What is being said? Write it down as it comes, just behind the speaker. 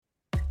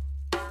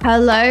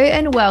Hello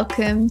and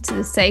welcome to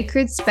the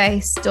Sacred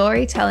Space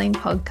Storytelling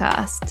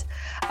Podcast,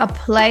 a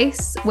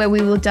place where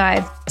we will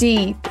dive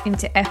deep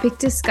into epic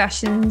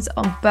discussions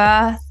on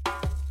birth,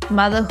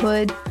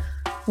 motherhood,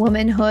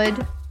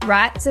 womanhood,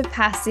 rites of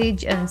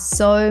passage, and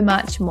so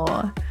much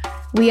more.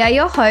 We are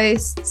your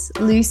hosts,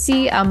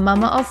 Lucy, a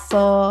mama of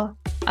four,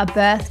 a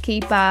birth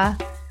keeper,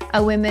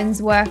 a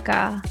women's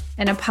worker,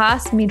 and a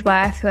past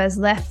midwife who has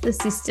left the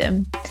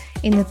system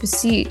in the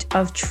pursuit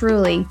of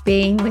truly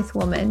being with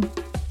woman.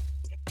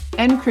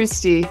 And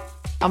Kristy,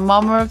 a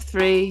mama of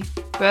three,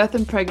 birth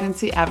and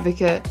pregnancy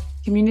advocate,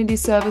 community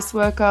service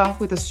worker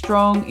with a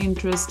strong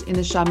interest in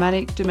the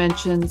shamanic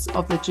dimensions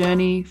of the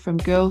journey from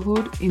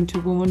girlhood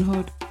into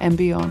womanhood and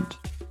beyond.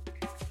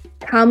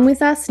 Come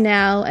with us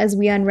now as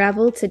we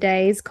unravel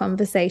today's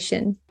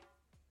conversation.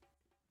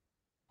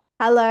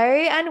 Hello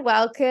and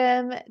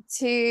welcome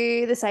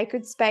to the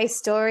Sacred Space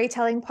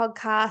Storytelling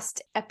Podcast,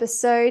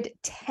 episode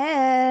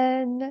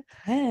 10.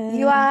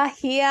 You are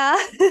here.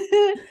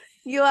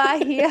 You are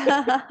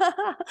here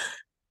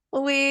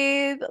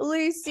with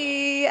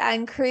Lucy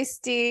and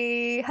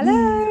Kristy.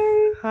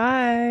 Hello.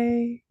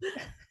 Hi.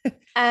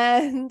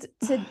 And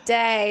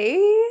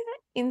today,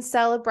 in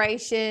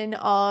celebration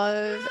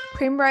of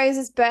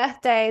Primrose's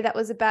birthday, that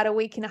was about a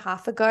week and a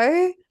half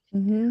ago,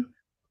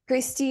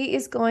 Kristy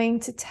is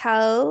going to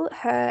tell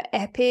her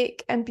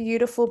epic and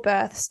beautiful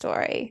birth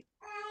story.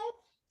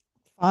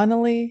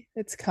 Finally,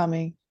 it's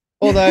coming.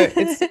 Although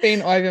it's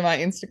been over my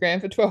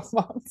Instagram for 12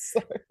 months.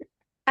 So.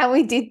 And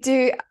we did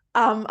do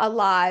a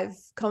live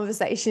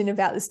conversation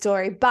about the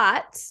story,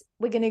 but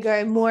we're going to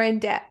go more in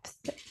depth,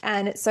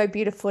 and it's so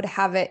beautiful to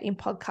have it in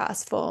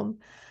podcast form.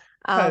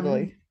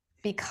 Totally.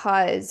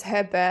 Because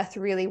her birth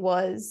really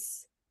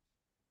was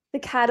the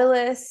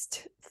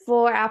catalyst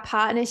for our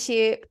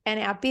partnership and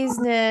our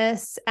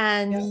business,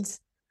 and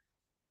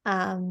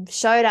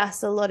showed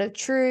us a lot of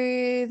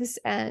truths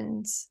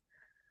and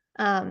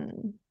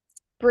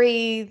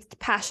breathed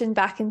passion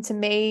back into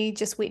me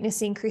just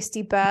witnessing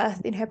Kristy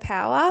birth in her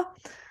power.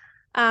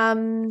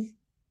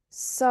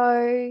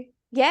 So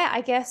yeah,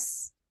 I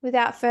guess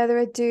without further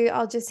ado,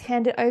 I'll just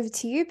hand it over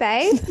to you,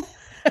 babe.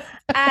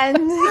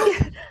 And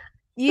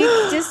you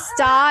just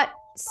start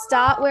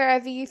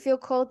wherever you feel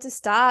called to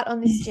start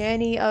on this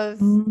journey of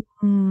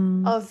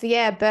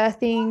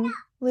birthing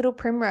little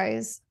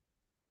Primrose.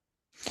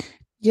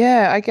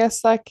 Yeah, I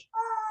guess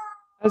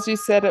as you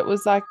said, it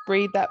was like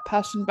breathe that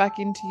passion back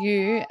into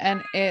you,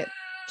 and it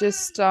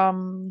just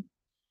man,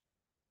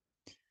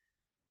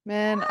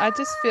 I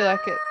just feel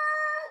like it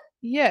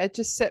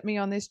just set me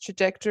on this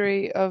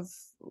trajectory of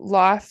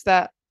life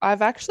that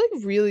I've actually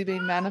really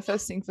been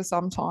manifesting for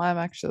some time,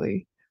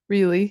 actually,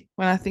 really,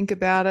 when I think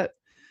about it.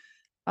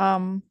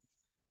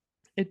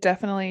 It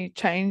definitely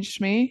changed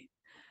me,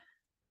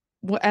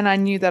 and I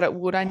knew that it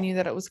would. I knew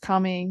that it was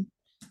coming.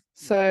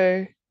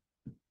 So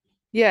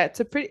yeah,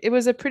 it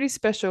was a pretty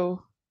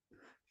special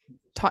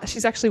time.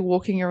 She's actually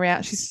walking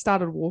around. She's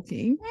started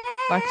walking,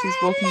 like she's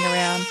walking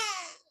around.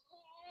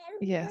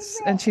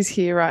 Yes, and she's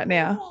here right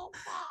now.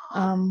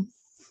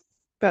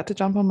 About to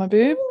jump on my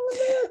boob.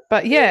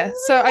 But yeah,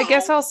 so I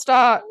guess I'll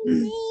start.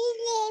 I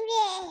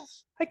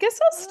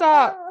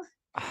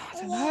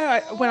don't know,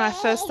 when I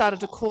first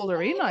started to call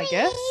her in, I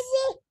guess.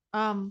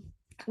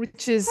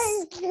 Which is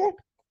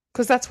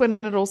because that's when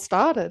it all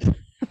started,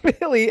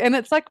 really. And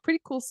it's like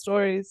pretty cool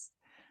stories.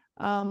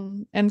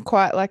 And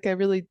quite like a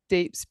really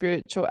deep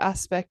spiritual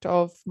aspect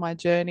of my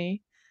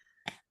journey,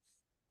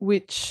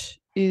 which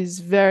is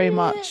very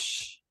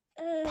much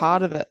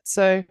part of it.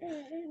 So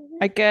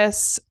I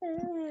guess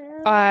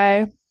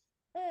I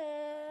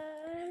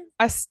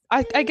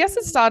guess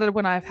it started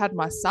when I've had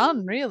my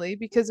son, really,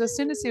 because as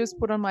soon as he was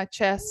put on my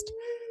chest,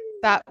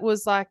 that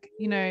was like,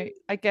 I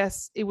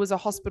guess it was a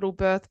hospital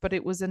birth, but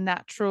it was a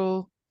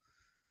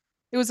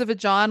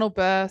vaginal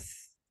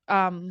birth.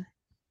 And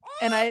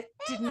I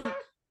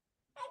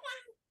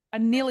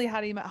nearly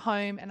had him at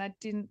home, and I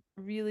didn't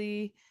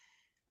really,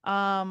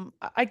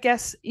 I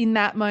guess in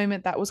that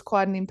moment, that was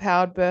quite an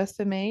empowered birth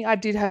for me. I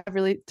did have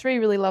three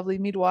really lovely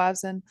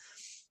midwives, and,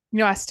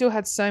 I still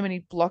had so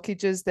many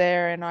blockages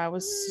there, and I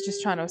was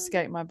just trying to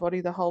escape my body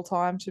the whole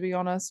time, to be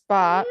honest.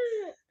 But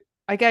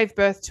I gave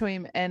birth to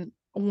him, and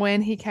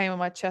when he came on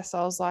my chest,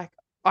 I was like,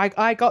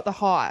 I got the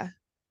high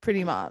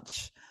pretty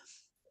much.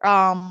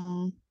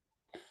 And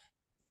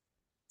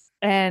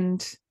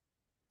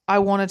I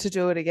wanted to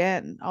do it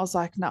again. I was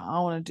like, no, I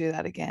want to do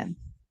that again.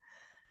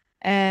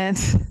 And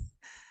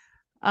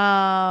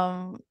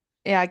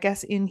I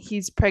guess in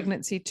his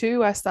pregnancy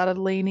too, I started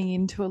leaning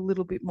into a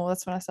little bit more.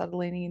 That's when I started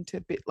leaning into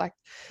a bit like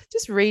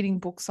just reading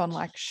books on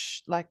the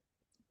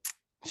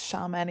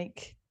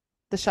shamanic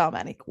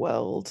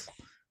world.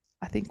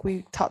 I think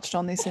we touched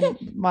on this in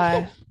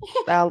my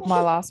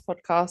last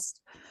podcast.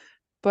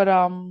 But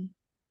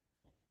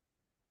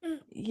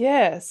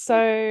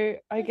so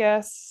I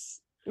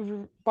guess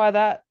by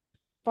the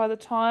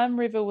time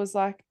River was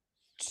like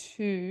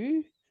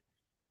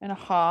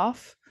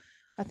 2.5,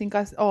 I think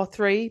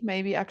 3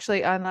 maybe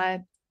actually, and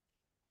I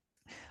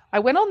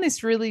went on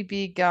this really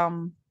big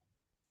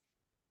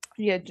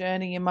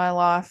journey in my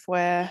life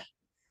where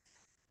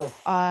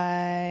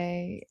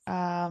I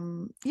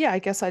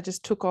guess I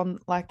just took on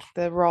like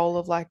the role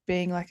of like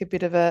being like a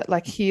bit of a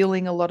like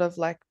healing a lot of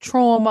like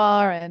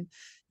trauma and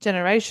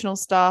generational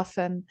stuff,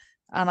 and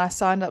I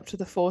signed up to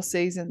the Four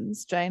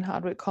Seasons, Jane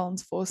Hardwick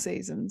Collins Four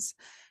Seasons.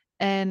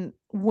 And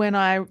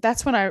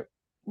that's when I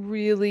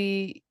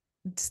really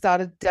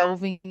started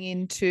delving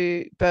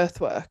into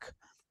birth work,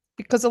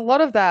 because a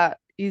lot of that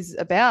is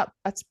about,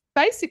 it's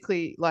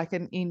basically like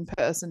an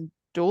in-person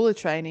doula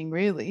training,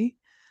 really,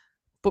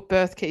 but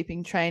birth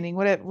keeping training,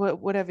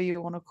 whatever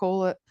you want to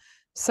call it.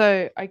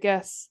 So I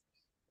guess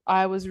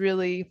I was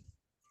really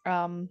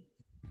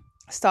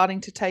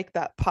starting to take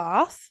that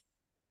path,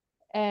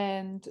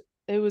 and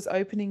it was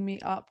opening me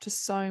up to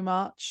so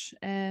much.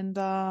 And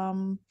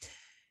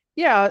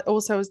I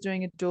also was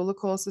doing a doula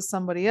course with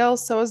somebody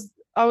else. So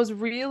I was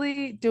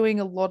really doing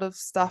a lot of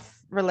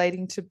stuff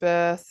relating to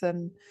birth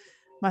and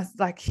my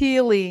like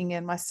healing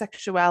and my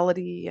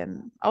sexuality,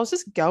 and I was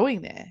just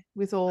going there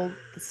with all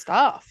the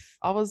stuff.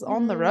 I was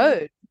on the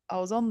road. I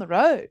was on the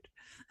road.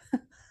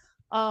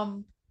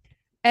 And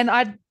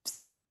I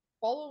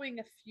following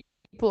a few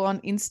people on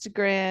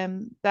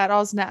Instagram that I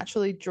was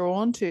naturally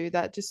drawn to,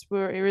 that just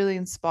were really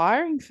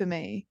inspiring for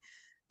me,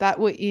 that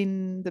were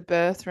in the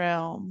birth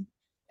realm.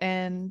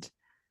 And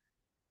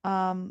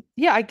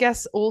I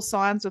guess all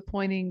signs were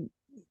pointing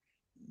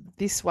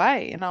this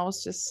way, and I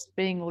was just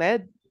being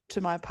led to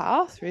my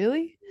path,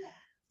 really.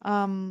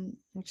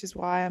 Which is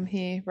why I'm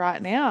here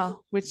right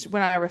now, which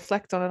when I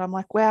reflect on it, I'm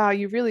like, wow,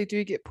 you really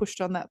do get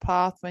pushed on that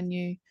path when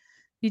you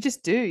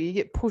just do, you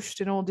get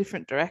pushed in all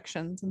different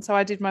directions. And so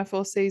I did my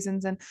Four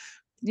Seasons, and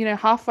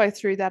halfway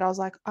through that I was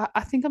like,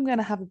 I think I'm going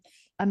to have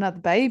another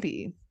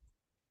baby.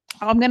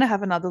 I'm going to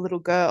have another little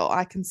girl.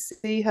 I can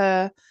see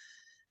her,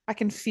 I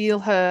can feel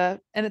her.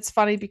 And it's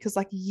funny because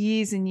like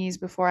years and years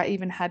before I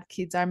even had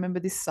kids, I remember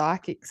this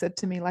psychic said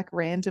to me like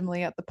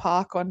randomly at the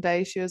park one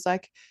day, she was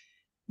like,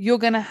 you're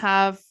going to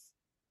have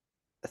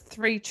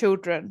 3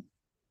 children,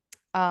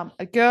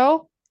 a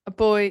girl, a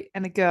boy,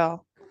 and a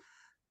girl.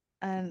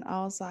 And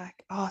I was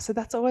like, oh, so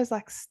that's always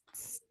like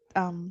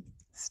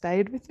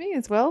stayed with me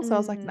as well. So I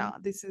was like, nah,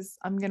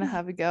 I'm going to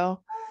have a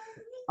girl.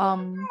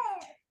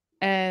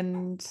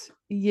 And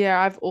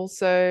I've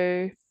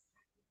also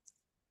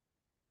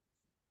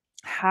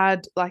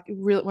had like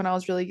when I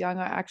was really young,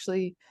 I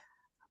actually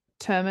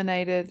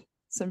terminated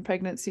some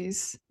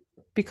pregnancies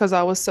because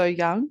I was so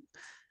young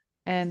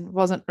and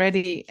wasn't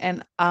ready.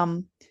 And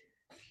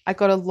I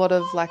got a lot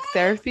of like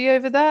therapy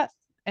over that.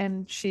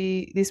 And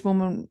this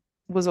woman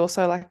was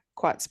also like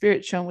quite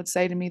spiritual and would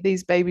say to me,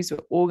 these babies are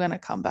all going to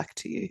come back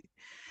to you.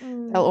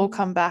 They'll all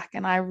come back.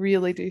 And I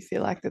really do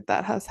feel like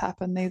that has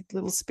happened. These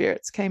little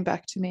spirits came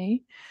back to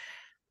me.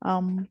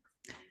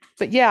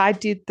 But I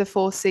did the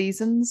Four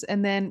Seasons,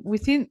 and then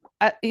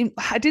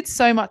I did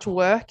so much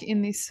work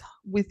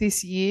with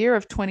this year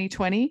of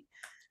 2020.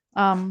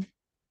 And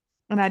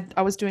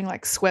I was doing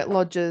like sweat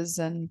lodges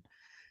and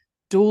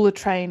doula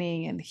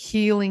training and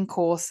healing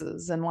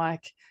courses and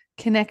like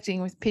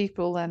connecting with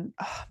people. And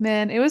oh,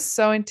 man, it was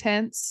so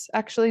intense.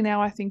 Actually,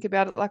 now I think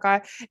about it, like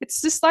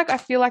it's just like I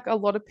feel like a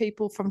lot of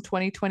people from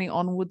 2020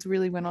 onwards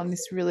really went on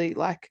this really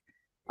like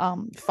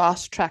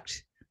fast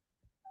tracked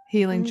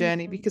healing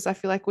journey, because I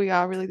feel like we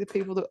are really the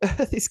people the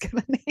earth is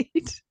gonna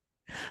need.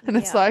 And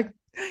it's like,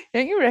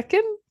 don't you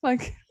reckon?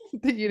 Like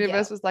the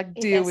universe was like,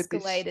 deal with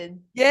this.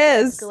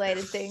 Yes.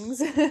 Escalated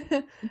things.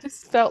 It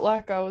just felt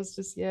like I was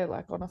just,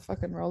 like on a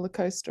fucking roller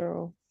coaster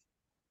or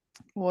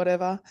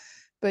whatever.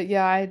 But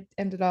I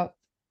ended up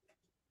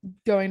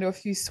going to a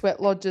few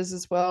sweat lodges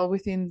as well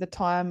within the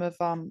time of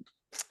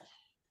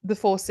the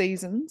Four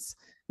Seasons.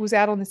 It was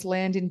out on this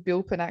land in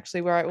Bilpin,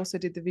 actually, where I also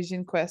did the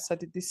Vision Quest. I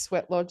did this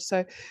sweat lodge. So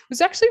it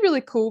was actually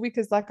really cool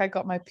because like I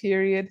got my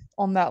period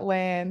on that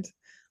land.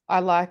 I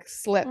like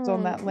slept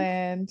on that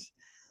land.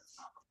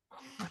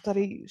 I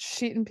bloody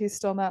shit and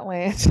pissed on that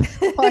land.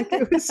 Like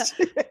it was just,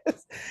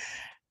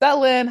 that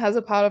land has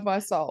a part of my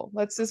soul.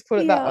 Let's just put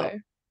it that way.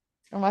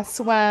 And I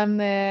swam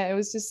there. It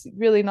was just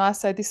really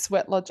nice. So this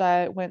sweat lodge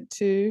I went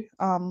to,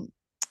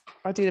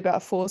 I did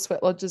about 4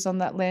 sweat lodges on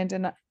that land,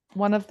 and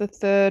one of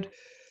the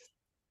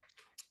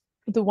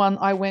one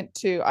I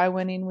went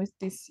in with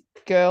this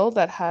girl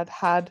that had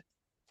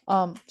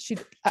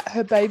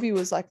her baby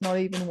was like not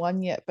even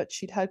 1 yet, but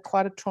she'd had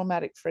quite a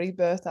traumatic free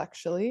birth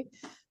actually,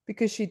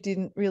 because she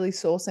didn't really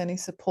source any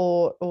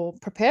support or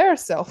prepare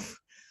herself,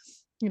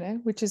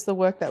 which is the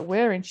work that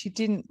we're in. She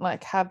didn't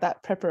like have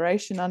that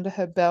preparation under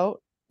her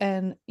belt.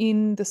 And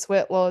in the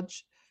sweat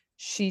lodge,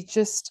 she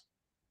just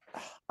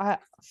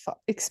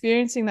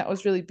experiencing that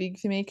was really big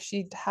for me, because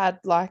she'd had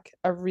like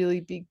a really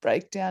big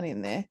breakdown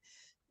in there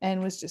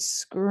and was just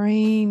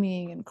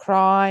screaming and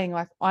crying.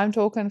 Like I'm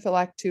talking for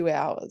like 2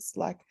 hours,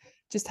 like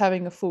just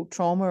having a full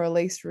trauma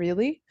release,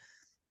 really.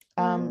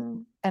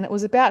 And it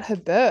was about her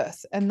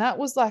birth. And that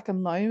was like a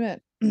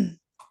moment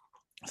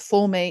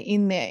for me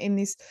in there, in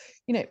this,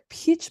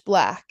 pitch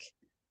black,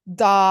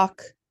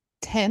 dark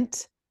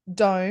tent,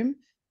 dome,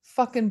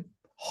 fucking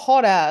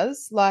hot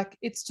as, like,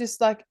 it's just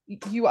like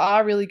you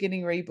are really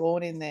getting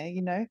reborn in there,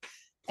 you know.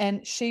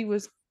 And she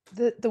was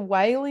the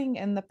wailing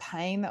and the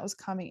pain that was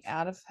coming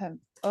out of him.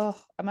 Oh,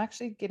 I'm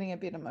actually getting a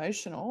bit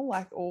emotional,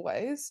 like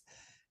always,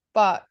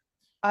 but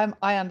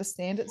I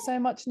understand it so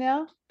much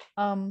now.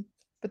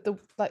 But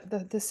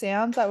the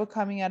sounds that were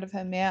coming out of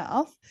her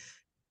mouth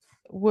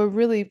were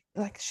really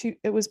like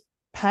it was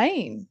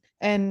pain,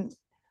 and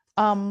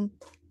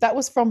that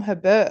was from her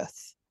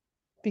birth,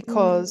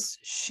 because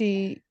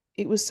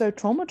it was so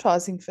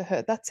traumatizing for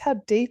her. That's how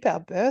deep our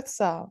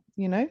births are,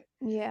 you know.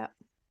 Yeah.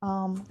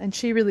 And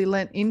she really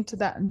lent into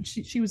that, and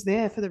she was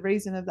there for the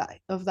reason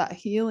of that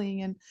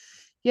healing. And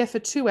yeah, for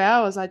 2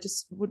 hours I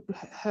just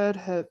heard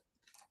her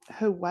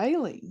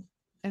wailing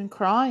and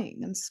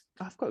crying, and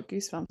I've got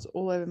goosebumps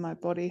all over my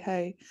body,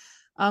 hey.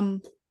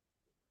 And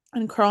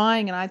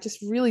crying, and I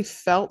just really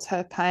felt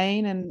her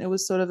pain, and it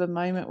was sort of a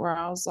moment where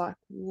I was like,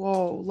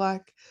 whoa,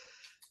 like,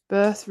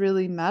 birth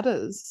really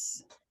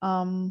matters.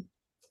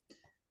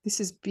 This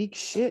is big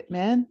shit,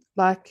 man.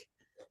 Like,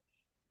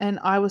 and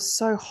I was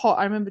so hot.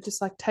 I remember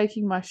just like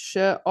taking my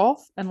shirt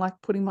off and like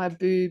putting my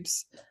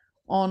boobs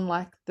on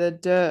like the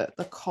dirt,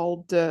 the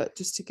cold dirt,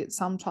 just to get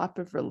some type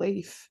of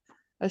relief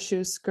as she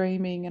was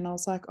screaming. And I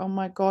was like, oh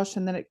my gosh.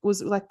 And then it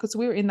was like, because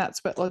we were in that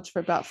sweat lodge for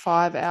about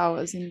 5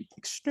 hours in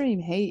extreme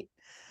heat,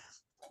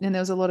 and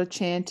there was a lot of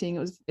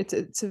chanting.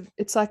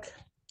 It's like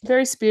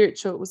very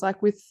spiritual. It was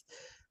like with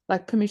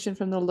like permission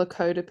from the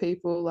Lakota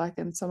people, like,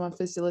 and someone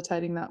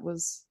facilitating that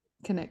was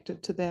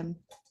connected to them.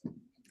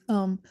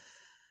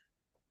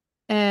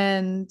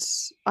 And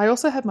I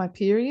also had my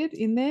period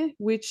in there,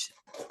 which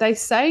they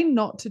say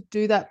not to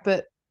do that,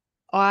 but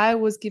I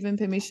was given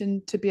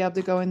permission to be able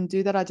to go and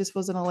do that. I just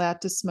wasn't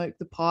allowed to smoke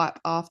the pipe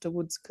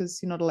afterwards, because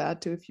you're not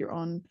allowed to if you're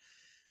on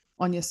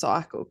your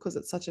cycle, because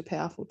it's such a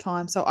powerful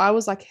time. So I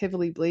was like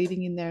heavily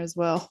bleeding in there as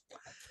well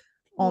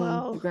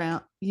on the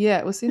ground. Yeah,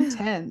 it was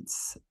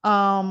intense.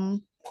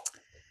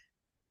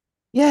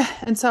 Yeah,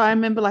 and so I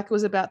remember like it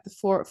was about the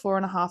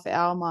 4.5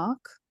 hour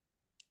mark,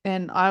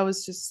 and I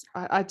was just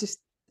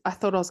I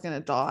thought I was going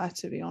to die,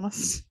 to be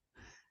honest.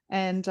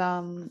 And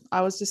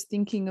I was just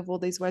thinking of all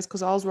these ways,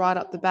 because I was right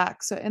up the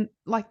back. So, and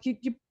like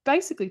you're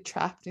basically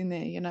trapped in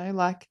there, you know.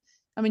 Like,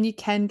 I mean, you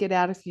can get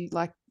out if you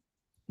like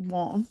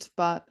want,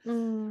 but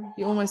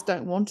you almost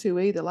don't want to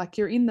either. Like,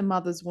 you're in the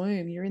mother's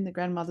womb, you're in the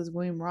grandmother's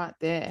womb right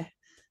there,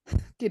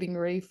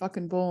 getting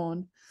fucking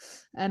born.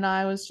 And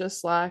I was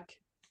just like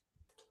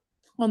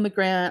on the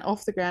ground,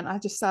 off the ground. I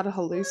just started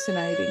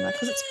hallucinating, like,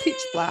 because it's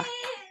pitch black.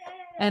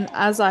 And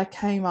as I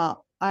came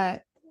up,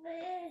 I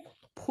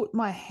put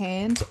my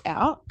hand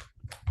out,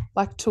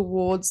 like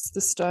towards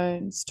the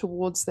stones,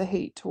 towards the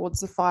heat, towards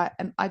the fire,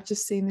 and I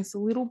just seen this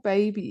little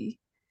baby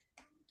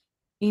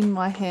in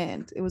my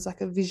hand. It was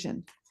like a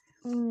vision.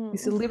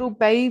 This little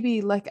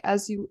baby, like a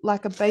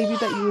baby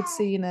that you would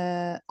see in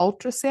a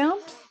ultrasound.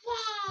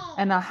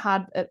 And I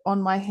had it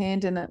on my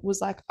hand, and it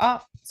was like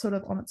up sort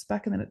of on its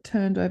back, and then it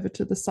turned over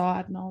to the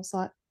side, and I was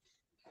like,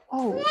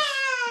 oh,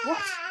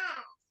 what?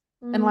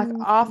 And like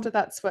after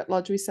that sweat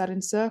lodge, we sat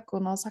in circle,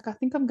 and I was like, I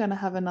think I'm going to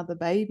have another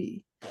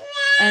baby.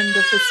 And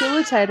the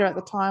facilitator at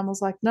the time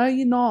was like, no,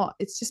 you're not.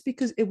 It's just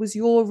because it was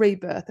your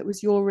rebirth. It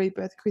was your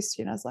rebirth, Kristy.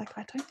 And I was like,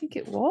 I don't think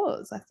it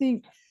was. I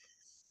think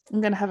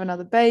I'm going to have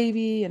another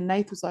baby. And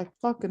Nath was like,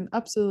 fucking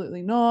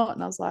absolutely not.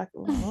 And I was like,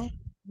 oh, well,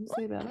 we'll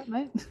see about that,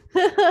 mate.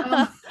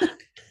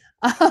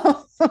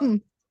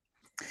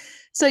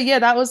 So yeah,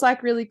 that was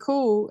like really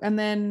cool. And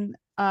then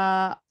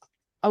a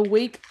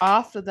week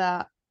after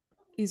that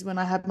is when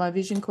I had my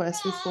vision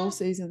quest with Four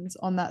Seasons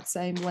on that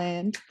same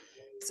land.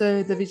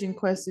 So the vision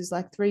quest is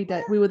like 3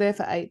 days. We were there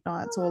for 8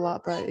 nights all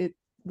up, but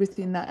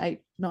within that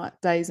 8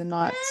 days and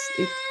nights,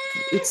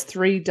 it's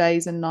 3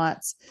 days and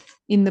nights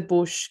in the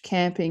bush,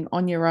 camping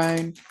on your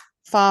own,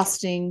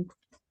 fasting,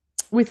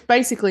 with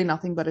basically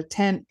nothing but a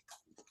tent,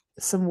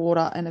 some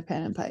water, and a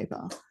pen and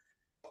paper.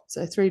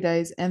 So 3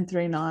 days and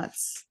 3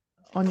 nights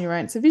on your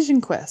own. It's a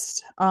vision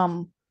quest.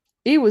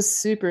 It was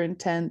super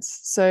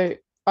intense. So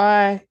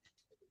I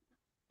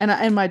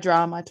took my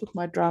drum,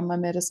 my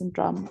medicine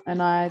drum,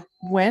 and I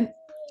went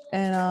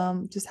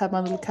and just had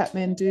my little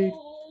Kathmandu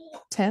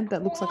tent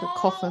that looks like a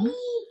coffin.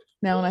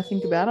 Now when I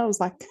think about it, I was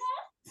like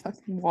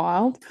fucking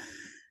wild.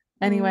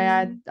 Anyway,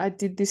 I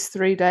did this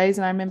 3 days,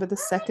 and I remember the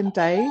second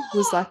day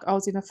was like I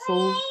was in a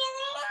full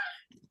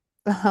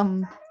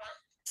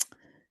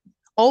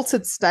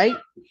altered state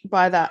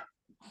by that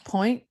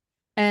point.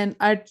 And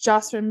I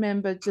just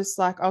remember just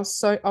like I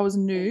was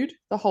nude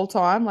the whole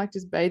time, like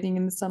just bathing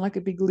in the sun like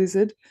a big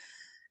lizard.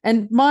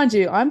 And mind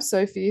you, I'm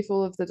so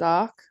fearful of the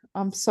dark.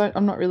 I'm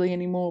not really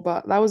anymore,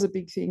 but that was a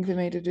big thing for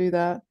me to do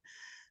that.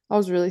 I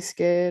was really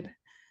scared.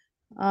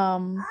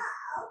 And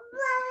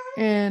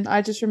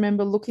I just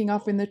remember looking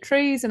up in the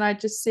trees, and I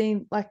just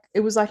seen like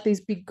it was like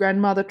these big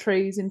grandmother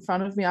trees in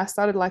front of me. I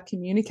started like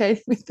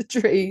communicating with the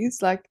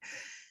trees, like,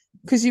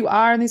 because you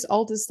are in this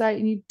altered state,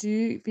 and you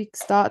do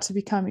start to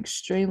become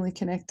extremely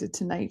connected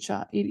to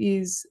nature. It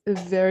is a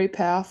very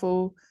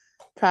powerful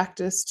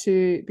practice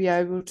to be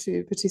able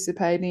to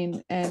participate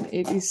in, and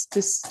it is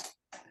just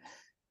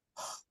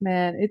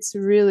Man, it's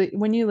really,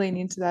 when you lean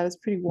into that, it's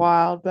pretty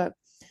wild. But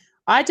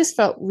I just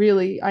felt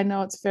really, I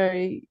know it's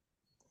very,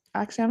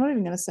 actually, I'm not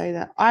even going to say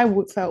that.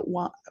 Felt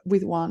one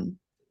with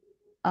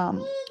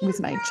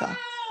nature.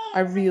 I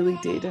really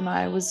did. And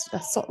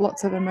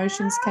lots of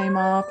emotions came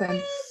up,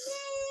 and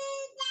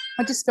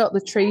I just felt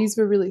the trees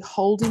were really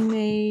holding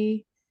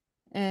me.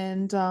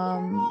 And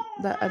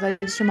that they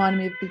just reminded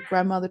me of big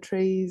grandmother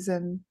trees.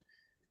 And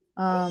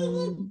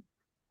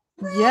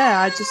yeah,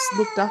 I just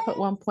looked up at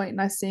one point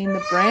and I seen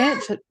the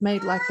branch. It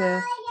made like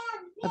a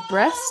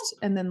breast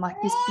and then like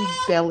this big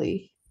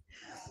belly.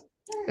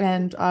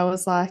 And I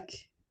was like,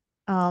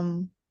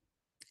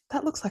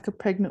 that looks like a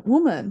pregnant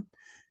woman.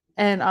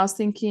 And I was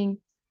thinking,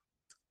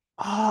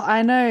 oh,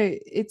 I know,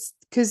 it's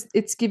because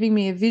it's giving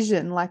me a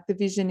vision. Like the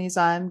vision is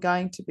I'm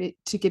going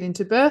to get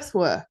into birth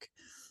work.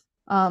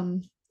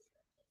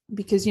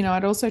 Because,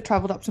 I'd also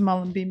traveled up to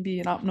Mullumbimby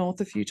and up north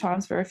a few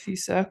times for a few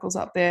circles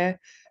up there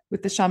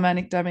with the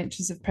shamanic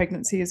dimensions of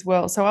pregnancy as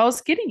well. So I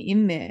was getting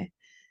in there,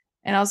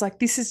 and I was like,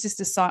 this is just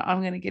a sign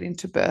I'm going to get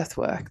into birth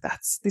work.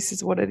 This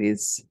is what it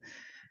is.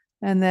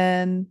 And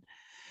then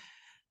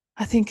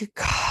I think a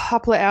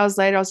couple of hours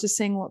later, I was just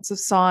seeing lots of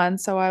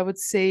signs. So I would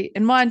see,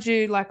 and mind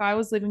you, like I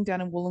was living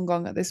down in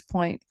Wollongong at this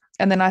point,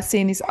 and then I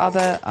seen this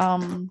other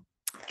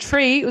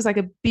tree. It was like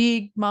a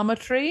big mama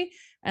tree,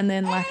 and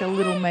then like a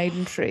little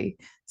maiden tree.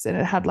 So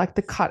it had like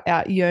the cut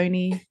out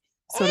yoni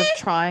sort of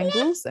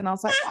triangles, and I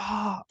was like,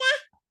 oh,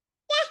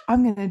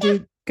 I'm gonna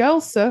do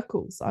girl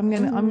circles. I'm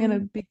gonna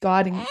be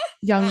guiding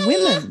young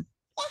women.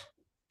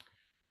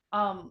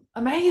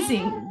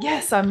 Amazing.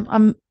 Yes,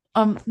 I'm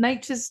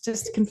nature's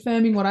just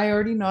confirming what I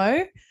already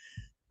know.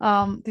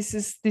 This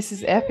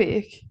is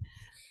epic.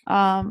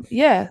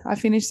 Yeah, I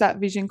finished that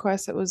vision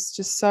quest. It was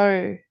just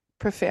so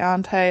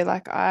profound. Hey,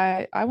 like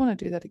I want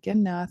to do that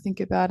again now I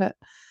think about it.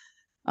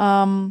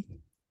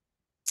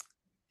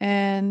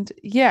 And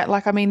yeah,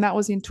 like I mean that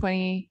was in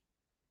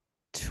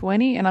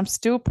 2020, and I'm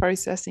still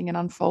processing and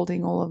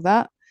unfolding all of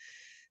that.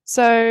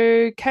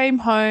 So came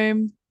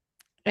home,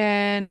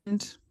 and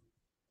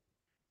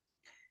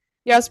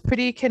yeah, I was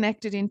pretty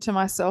connected into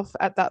myself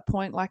at that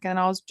point. Like, and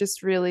I was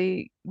just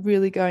really,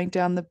 really going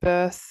down the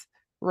birth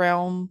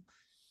realm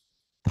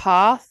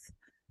path.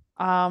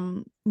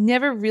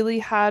 Never really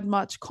had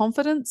much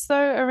confidence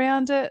though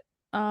around it,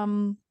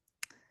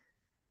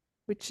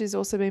 which has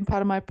also been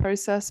part of my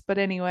process. But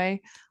anyway,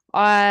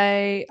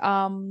 I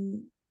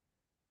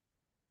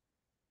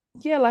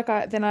yeah, like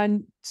I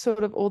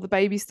sort of all the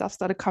baby stuff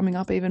started coming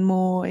up even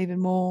more,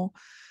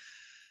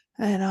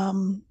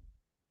 and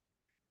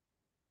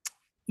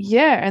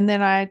yeah, and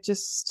then I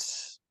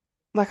just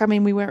like I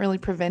mean we weren't really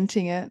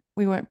preventing it.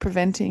 We weren't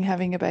preventing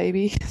having a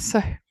baby.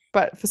 So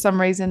but for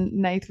some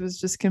reason Nath was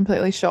just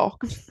completely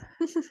shocked.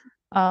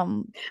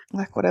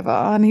 Like whatever.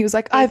 And he was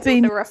like, I've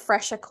been a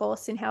refresher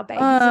course in how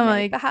babies are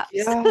made, perhaps.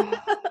 I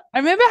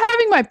remember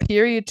having my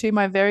period too,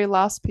 my very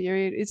last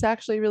period. It's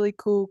actually really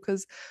cool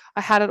because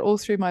I had it all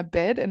through my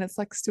bed, and it's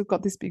like still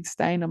got this big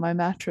stain on my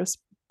mattress,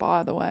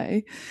 by the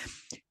way.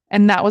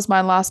 And that was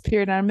my last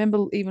period. And I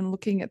remember even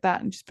looking at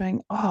that and just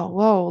being, oh,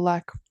 whoa,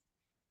 like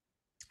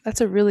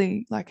that's a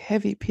really like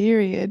heavy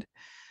period.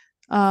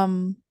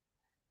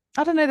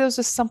 I don't know, there was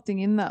just something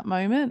in that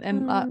moment.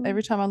 And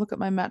every time I look at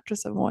my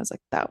mattress, I'm always like,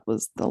 that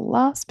was the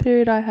last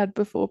period I had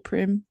before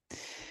Prim.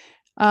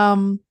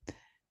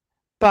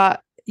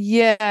 But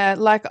yeah,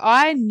 like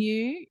I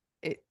knew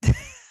it.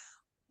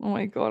 Oh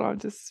my God, I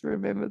just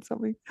remembered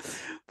something.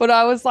 But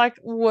I was like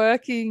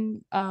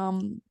working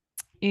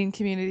in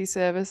community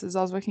services.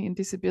 I was working in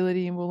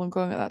disability in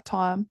Wollongong at that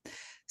time.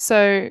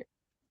 So,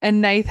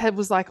 and Nath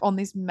was like on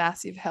this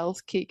massive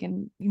health kick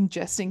and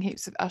ingesting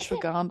heaps of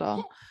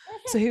ashwagandha.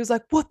 So he was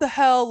like, what the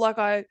hell?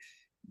 Like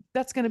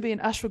that's going to be an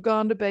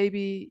ashwagandha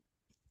baby.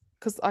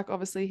 Because like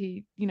obviously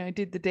he,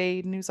 did the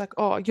deed, and he was like,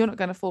 oh, you're not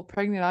going to fall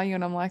pregnant, are you?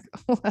 And I'm like,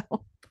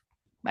 well,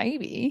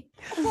 maybe.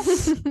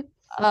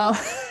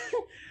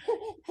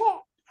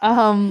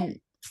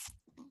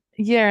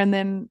 Yeah, and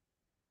then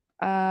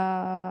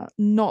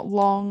not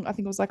long, I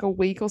think it was like a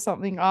week or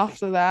something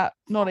after that,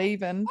 not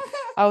even,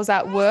 I was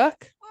at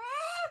work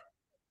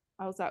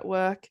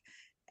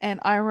and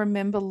I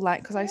remember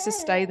like because I used to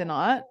stay the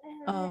night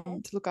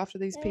to look after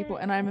these people,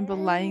 and I remember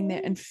laying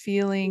there and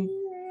feeling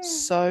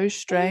so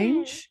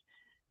strange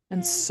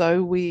and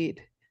so weird.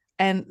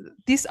 And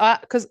this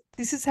because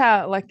this is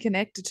how like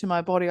connected to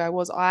my body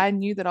I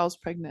knew that I was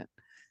pregnant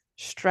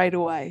straight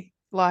away,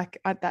 like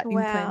at that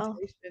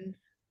implantation.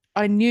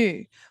 I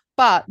knew,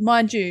 but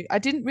mind you, I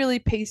didn't really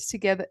piece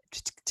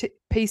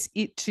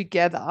it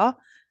together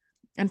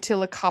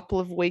until a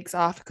couple of weeks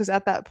after, because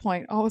at that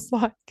point I was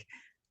like,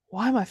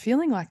 why am I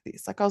feeling like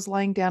this? Like I was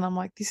laying down, I'm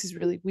like, this is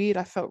really weird.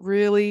 I felt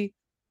really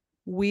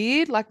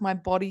weird, like my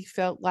body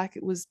felt like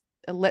it was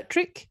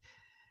electric,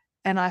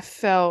 and I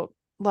felt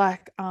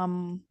like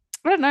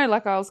I don't know,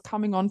 like I was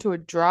coming onto a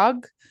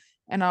drug,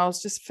 and I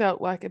was just felt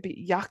like a bit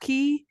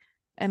yucky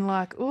and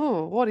like,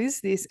 oh, what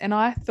is this? And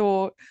I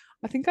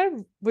think I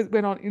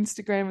went on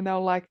Instagram and they were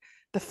like,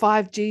 the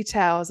 5G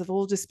towers have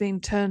all just been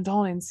turned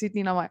on in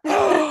Sydney. And I'm like,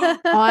 oh,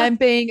 I'm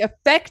being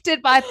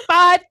affected by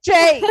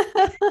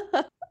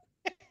 5G.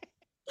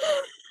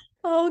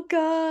 Oh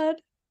God.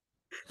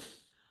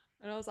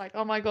 And I was like,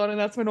 oh my God. And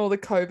that's when all the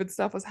COVID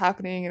stuff was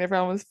happening and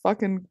everyone was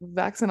fucking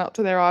vaxxing up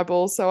to their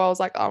eyeballs. So I was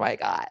like, oh my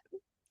God.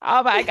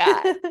 Oh my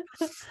God.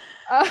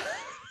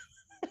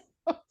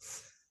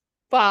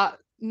 But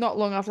not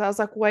long after that, I was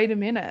like, wait a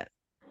minute.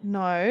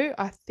 No,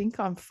 I think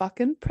I'm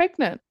fucking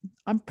pregnant.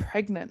 I'm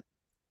pregnant.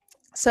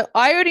 So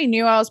I already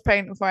knew I was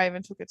pregnant before I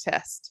even took a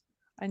test.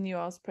 I knew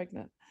I was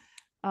pregnant.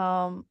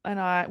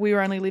 And we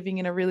were only living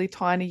in a really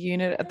tiny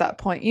unit at that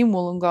point in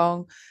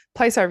Wollongong,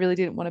 place I really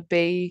didn't want to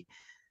be.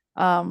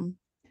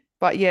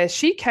 But yeah,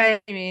 she came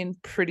in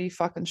pretty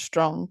fucking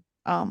strong.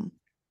 And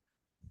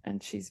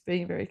she's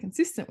been very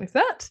consistent with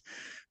that.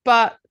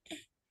 But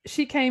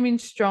she came in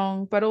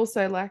strong, but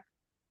also like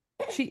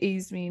she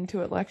eased me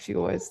into it like she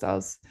always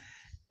does.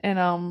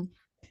 And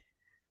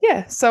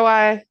yeah, so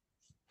I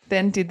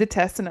then did the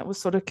test and it was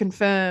sort of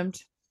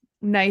confirmed.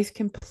 Nath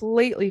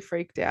completely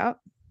freaked out.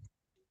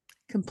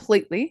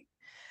 Completely.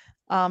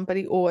 But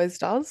he always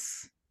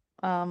does.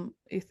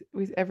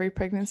 With every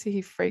pregnancy,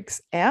 he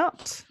freaks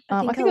out.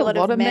 I think a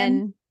lot of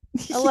men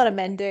a lot of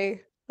men do.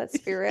 Let's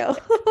be real.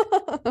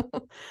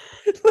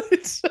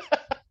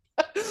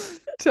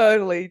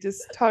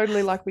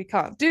 Totally like we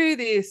can't do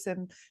this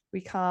and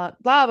we can't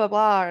blah blah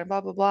blah and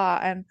blah blah blah.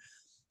 And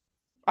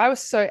I was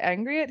so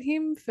angry at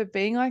him for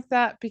being like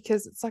that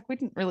because it's like we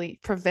didn't really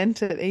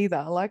prevent it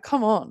either. Like,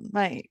 come on,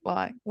 mate,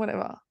 like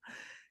whatever.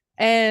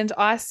 And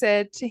I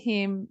said to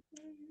him,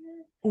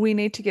 we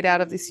need to get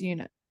out of this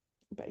unit,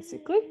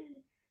 basically.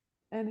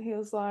 And he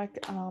was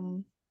like,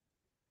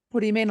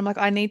 what do you mean? I'm like,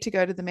 I need to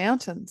go to the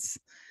mountains.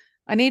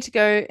 I need to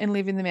go and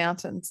live in the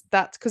mountains.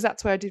 That's because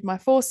that's where I did my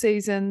 4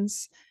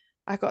 seasons.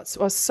 I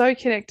was so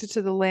connected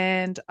to the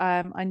land.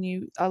 I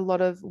knew a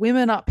lot of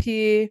women up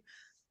here.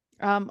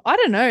 I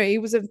don't know. It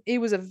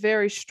was a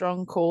very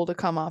strong call to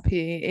come up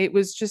here. It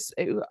was just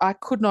I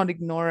could not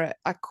ignore it.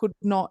 I could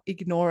not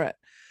ignore it.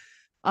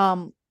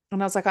 And I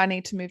was like, I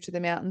need to move to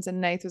the mountains.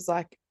 And Nath was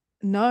like,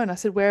 no. And I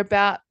said, we're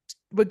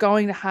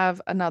going to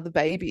have another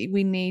baby.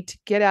 We need to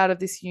get out of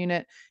this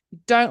unit. You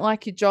don't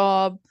like your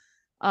job.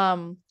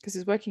 Because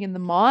he's working in the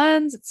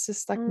mines. It's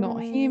just like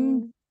not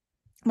him.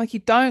 I'm like,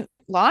 you don't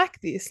like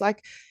this.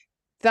 Like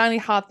the only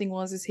hard thing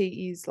is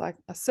he is like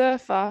a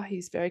surfer.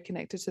 He's very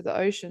connected to the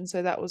ocean.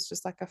 So that was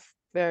just like a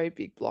very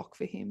big block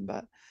for him.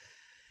 But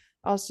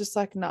I was just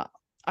like, no,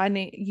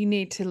 you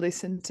need to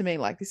listen to me.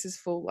 Like this is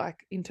full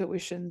like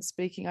intuition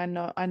speaking. I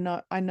know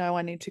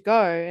I need to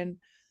go. And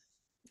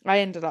I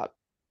ended up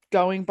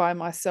going by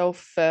myself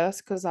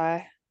first because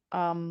I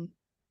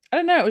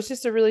don't know, it was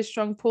just a really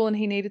strong pull and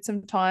he needed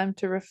some time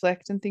to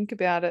reflect and think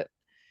about it.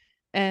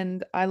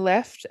 And I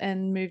left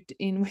and moved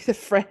in with a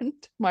friend,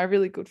 my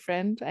really good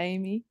friend,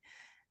 Amy.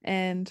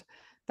 And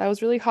that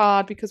was really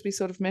hard because we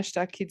sort of meshed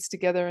our kids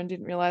together and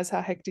didn't realize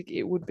how hectic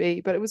it would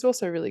be. But it was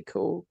also really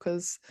cool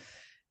because,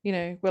 you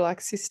know, we're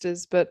like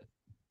sisters. But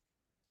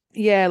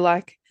yeah,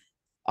 like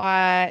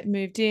I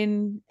moved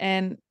in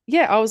and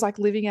yeah, I was like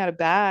living out of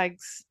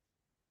bags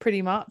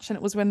pretty much. And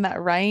it was when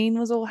that rain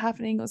was all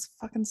happening. It was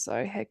fucking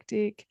so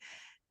hectic.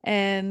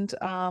 And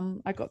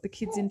I got the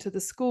kids into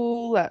the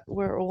school that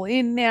we're all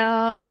in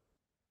now.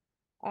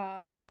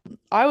 I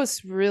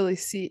was really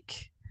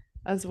sick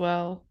as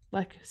well,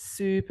 like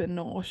super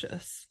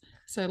nauseous.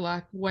 So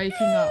like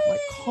waking up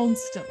like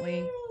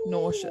constantly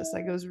nauseous,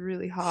 like it was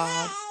really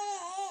hard.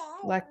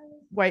 Like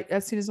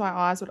as soon as my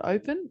eyes would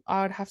open,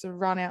 I would have to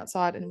run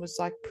outside and it was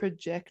like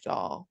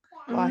projectile.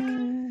 Like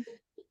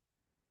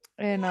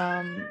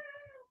and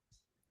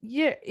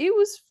yeah, it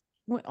was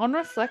on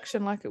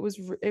reflection, like it was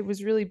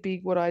really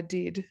big what I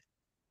did.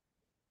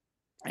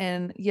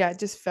 And yeah,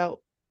 it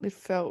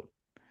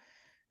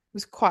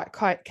was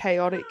quite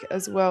chaotic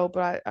as well,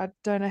 but I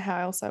don't know how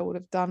else I would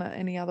have done it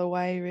any other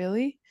way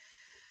really.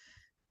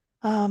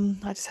 I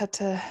just had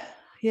to,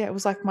 yeah, it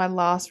was like my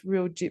last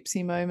real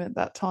gypsy moment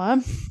that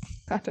time.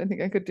 I don't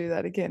think I could do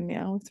that again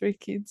now with 3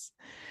 kids.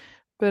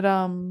 But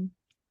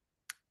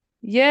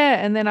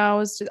yeah, and then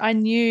I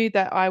knew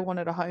that I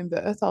wanted a home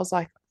birth. I was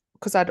like,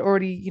 because I'd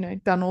already, you know,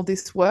 done all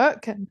this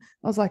work and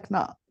I was like,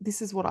 nah,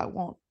 this is what I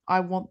want. I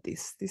want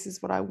this. This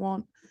is what I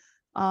want.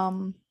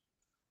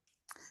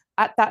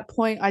 At that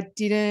point, I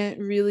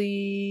didn't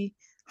really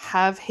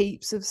have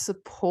heaps of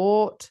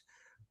support.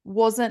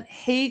 Wasn't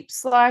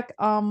heaps like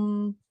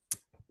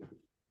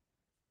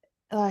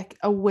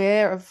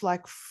aware of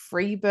like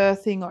free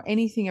birthing or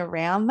anything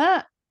around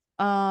that.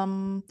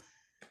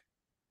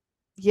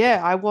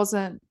 Yeah, I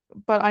wasn't,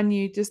 but I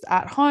knew just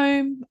at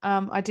home,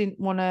 I didn't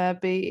want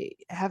to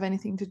have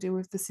anything to do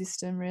with the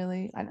system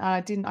really. And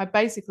I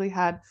basically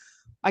had,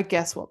 I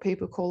guess, what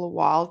people call a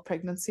wild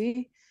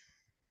pregnancy.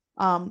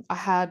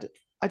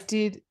 I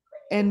did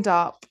end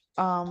up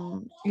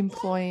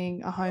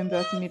employing a home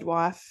birth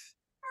midwife,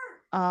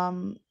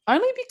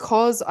 only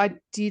because I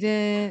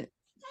didn't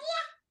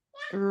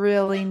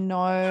really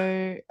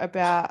know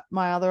about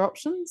my other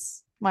option,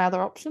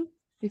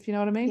 if you know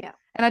what I mean. Yeah.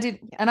 And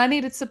I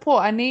needed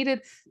support. I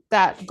needed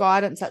that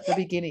guidance at the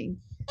beginning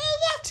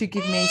to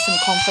give me some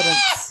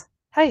confidence.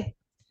 Hey,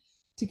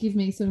 to give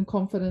me some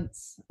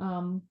confidence.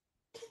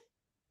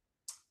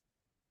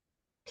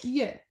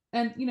 Yeah.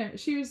 And,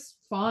 she was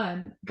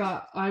fine,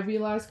 but I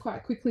realized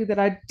quite quickly that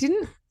I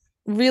didn't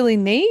really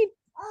need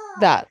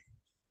that.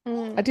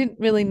 I didn't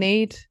really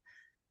need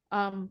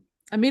a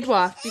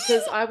midwife,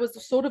 because I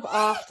was sort of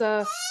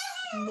after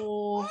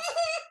more.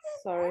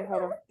 Sorry,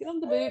 hold on. Get on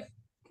the boob.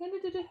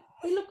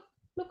 Hey, look.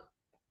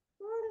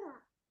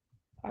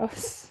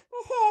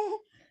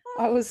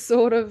 I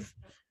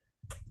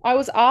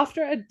was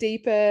after a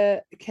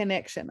deeper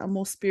connection, a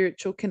more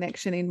spiritual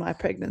connection in my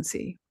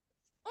pregnancy.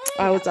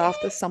 I was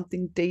after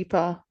something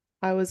deeper.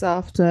 I was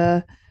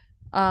after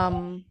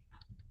I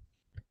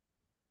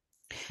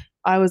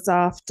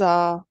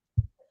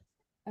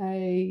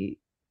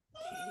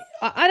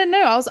don't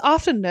know, I was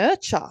after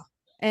nurture,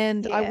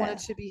 and I wanted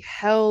to be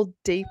held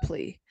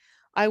deeply.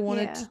 I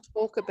wanted to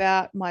talk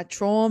about my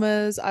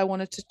traumas. I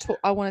wanted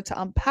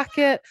to unpack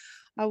it.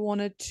 I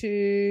wanted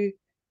to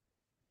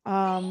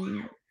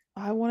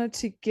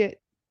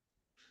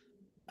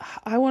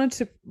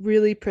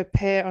really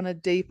prepare on a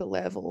deeper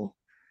level.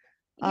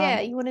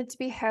 You wanted to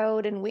be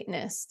held and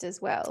witnessed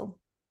as well.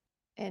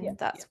 And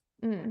that's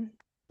and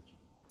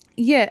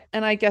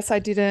I guess I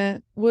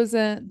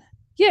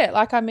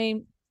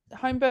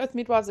home birth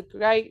midwives are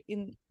great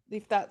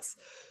if that's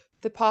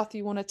the path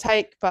you want to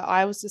take, but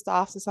I was just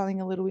after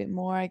something a little bit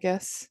more, I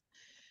guess,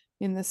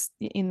 in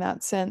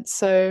that sense.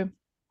 So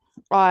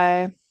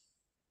I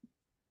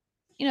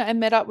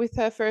met up with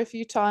her for a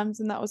few times,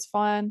 and that was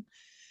fine.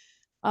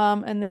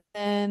 And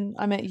then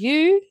I met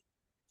you,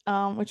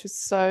 which was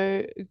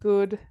so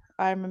good.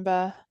 I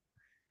remember,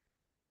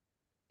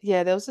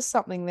 there was just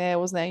something there,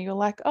 wasn't there? You were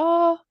like,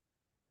 oh,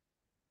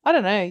 I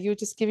don't know, you were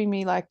just giving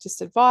me like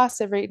just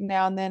advice every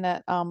now and then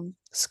at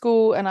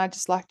school, and I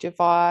just liked your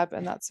vibe,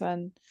 and that's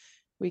when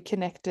we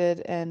connected,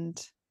 and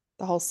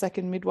the whole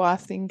second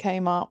midwife thing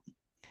came up.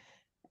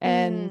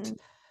 And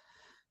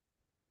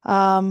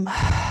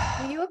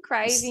you were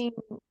craving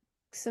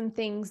some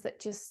things that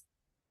just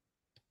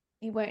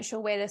you weren't sure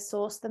where to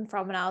source them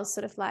from, and I was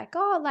sort of like,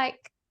 oh,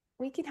 like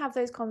we can have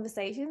those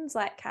conversations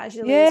like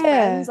casually as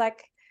friends,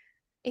 like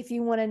if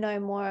you want to know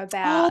more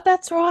about. Oh,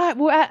 that's right.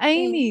 Well, at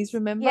Amy's,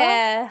 remember?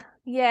 Yeah.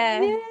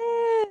 Yes.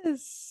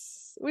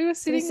 We were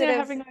sitting there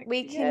having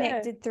we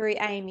connected through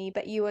Amy,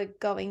 but you were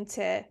going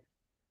to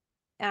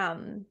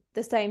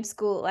the same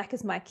school like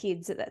as my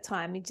kids at that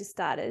time. You just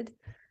started.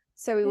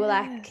 So we were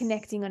like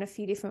connecting on a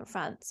few different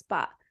fronts,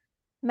 but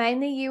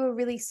mainly you were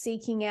really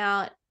seeking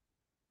out,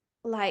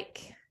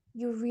 like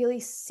you're really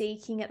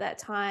seeking at that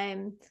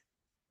time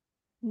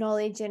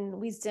knowledge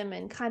and wisdom,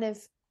 and kind of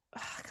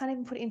I can't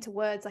even put it into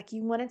words, like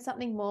you wanted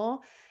something more,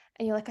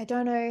 and you're like, I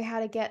don't know how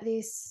to get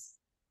this,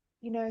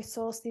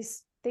 source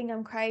this thing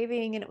I'm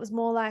craving. And it was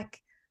more like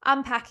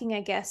unpacking,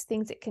 I guess,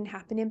 things that can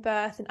happen in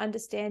birth and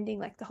understanding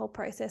like the whole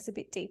process a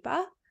bit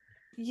deeper.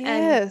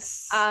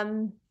 Yes.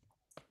 And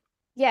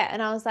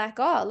and I was like,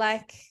 oh,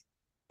 like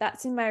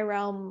that's in my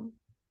realm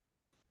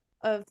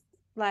of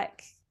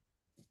like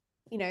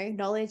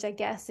knowledge, I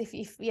guess. If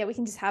we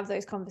can just have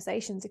those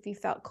conversations if you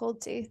felt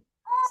called to. So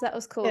that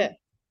was cool.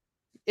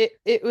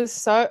 It was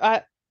so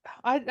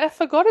I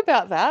forgot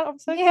about that. I'm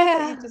so glad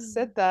that you just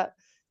said that,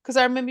 because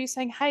I remember you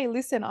saying, hey,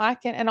 listen, I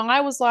can, and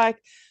I was like,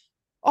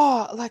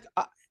 oh, like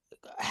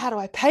how do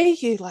I pay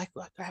you, like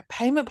I have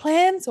payment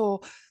plans,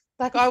 or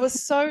like I was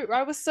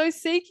so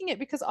seeking it,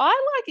 because I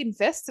like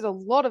invested a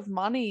lot of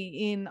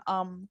money in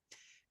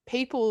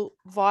people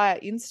via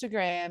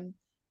Instagram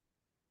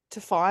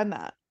to find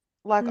that.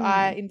 Like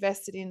I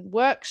invested in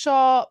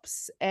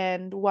workshops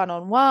and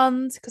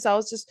one-on-ones, because I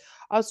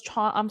was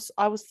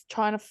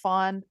trying to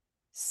find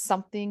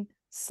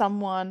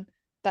someone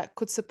that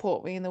could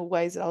support me in the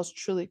ways that I was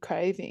truly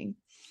craving.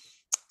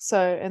 So,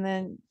 and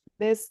then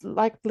there's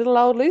like little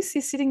old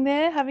Lucy sitting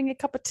there having a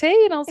cup of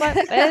tea, and I was like,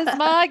 there's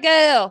my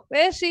girl,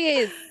 there she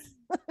is.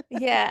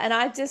 And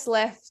I just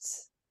left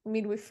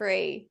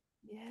midwifery.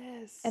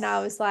 Yes. And I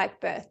was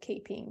like birth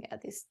keeping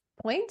at this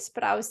point,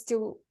 but I was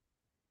still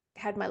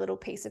had my little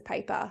piece of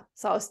paper,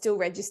 so I was still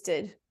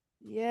registered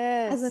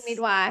as a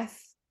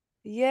midwife.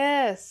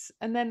 Yes.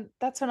 And then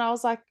that's when I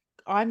was like,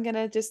 I'm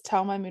gonna just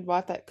tell my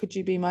midwife that, could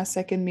you be my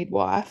second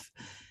midwife?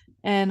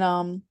 And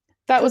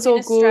that was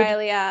all good.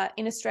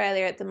 In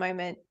Australia at the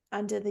moment,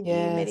 under the new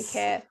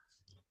Medicare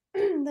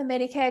the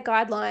Medicare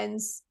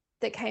guidelines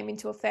that came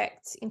into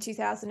effect in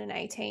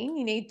 2018,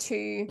 you need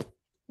 2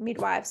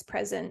 midwives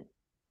present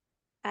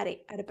at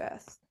a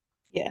birth.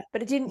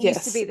 But it didn't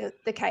used to be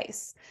the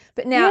case.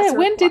 But now it's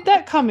when did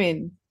that come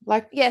in?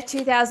 Like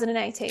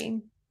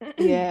 2018.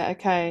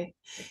 Okay.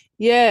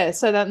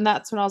 So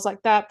that's when I was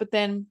like that. But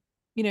then,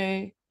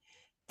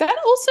 that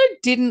also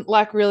didn't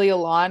like really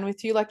align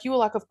with you. Like you were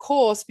like, of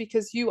course,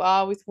 because you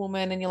are with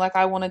women, and you're like,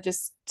 I want to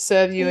just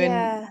serve you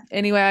in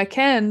any way I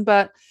can.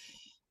 But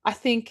I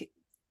think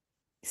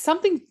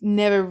something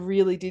never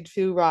really did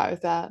feel right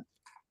with that.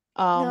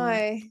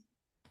 No,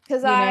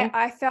 because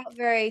I felt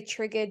very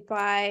triggered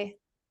by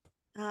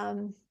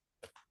I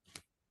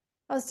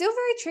was still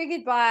very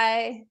triggered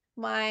by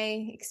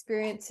my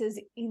experiences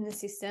in the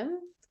system.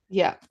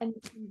 Yeah. And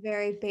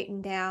very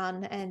beaten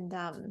down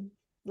and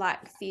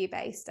like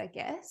fear-based, I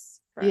guess.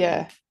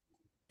 Yeah.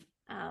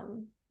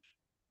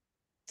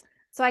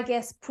 So I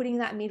guess putting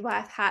that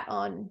midwife hat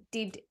on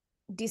did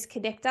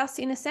disconnect us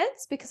in a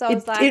sense, because I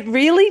was like, it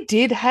really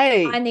did.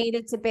 Hey, I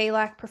needed to be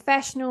like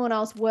professional, and I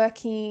was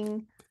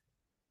working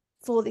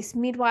for this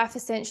midwife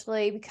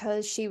essentially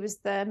because she was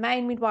the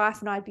main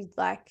midwife, and I'd be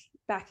like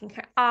backing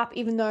her up,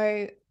 even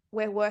though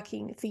we're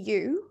working for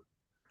you.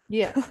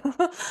 Yeah.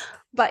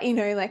 But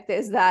like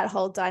there's that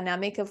whole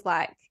dynamic of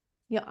like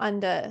you're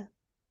under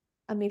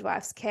a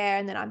midwife's care,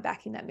 and then I'm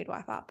backing that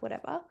midwife up,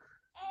 whatever.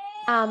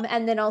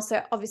 And then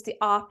also obviously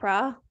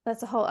APRA,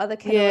 that's a whole other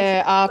kettle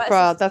of fish.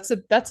 APRA, that's a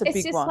big one.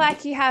 It's just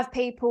like you have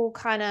people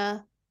kind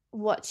of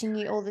watching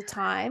you all the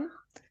time.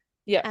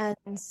 Yeah.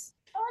 And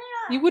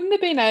you wouldn't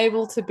have been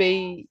able to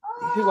be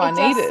who I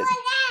needed.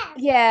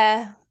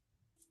 Yeah.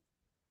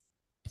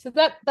 So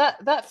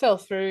that fell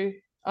through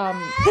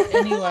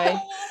anyway.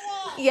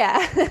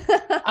 Yeah.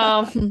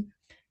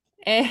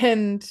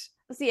 And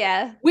so,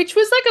 yeah. Which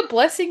was like a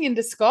blessing in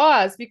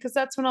disguise, because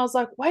that's when I was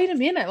like, wait a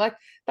minute, like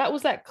that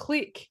was that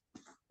click.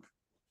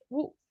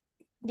 Well,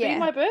 be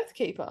my birth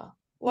keeper.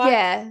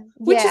 Like,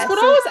 which is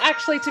what I was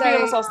actually, to be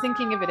honest, I was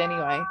thinking of it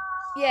anyway.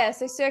 Yeah,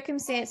 so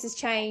circumstances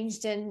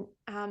changed, and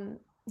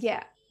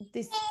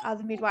this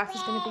other midwife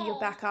is going to be your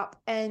backup,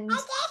 and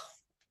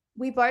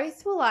we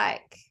both were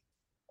like,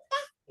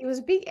 it was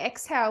a big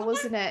exhale,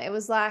 wasn't it? It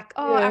was like,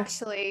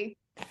 actually,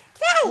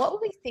 what were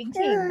we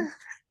thinking?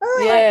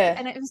 Yeah.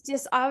 And it was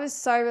just, I was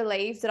so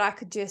relieved that I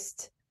could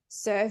just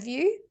serve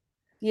you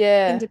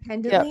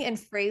independently and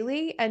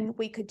freely, and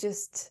we could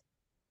just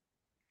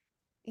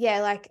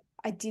like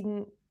I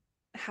didn't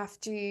have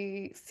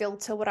to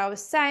filter what I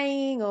was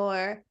saying,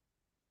 or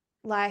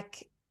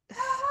like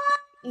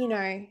I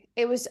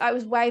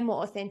was way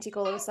more authentic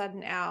all of a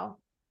sudden, our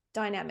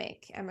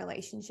dynamic and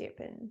relationship,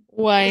 and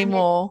way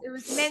more. It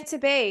was meant to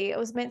be. It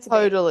was meant to be.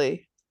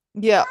 Totally.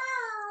 Yeah.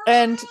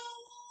 And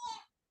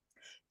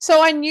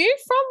so I knew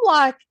from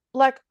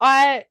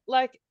I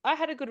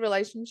had a good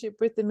relationship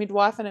with the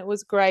midwife, and it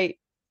was great.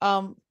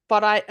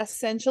 But I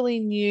essentially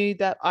knew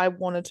that I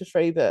wanted to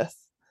free birth.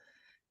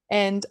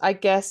 And I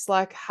guess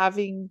like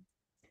having,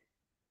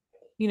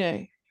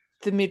 the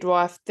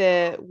midwife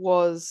there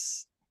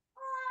was,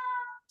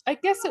 I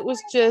guess it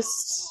was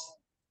just,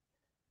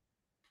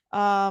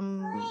 I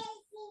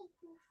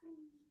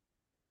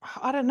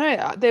don't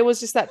know. There was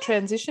just that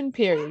transition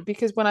period,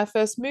 because when I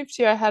first moved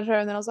here, I had her,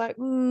 and then I was like,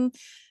 and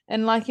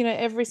like,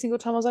 every single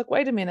time I was like,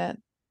 wait a minute.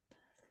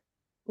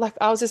 Like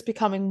I was just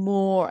becoming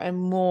more and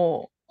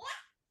more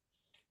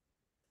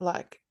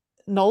like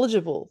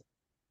knowledgeable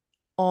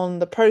on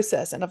the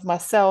process and of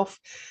myself.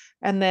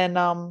 And then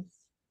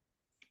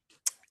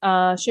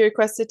she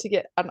requested to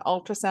get an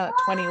ultrasound at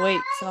 20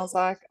 weeks, and I was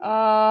like,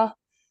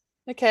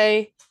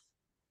 okay.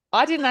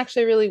 I didn't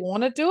actually really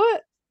want to do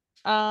it,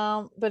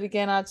 but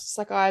again, I just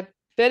like, I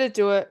better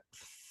do it,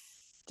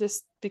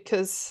 just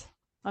because,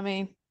 I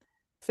mean,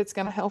 if it's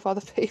going to help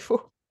other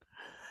people,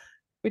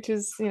 which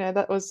is,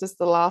 that was just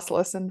the last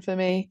lesson for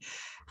me.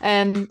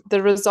 And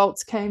the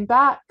results came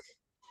back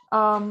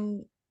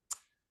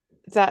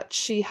that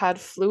she had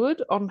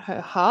fluid on her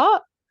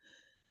heart.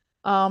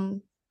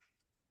 And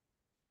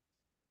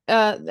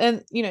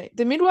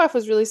the midwife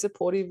was really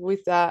supportive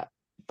with that,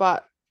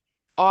 but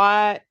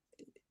I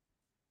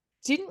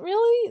didn't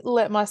really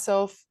let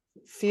myself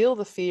feel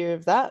the fear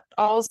of that.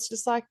 I was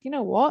just like, you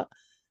know what?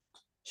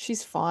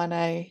 She's fine,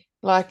 eh?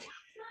 Like,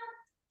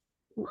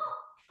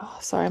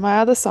 sorry, my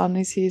other son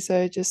is here,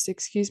 so just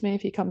excuse me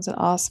if he comes and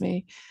asks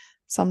me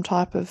some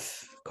type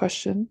of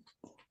question.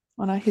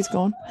 I know he's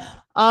gone.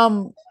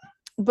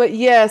 But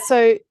yeah,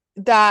 so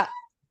that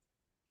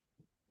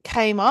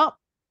came up,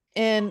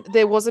 and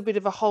there was a bit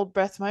of a hold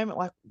breath moment,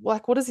 like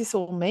what does this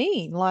all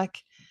mean? Like,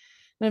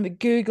 I remember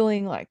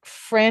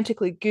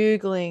frantically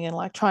Googling and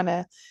like trying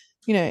to,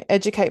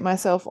 educate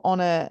myself on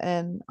it.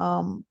 And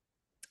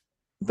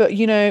but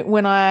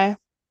when I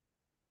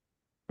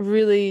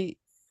really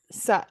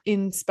sat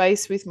in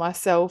space with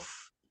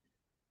myself,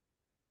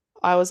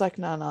 I was like,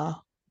 no,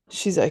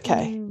 she's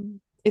okay.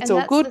 It's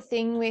all good. That's the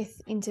thing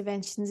with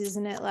interventions,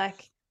 isn't it?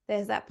 Like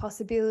there's that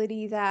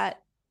possibility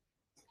that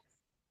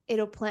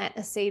it'll plant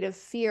a seed of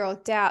fear or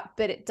doubt,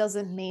 but it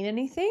doesn't mean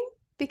anything,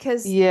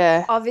 because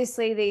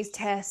obviously these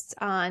tests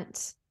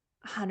aren't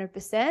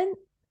 100%.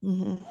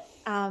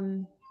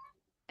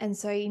 And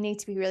so you need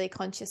to be really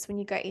conscious when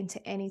you go into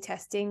any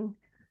testing,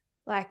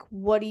 like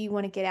what do you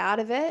want to get out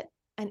of it,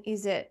 and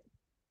is it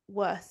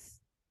worth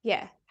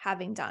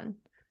having done?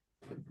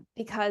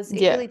 Because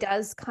it really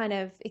does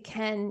it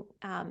can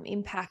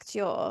impact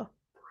your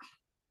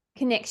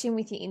connection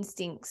with your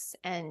instincts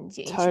and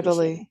your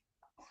intuition.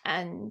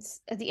 And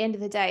at the end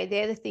of the day,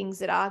 they're the things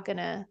that are going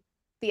to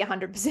be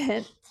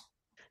 100%.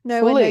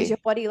 No one knows your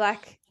body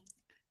like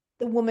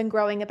the woman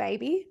growing a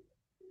baby.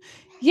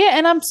 Yeah,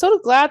 and I'm sort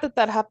of glad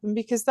that happened,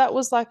 because that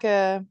was like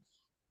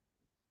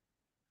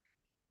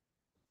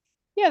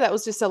yeah, that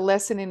was just a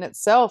lesson in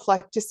itself,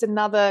 like just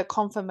another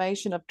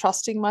confirmation of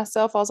trusting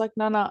myself. I was like,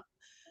 no.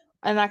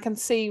 And I can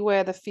see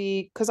where the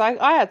fear, because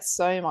I had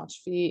so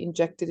much fear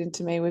injected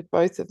into me with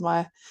both of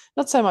my,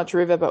 not so much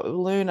River, but with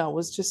Luna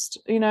was just,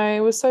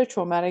 it was so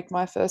traumatic,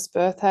 my first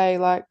birthday,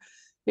 like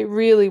it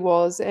really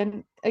was.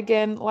 And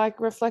again, like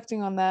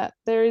reflecting on that,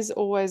 there is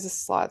always a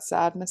slight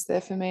sadness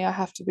there for me. I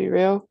have to be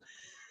real,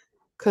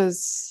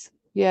 because,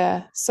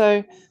 yeah.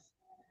 So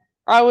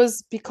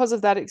because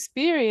of that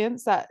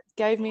experience, that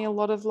gave me a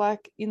lot of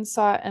like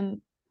insight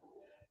and,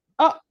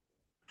 oh,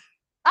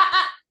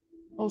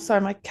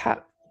 sorry, my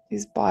cat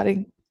is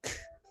biting.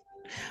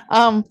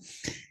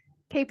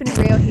 Keeping it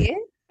real here.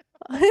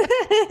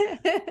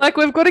 Like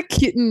we've got a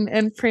kitten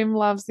and Prim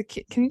loves the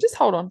kitten. Can you just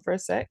hold on for a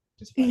sec?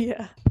 Just wait.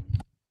 Yeah.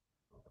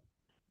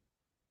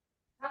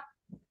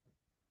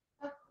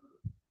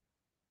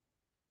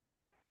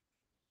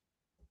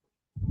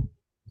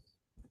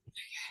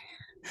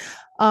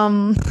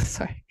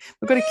 Sorry,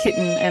 we've got a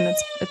kitten and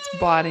it's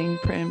biting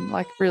Prim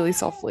like really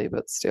softly,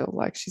 but still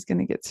like she's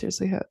gonna get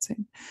seriously hurt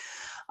soon.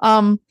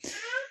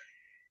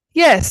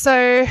 Yeah,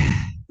 so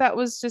that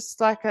was just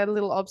like a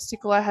little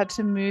obstacle I had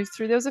to move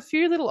through. There was a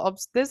few little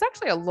there's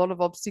actually a lot of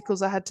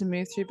obstacles I had to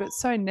move through, but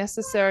so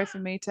necessary for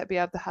me to be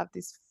able to have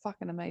this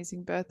fucking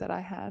amazing birth that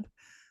I had.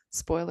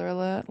 Spoiler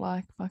alert,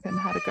 like fucking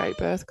had a great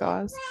birth,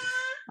 guys.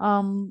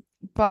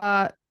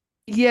 But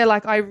yeah,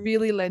 like I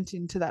really lent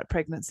into that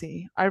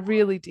pregnancy. I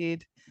really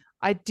did.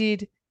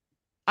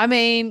 I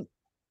mean,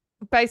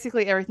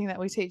 basically everything that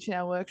we teach in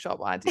our workshop,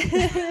 I did.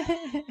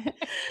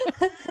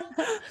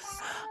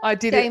 I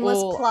did Shameless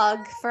it all.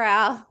 plug for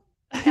our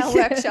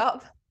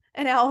workshop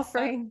and our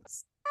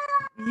offerings.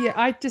 Yeah,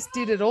 I just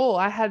did it all.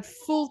 I had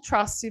full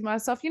trust in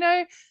myself.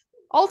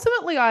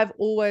 Ultimately, I've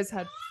always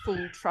had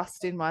full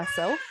trust in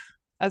myself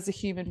as a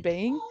human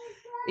being.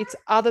 It's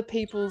other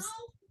people's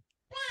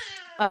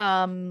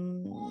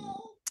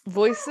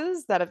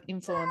voices that have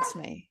influenced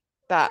me.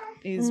 That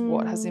is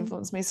what has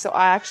influenced me. So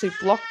I actually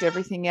blocked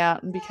everything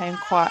out and became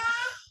quite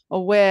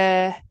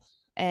aware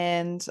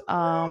and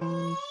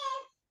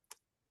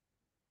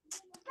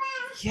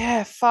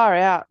yeah, far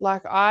out.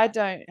 Like I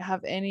don't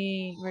have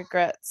any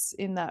regrets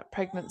in that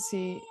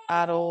pregnancy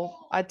at all.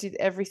 I did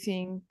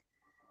everything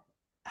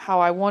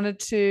how I wanted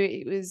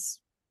to.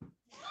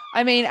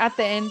 At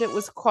the end it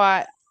was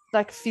quite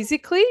like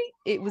physically,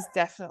 it was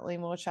definitely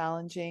more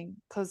challenging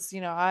because,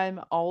 I'm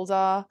older.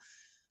 I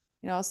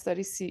was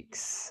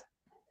 36.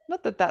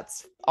 Not that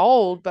that's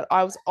old, but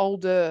I was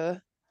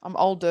older. I'm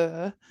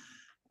older.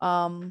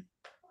 I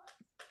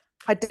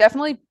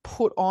definitely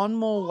put on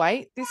more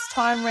weight this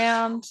time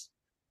round.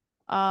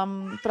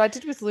 But I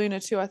did with Luna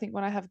too. I think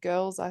when I have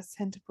girls, I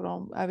tend to put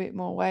on a bit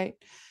more weight.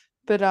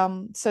 But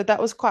so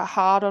that was quite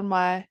hard on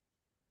my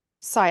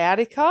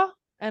sciatica,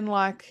 and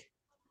like,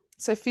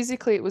 so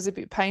physically it was a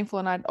bit painful.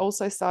 And I'd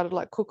also started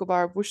like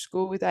Kookaburra Bush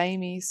School with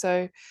Amy,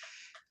 so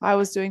I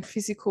was doing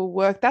physical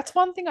work. That's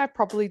one thing I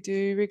probably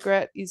do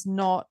regret, is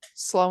not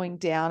slowing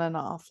down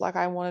enough. Like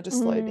I wanted to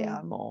slow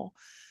down more.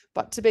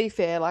 But to be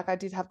fair, like I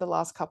did have the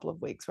last couple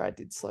of weeks where I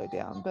did slow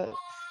down. But,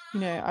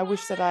 I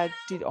wish that I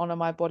did honor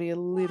my body a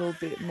little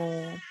bit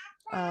more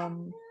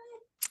and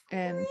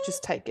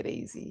just take it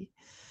easy.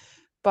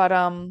 But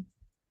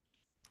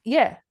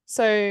yeah,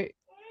 so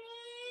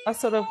I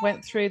sort of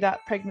went through that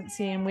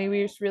pregnancy and we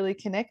were just really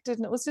connected,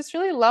 and it was just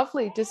really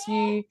lovely. Just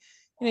you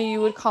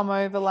would come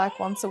over like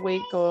once a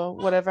week or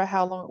whatever,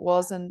 how long it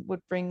was, and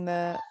would bring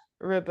the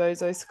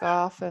rebozo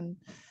scarf and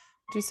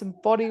do some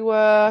body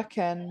work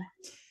and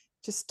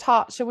just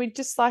touch, and we'd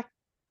just like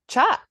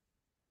chat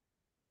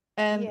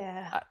and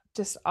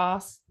just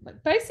ask,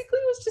 like basically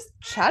it was just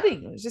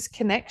chatting. It was just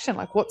connection.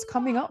 Like, what's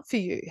coming up for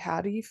you?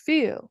 How do you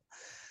feel?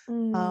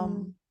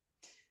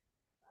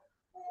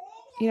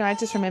 I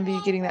just remember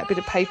you getting that bit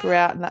of paper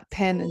out and that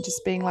pen and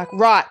just being like,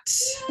 right.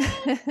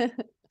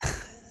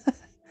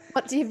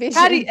 What do you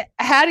vision?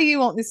 How do you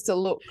want this to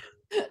look?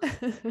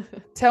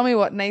 Tell me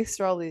what Nath's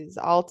role is,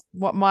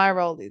 what my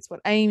role is, what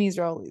Amy's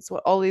role is,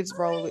 what Olive's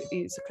role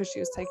is, because she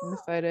was taking the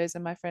photos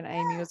and my friend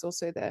Amy was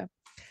also there.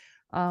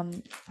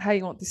 How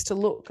you want this to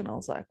look? And I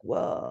was like,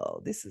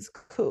 whoa, this is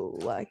cool.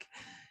 Like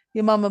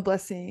your mama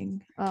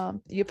blessing,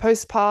 your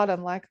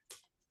postpartum, like,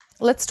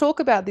 let's talk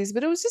about this.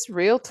 But it was just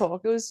real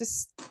talk. It was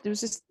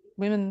just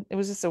women. It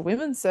was just a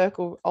women's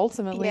circle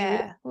ultimately.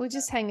 Yeah, we were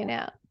just hanging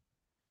out.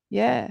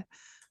 Yeah.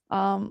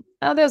 Now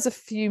there was a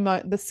few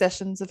the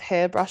sessions of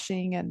hair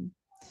brushing and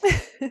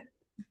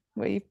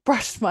where you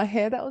brushed my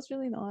hair. That was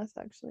really nice,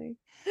 actually.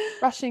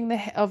 Brushing the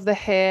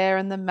hair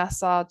and the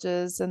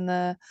massages and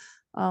the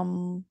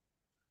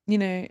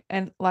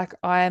and like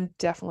I am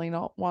definitely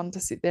not one to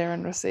sit there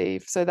and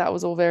receive. So that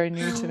was all very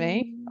new to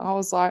me. I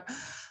was like,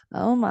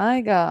 oh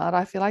my God,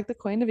 I feel like the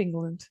Queen of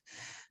England.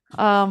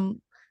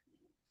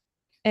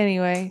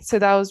 Anyway, so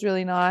that was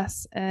really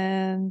nice.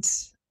 And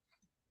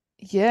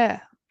yeah,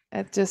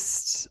 it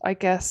just, I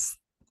guess,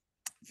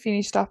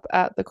 finished up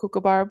at the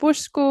Kookaburra Bush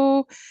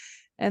School.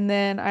 And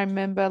then I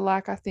remember,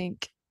 like, I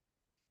think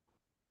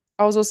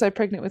I was also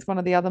pregnant with one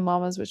of the other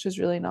mamas, which was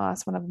really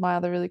nice. One of my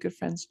other really good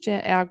friends,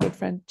 our good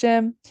friend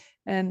Jem,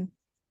 and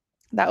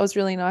that was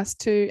really nice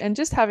too. And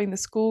just having the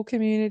school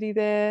community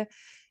there,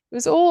 it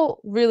was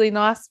all really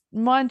nice.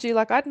 Mind you,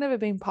 like I'd never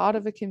been part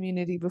of a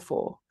community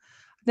before.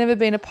 I'd never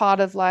been a part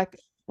of like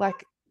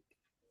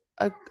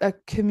a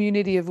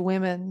community of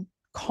women,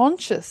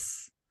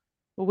 conscious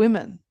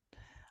women.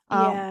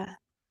 Yeah.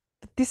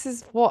 This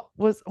is what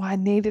I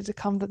needed to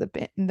come to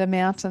the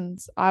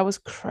mountains. I was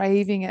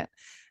craving it.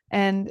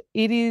 And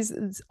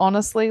it's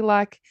honestly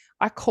like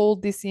I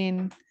called this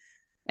in,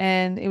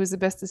 and it was the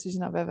best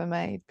decision I've ever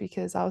made,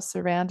 because I was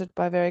surrounded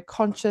by very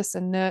conscious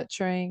and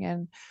nurturing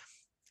and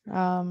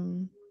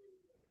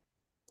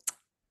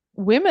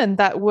women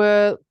that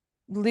were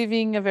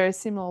living a very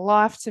similar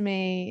life to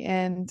me.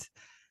 And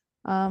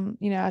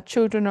our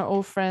children are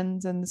all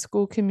friends, and the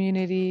school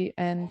community,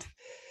 and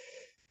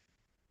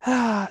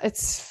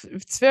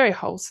it's very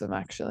wholesome,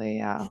 actually,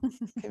 our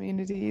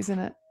community, isn't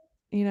it?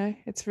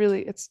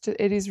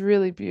 It is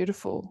really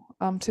beautiful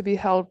to be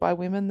held by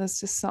women. There's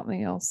just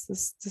something else.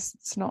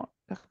 It's not,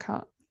 I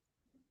can't,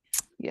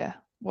 yeah,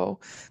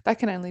 well, that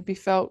can only be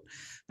felt.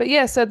 But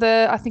yeah, so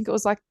I think it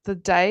was like the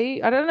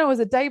day, I don't know, it was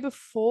the day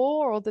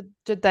before or the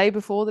day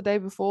before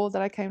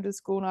that I came to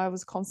school, and I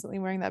was constantly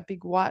wearing that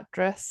big white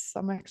dress.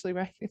 I'm actually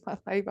wearing it in my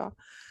labor.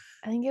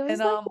 I think it was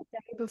the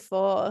day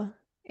before.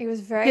 It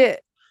was very. Yeah.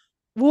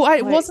 Well,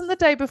 it wasn't the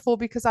day before,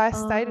 because I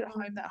stayed at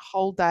home that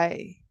whole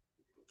day.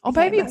 Or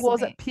maybe it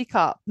was at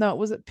pickup. No, it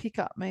was at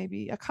pickup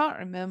maybe. I can't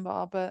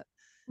remember, but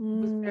it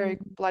was very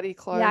bloody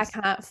close. Yeah, I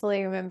can't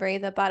fully remember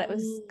either, but it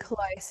was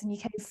close. And you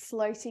came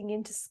floating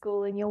into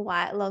school in your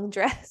white long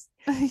dress.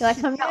 You're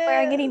like, I'm not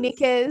wearing any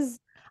knickers.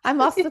 I'm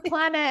off the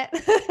planet.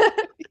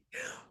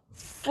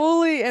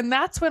 Fully. And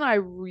that's when I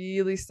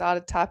really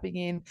started tapping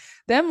in.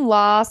 Them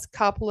last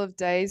couple of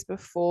days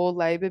before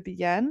labor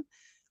began,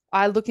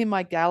 I look in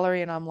my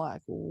gallery and I'm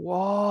like,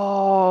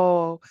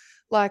 whoa.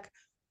 Like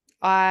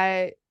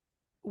I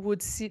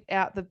would sit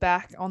out the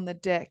back on the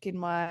deck in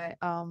my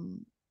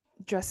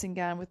dressing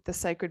gown with the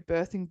Sacred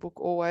Birthing book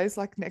always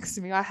like next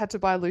to me. I had to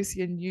buy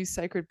Lucy a new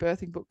Sacred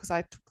Birthing book because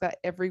I took that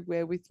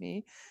everywhere with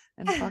me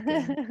and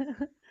fucking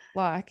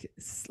like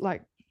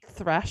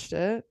thrashed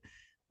it.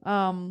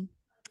 But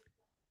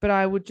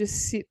I would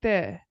just sit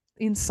there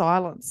in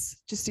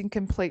silence, just in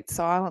complete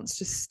silence,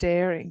 just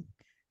staring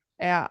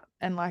out,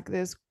 and like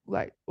there's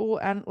like all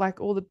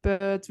the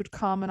birds would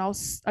come, and I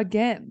was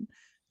again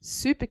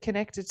super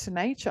connected to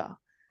nature.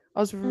 I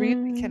was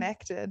really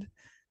connected,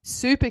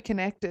 super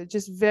connected,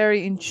 just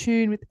very in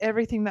tune with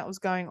everything that was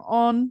going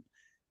on,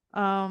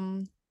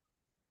 and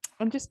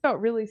just felt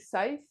really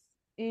safe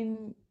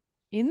in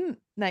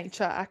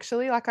nature,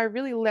 actually. Like I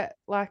really let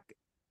like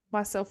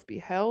myself be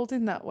held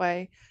in that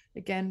way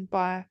again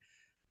by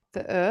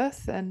the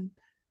earth, and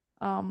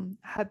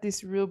had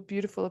this real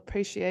beautiful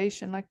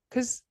appreciation, like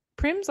because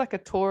Prim's like a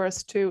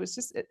Taurus too. It's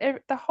just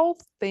the whole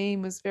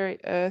theme was very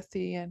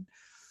earthy and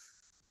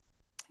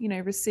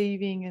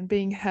receiving and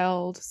being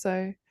held.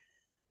 So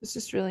it's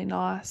just really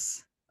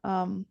nice,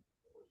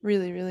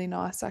 really, really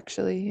nice,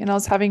 actually. And I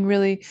was having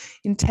really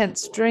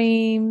intense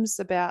dreams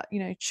about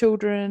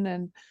children,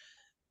 and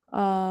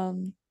I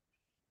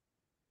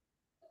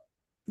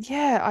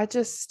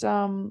just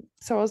so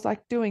I was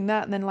like doing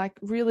that, and then like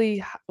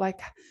really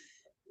like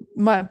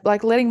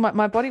letting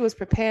my body was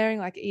preparing,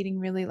 like eating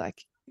really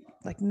like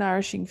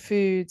nourishing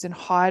foods and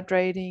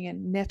hydrating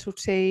and nettle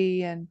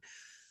tea and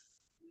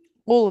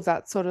all of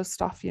that sort of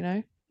stuff,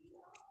 and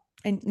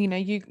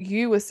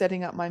you were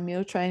setting up my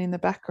meal train in the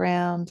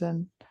background,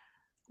 and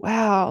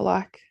wow,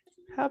 like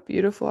how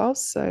beautiful. I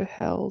was so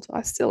held.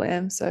 I still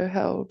am so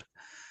held.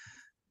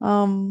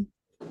 Oh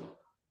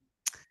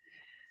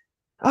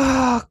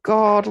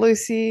God,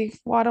 Lucy,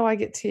 why do I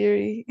get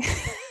teary?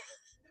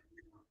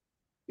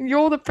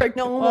 You're the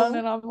pregnant one,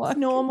 and I'm like,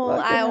 normal.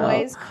 I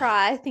always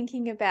cry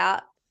thinking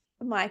about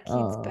my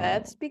kids'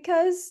 births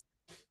because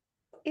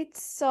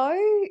it's so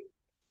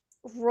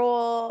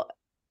raw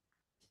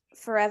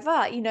forever,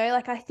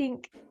 like I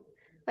think,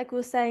 like we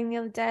were saying the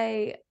other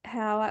day,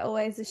 how I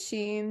always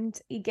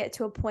assumed you get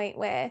to a point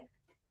where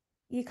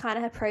you kind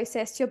of have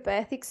processed your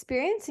birth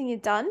experience and you're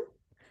done,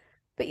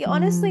 but you're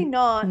honestly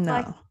not. No.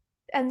 Like,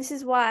 and this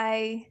is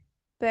why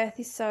birth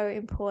is so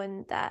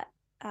important, that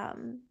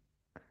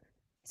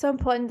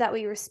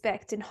we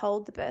respect and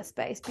hold the birth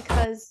space,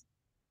 because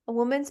a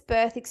woman's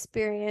birth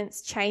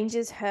experience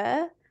changes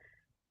her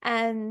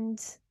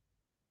and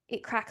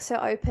it cracks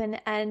her open,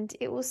 and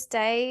it will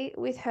stay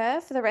with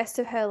her for the rest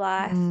of her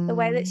life. The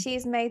way that she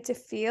is made to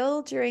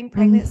feel during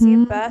pregnancy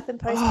and birth and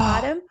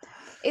postpartum,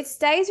 it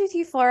stays with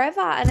you forever.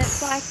 And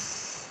it's like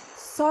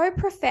so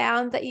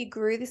profound that you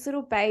grew this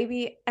little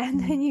baby and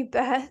then you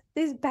birth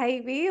this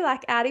baby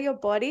like out of your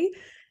body.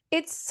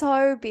 It's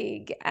so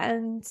big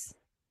and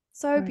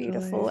so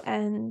beautiful,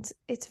 and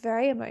it's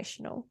very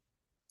emotional.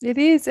 It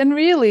is. And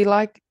really,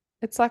 like,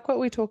 it's like what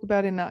we talk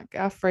about in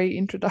our free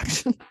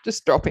introduction,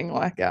 just dropping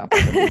like our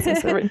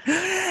business.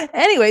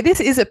 Anyway, this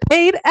is a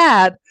paid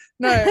ad.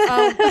 No,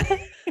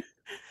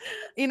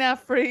 in our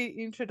free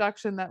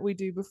introduction that we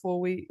do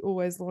before we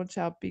always launch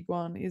our big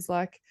one is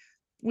like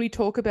we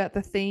talk about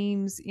the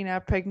themes in our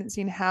pregnancy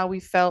and how we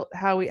felt,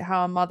 how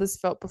our mothers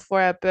felt before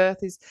our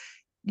birth is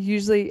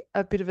usually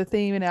a bit of a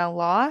theme in our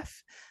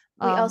life.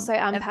 We also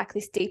unpack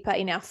this deeper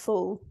in our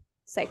full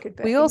sacred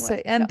birthing. We also,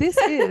 workshop. and this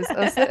is,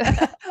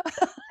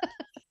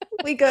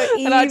 we go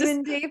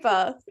even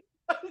deeper.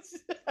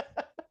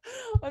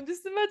 I'm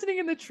just imagining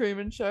in the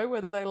Truman Show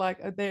where they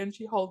like are there and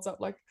she holds up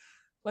like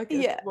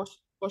a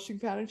washing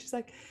powder and she's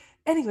like,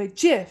 anyway,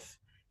 Jeff,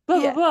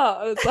 blah blah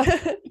blah. It's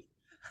like,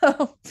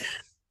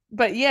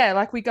 but yeah,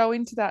 like we go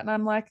into that and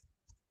I'm like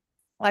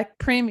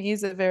Prim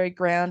is a very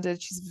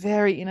grounded. She's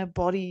very in her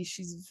body.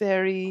 She's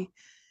very,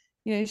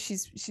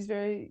 she's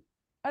very,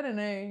 I don't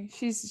know.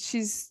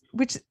 She's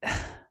which,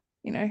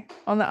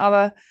 on the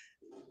other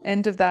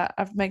end of that,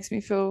 it makes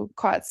me feel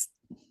quite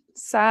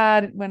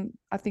sad when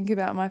I think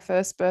about my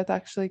first birth,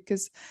 actually,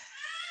 because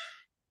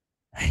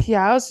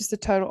I was just a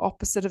total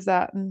opposite of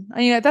that. And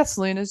that's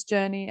Luna's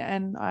journey,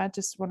 and I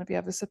just want to be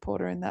able to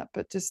support her in that,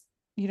 but just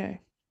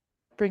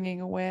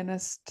bringing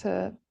awareness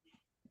to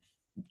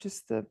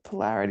just the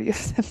polarity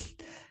of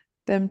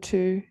them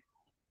two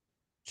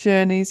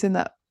journeys in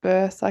that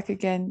birth. Like,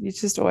 again, you're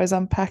just always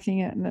unpacking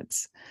it, and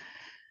it's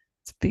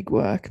big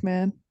work,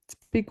 man. It's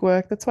big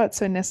work. That's why it's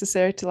so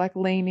necessary to like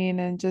lean in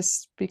and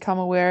just become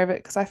aware of it,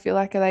 because I feel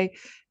like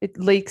it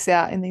leaks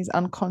out in these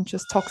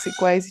unconscious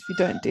toxic ways if you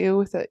don't deal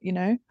with it,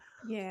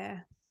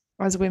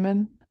 as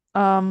women.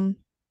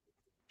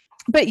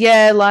 But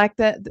yeah, like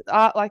that,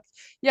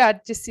 I'd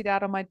just sit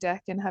out on my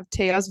deck and have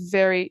tea. It was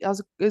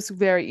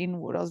very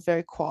inward. I was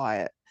very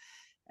quiet.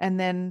 And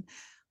then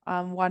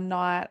one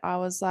night I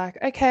was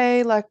like,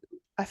 okay, like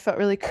I felt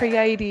really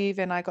creative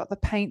and I got the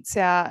paints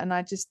out and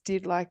I just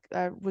did I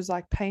was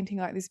like painting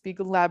like this big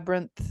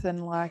labyrinth,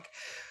 and like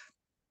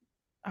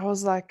I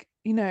was like,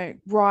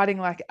 writing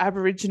like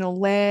Aboriginal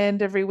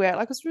land everywhere.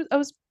 Like I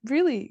was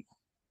really,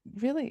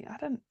 really,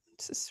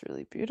 it's just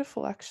really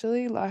beautiful,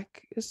 actually.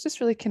 Like it's just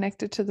really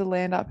connected to the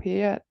land up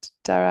here at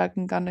Darug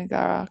and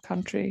Gundungurra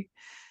country.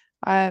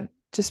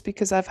 Just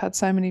because I've had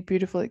so many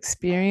beautiful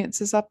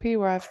experiences up here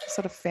where I've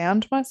sort of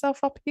found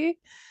myself up here.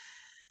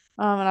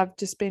 And I've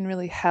just been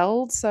really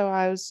held. So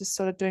I was just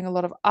sort of doing a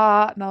lot of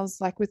art, and I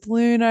was like with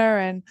Luna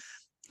and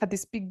had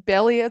this big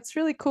belly. It's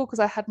really cool because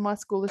I had my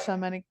School of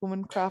Shamanic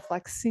Womancraft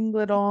like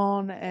singlet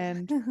on,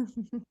 and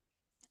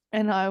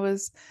I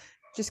was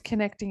just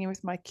connecting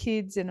with my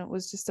kids, and it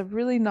was just a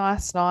really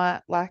nice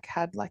night. Like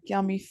had like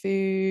yummy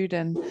food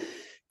and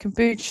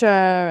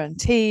kombucha and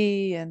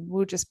tea, and we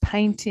were just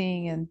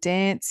painting and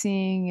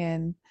dancing,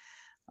 and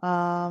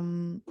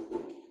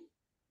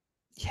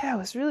it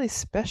was really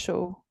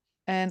special.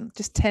 And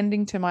just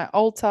tending to my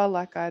altar,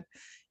 like I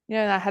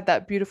had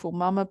that beautiful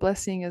mama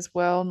blessing as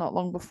well not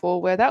long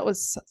before, where that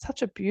was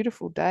such a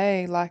beautiful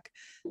day. Like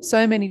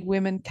so many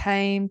women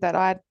came that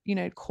I'd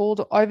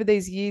called over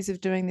these years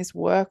of doing this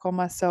work on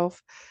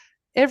myself.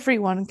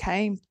 Everyone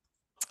came.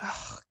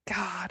 Oh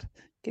God,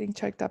 getting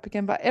choked up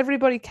again. But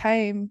everybody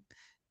came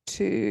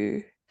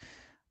to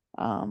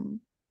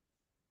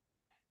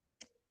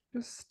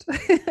just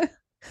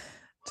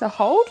to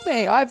hold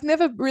me. I've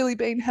never really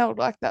been held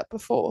like that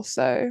before.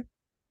 So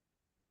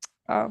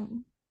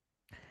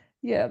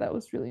that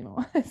was really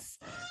nice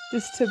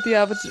just to be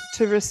able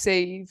to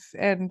receive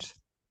and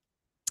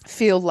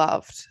feel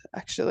loved,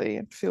 actually,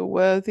 and feel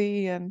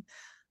worthy and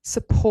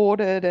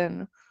supported,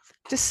 and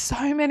just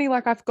so many,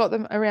 like I've got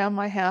them around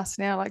my house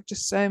now, like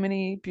just so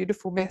many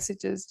beautiful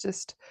messages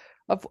just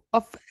of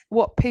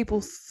what people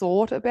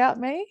thought about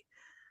me,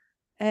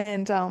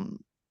 and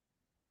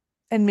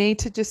me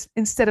to just,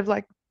 instead of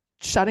like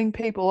shutting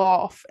people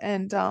off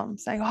and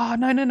saying, oh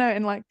no,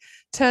 and like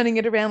turning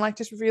it around, like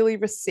just really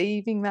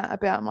receiving that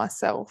about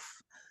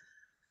myself.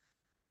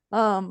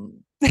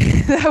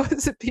 That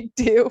was a big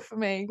deal for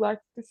me, like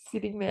just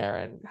sitting there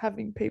and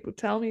having people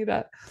tell me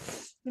that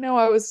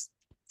I was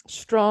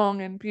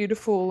strong and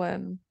beautiful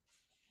and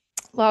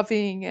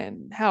loving,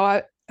 and how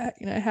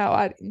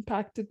I'd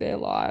impacted their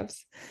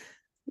lives.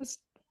 It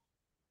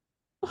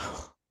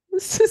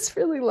was just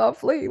really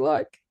lovely.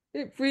 Like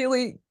it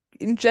really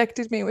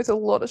injected me with a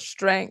lot of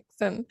strength,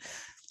 and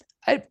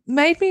it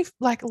made me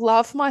like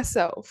love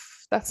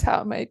myself. That's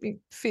how it made me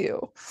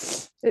feel.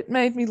 It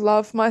made me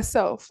love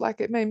myself.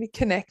 Like it made me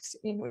connect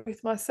in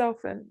with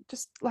myself, and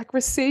just like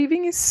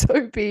receiving is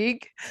so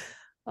big.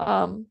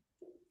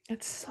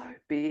 It's so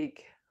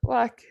big.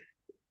 Like,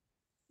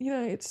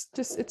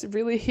 it's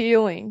really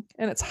healing,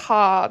 and it's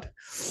hard,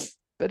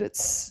 but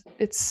it's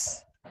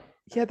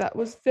that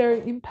was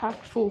very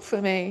impactful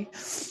for me.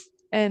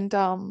 And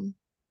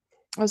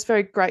I was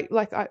very great.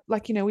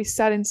 We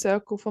sat in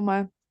circle for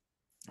my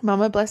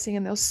mama blessing,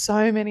 and there was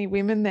so many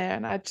women there,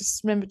 and I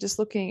just remember just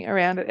looking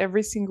around at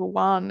every single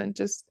one, and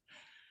just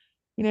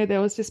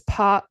there was just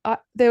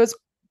there was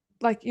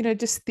like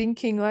just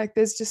thinking like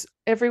there's just,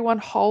 everyone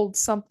holds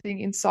something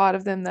inside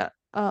of them that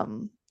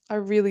I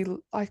really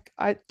like.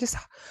 I just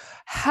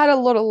had a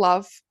lot of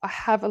love. I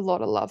have a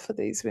lot of love for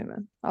these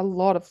women, a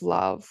lot of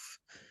love.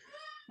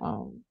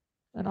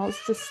 And I was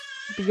just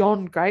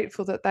beyond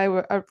grateful that they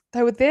were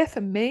there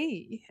for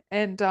me.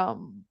 And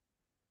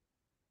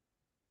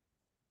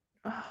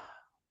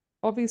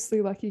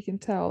obviously, like, you can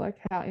tell like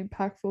how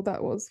impactful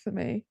that was for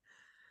me.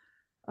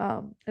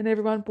 And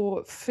everyone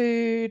bought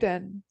food,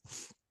 and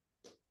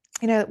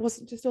it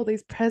wasn't just all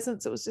these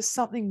presents, it was just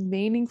something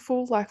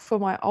meaningful, like for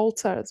my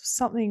altar. It was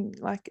something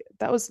like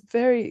that was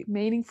very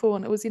meaningful,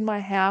 and it was in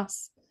my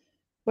house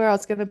where I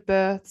was going to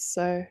birth.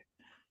 So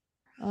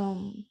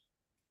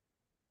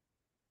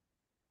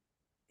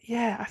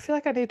yeah, I feel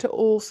like I need to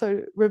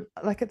also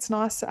like, it's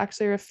nice to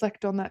actually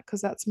reflect on that,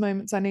 because that's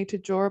moments I need to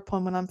draw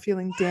upon when I'm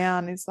feeling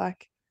down, is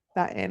like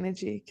that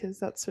energy, because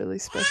that's really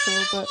special.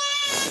 But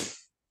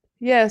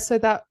yeah, so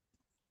that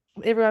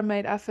everyone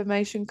made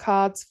affirmation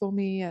cards for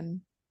me,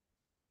 and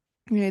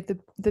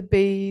the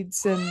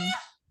beads, and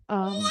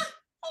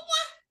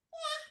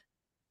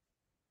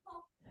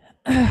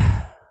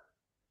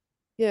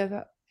yeah,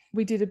 that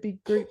we did a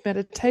big group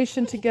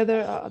meditation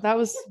together. That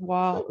was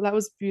wild. That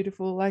was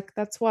beautiful. Like,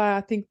 that's why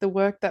I think the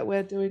work that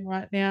we're doing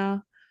right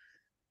now,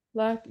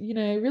 like,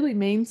 really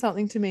means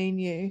something to me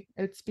and you.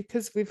 It's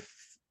because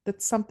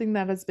that's something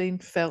that has been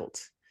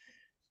felt,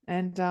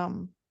 and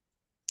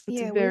it's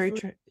Yeah, very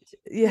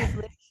yeah, we've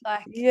lived,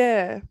 like,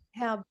 yeah,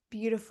 how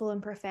beautiful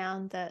and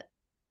profound that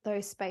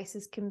those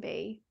spaces can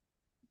be.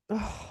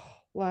 oh,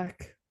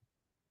 like,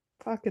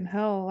 fucking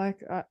hell,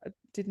 like, I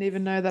didn't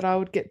even know that I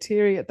would get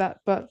teary at that.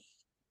 But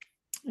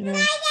hello.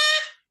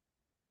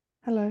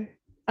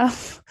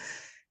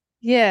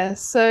 Yeah,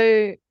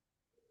 so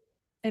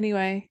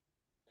anyway,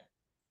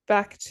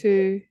 back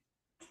to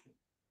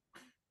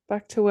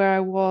where I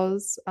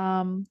was.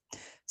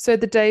 So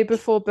the day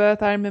before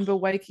birth, I remember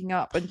waking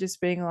up and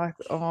just being like,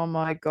 oh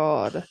my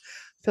God, I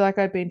feel like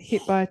I'd been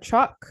hit by a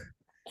truck.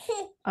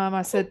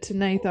 I said to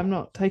Nath, I'm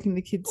not taking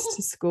the kids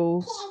to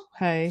school.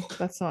 Hey,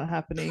 that's not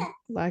happening.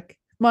 Like,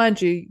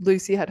 mind you,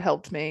 Lucy had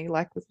helped me,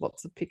 like, with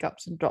lots of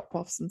pickups and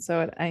drop-offs, and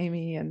so had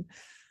Amy, and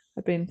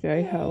I've been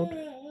very held.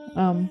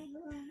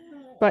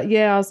 But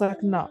yeah, I was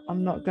like, no,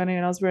 I'm not going to.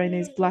 And I was wearing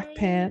these black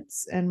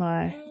pants and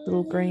my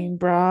little green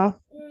bra.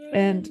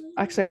 And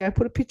actually, I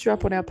put a picture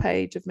up on our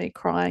page of me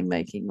crying,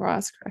 making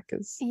rice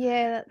crackers.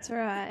 Yeah, that's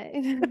right.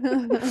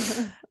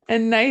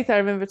 And Nathan, I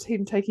remember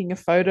him taking a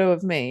photo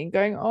of me and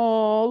going,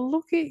 oh,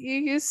 look at you,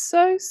 you're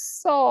so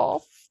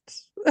soft.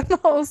 And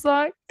I was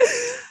like,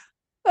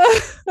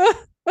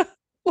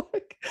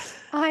 like,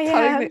 I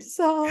am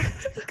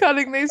soft.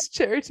 Cutting these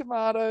cherry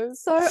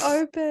tomatoes. So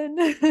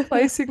open.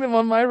 Placing them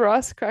on my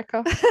rice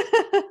cracker.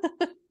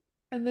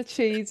 And the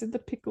cheese and the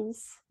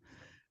pickles.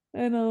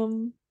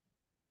 And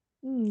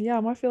yeah, I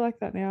might feel like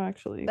that now,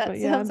 actually. That but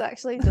sounds yeah,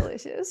 actually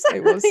delicious.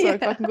 it was so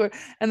fucking good.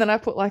 And then I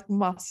put like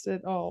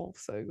mustard. Oh,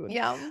 so good.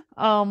 Yum.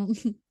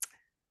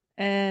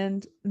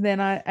 And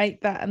then I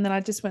ate that, and then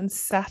I just went and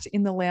sat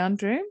in the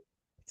lounge room,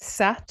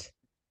 sat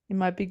in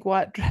my big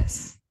white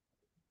dress.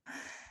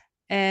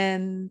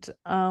 And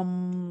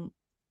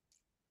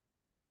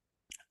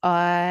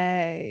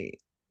I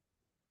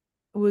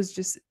was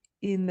just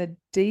in the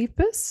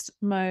deepest,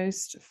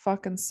 most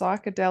fucking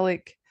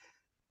psychedelic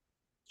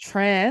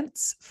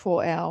trance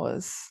for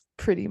hours,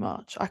 pretty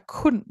much. I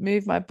couldn't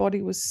move. My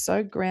body was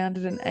so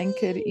grounded and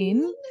anchored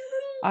in.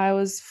 I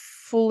was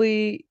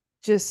fully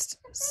just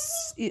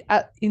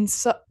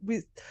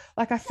with,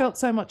 like, I felt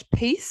so much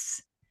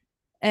peace,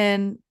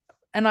 and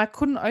I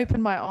couldn't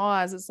open my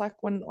eyes. It's like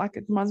when, like,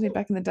 it reminds me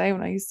back in the day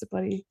when I used to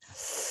bloody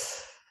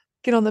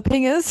get on the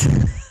pingers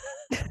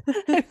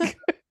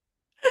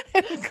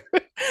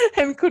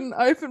and couldn't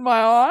open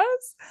my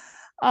eyes.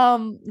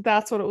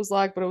 That's what it was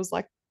like. But it was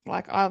like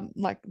I'm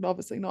like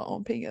obviously not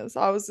on pingers.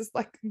 I was just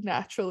like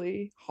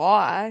naturally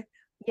high,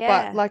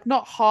 but like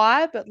not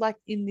high, but like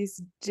in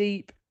this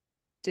deep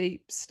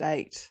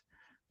state.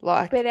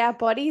 Like, but our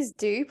bodies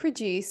do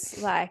produce,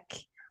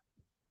 like,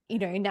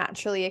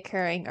 naturally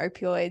occurring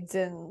opioids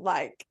and,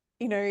 like,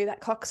 that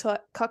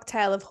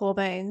cocktail of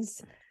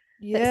hormones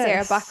that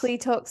Sarah Buckley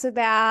talks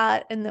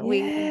about, and that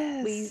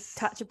we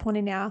touch upon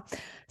in our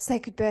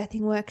sacred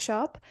birthing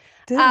workshop.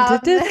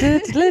 But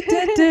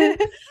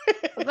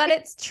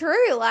it's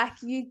true, like,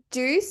 you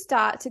do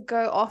start to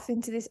go off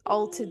into this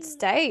altered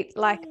state,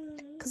 like,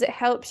 because it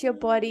helps your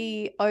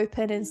body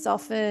open and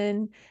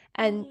soften,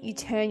 and you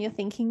turn your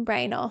thinking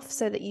brain off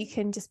so that you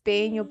can just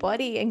be in your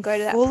body and go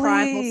to that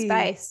primal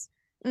space.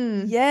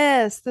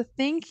 Yes, the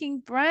thinking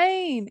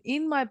brain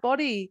in my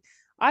body.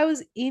 I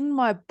was in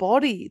my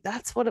body.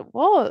 That's what it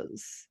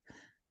was.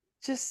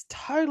 Just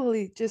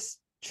totally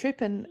just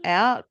tripping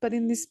out, but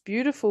in this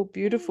beautiful,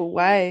 beautiful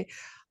way.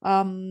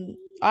 I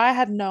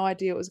had no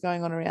idea what was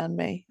going on around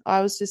me. I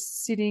was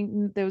just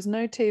sitting. There was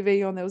no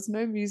TV on. There was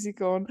no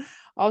music on.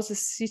 I was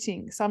just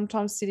sitting,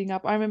 sometimes sitting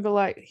up. I remember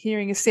like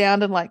hearing a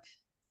sound and like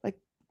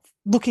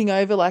looking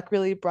over like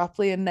really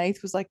abruptly, and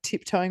Nath was like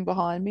tiptoeing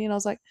behind me, and I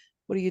was like,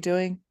 what are you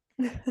doing?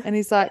 And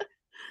he's like,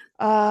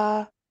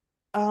 are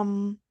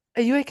you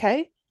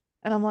okay?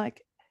 And I'm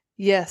like,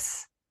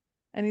 yes.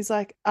 And he's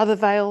like, is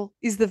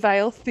the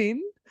veil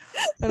thin?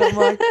 And I'm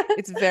like,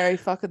 it's very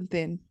fucking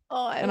thin.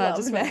 Oh, And I I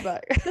just love went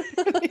back.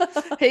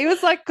 that. He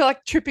was like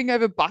tripping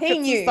over buckets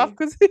and knew. stuff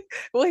because he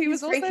He's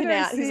was also freaking very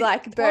out. He's sick.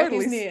 like, Burke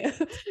Totally is near.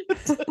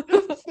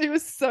 He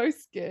was so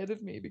scared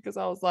of me because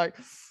I was like,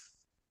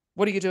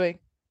 what are you doing?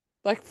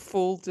 Like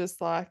full, just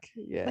like,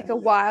 yeah. Like a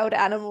wild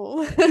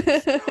animal.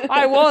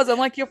 I was. I'm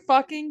like, you're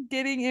fucking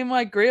getting in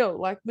my grill.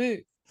 Like,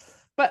 move.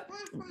 But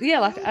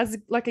yeah,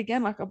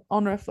 again,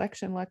 on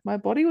reflection, like my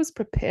body was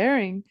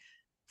preparing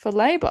for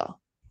labor.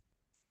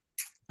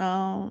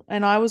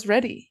 And I was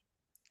ready.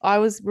 I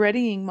was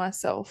readying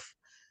myself.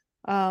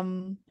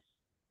 I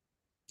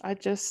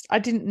guess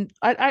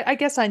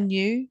I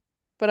knew,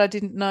 but I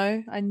didn't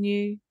know.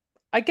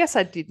 I guess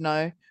I did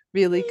know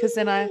really, because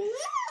then I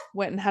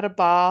went and had a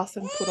bath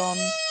and put on,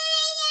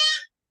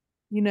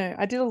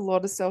 I did a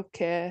lot of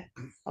self-care,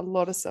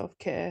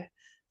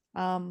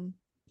 um,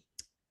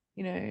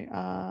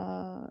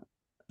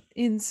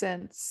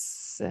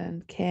 incense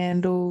and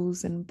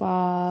candles and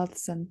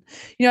baths. And,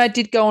 I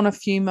did go on a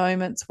few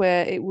moments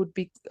where it would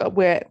be,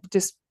 where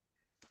just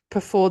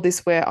before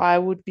this, where I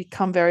would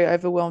become very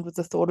overwhelmed with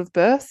the thought of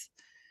birth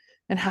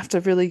and have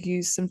to really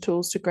use some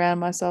tools to ground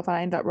myself.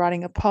 I ended up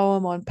writing a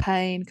poem on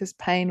pain because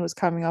pain was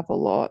coming up a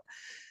lot.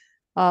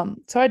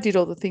 So I did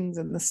all the things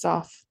and the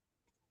stuff,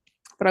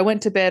 but I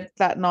went to bed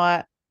that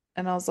night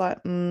and I was like,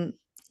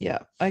 yeah,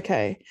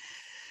 okay.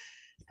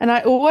 And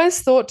I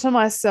always thought to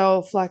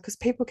myself, like, because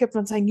people kept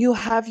on saying,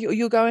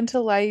 you'll go into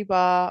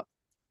labor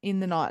in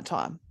the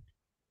nighttime.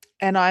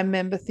 And I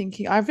remember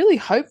thinking, I really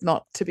hope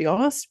not, to be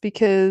honest,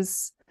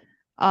 because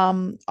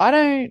I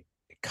don't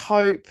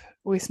cope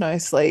with no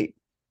sleep.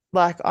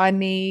 Like I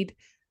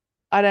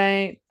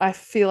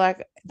feel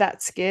like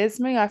that scares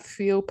me. I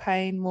feel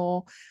pain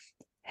more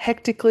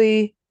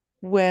hectically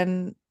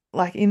when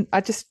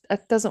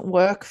it doesn't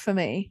work for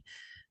me.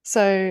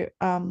 So,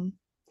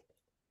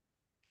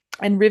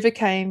 and River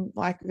came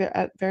like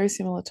at very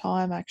similar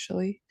time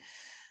actually.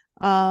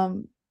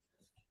 So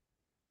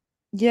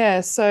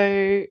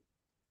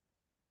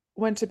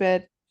went to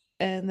bed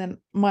and then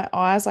my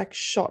eyes like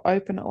shot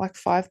open at like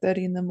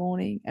 5:30 in the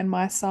morning and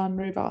my son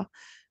River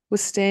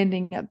was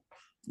standing at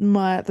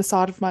the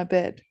side of my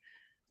bed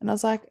and I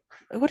was like,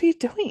 what are you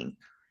doing?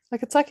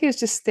 Like it's like he was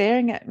just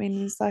staring at me and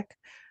he's like,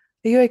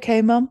 are you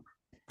okay, Mum?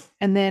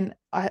 And then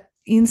I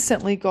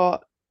instantly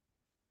got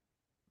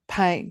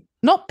pain.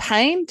 Not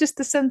pain, just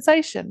the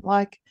sensation.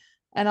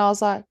 And I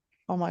was like,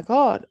 oh my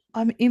God,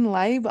 I'm in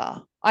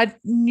labor. I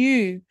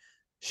knew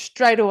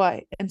straight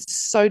away, and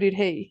so did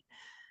he.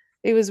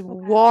 It was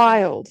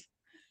wild.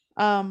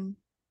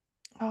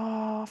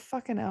 Oh,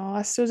 fucking hell.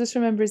 I still just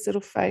remember his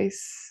little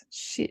face.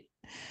 Shit.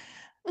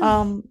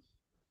 And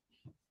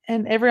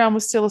everyone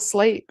was still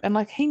asleep. And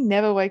like he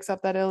never wakes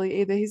up that early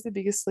either. He's the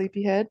biggest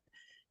sleepyhead.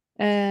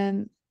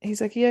 And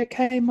he's like, you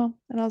okay, Mum?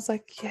 And I was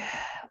like, yeah.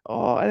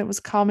 Oh, and it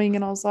was coming,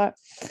 and I was like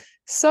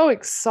so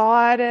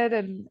excited,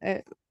 and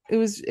it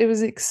was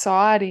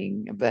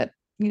exciting, but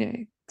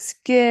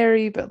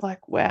scary, but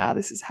like, wow,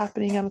 this is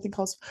happening. I don't think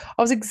I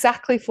was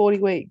exactly 40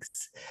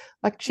 weeks.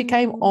 Like she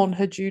came on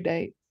her due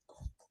date.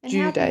 And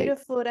how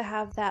beautiful to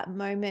have that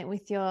moment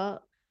with your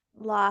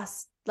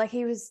last, like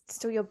he was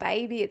still your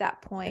baby at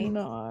that point.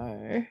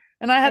 No.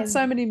 And I had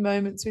so many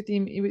moments with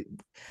him,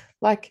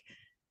 like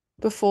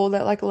before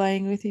that, like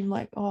laying with him,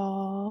 like,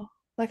 oh,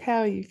 like how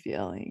are you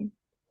feeling?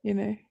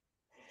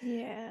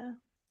 Yeah.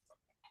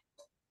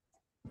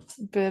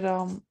 But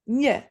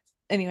yeah,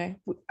 anyway,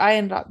 I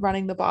ended up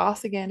running the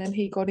bath again and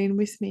he got in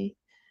with me.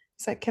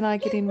 He's like, can I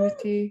get in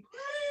with you?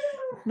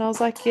 And I was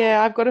like,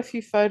 yeah. I've got a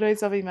few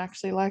photos of him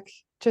actually, like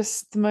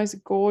just the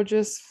most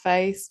gorgeous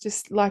face,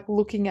 just like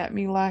looking at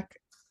me like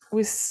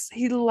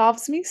he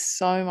loves me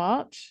so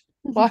much.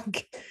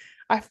 Like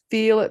I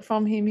feel it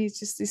from him. He's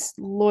just this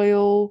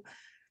loyal,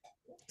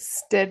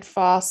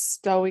 steadfast,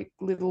 stoic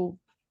little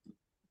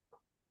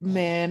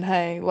man.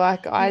 Hey,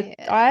 like I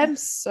am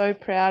so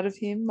proud of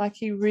him. Like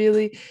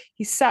he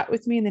sat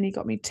with me and then he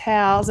got me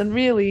towels, and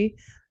really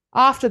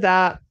after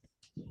that,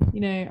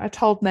 I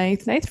told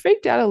Nath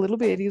freaked out a little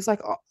bit. He was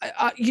like,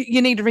 oh,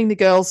 you need to ring the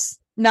girls.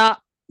 Nah,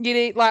 you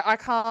need, like, I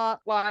can't,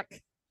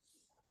 like,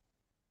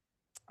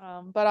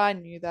 but I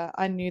knew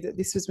that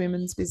this was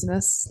women's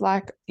business.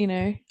 Like,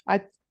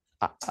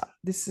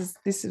 this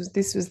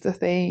was the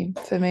theme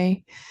for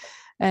me.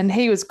 And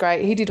he was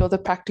great. He did all the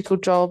practical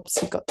jobs.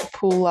 He got the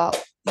pool up.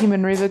 Him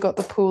and River got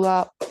the pool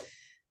up.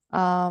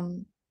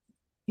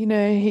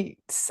 He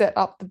set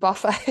up the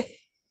buffet.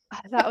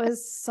 That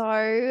was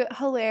so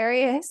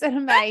hilarious and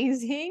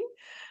amazing.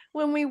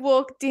 When we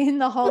walked in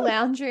the whole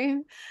lounge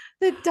room,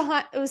 it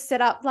was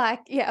set up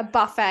like, a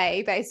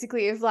buffet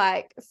basically of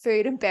like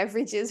food and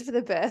beverages for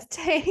the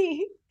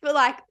birthday, but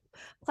like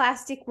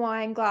plastic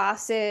wine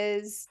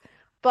glasses,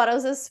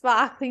 bottles of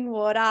sparkling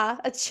water,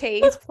 a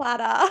cheese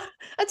platter,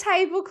 a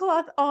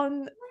tablecloth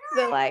on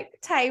the like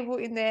table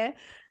in there.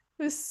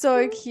 It was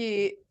so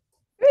cute.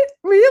 It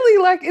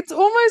really, like, it's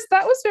almost,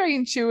 that was very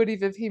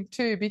intuitive of him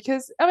too,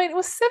 because I mean it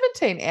was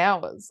 17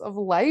 hours of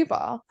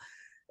labor.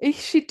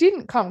 She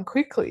didn't come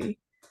quickly.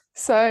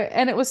 So,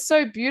 and it was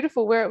so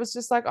beautiful where it was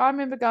just like, I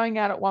remember going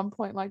out at one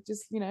point, like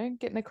just,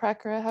 getting a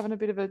cracker, having a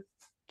bit of a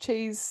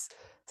cheese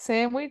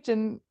sandwich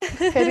and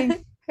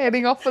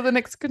heading off for the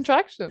next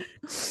contraction.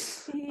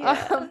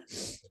 Yeah.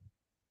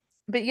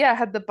 But yeah, I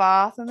had the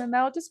bath and then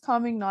they were just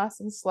coming nice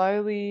and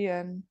slowly.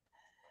 And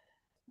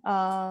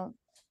I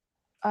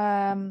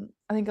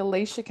think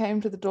Alicia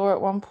came to the door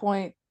at one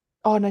point.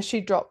 Oh no,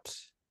 she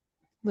dropped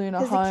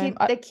Luna Because home.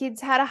 the kids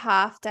had a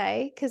half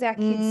day because our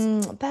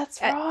kids That's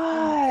for the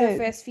right.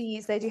 first few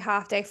years they do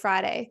half day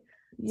Friday.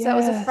 Yes. So it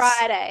was a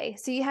Friday.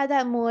 So you had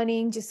that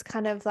morning just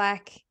kind of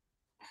like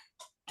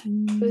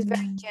it was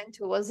very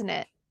gentle, wasn't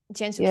it?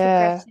 Gentle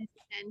progression.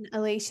 And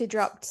Alicia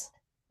dropped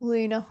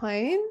Luna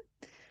home.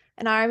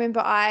 And I remember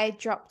I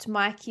dropped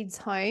my kids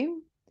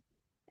home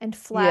and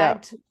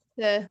flagged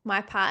to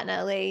my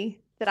partner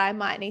Lee that I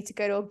might need to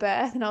go to a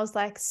birth. And I was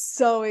like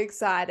so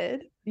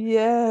excited.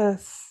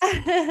 Yes.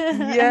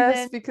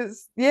 Yes,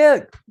 because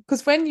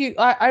when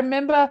I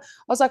remember I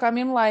was like, I'm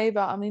in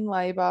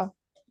labor.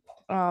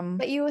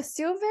 But you were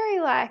still very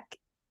like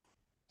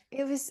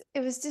it was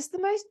just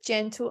the most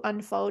gentle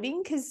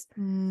unfolding because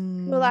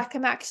you were like,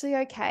 I'm actually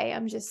okay.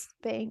 I'm just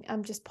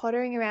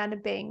pottering around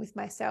and being with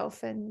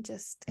myself and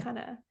just kind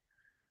of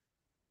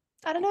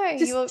I don't know.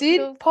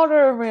 Just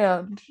potter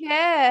around.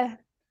 Yeah.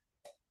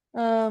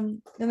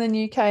 And then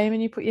you came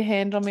and you put your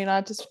hand on me and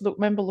I just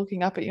remember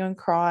looking up at you and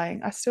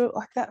crying. I still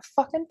like that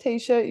fucking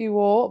t-shirt you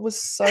wore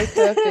was so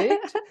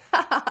perfect.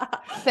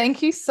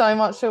 Thank you so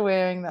much for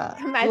wearing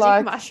that.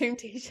 Magic mushroom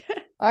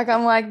t-shirt. Like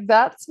I'm like,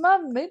 that's my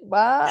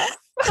midwife.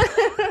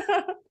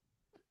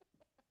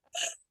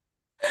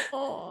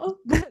 Oh.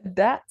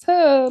 That's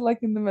her, like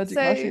in the magic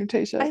mushroom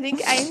t-shirt. I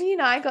think Amy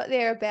and I got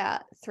there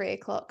about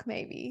 3:00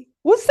 maybe.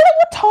 Was that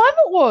what time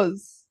it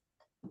was?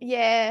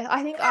 Yeah,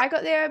 I think I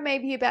got there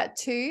maybe about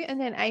 2 and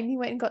then Amy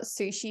went and got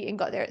sushi and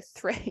got there at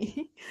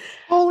 3.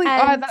 Holy,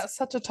 that's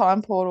such a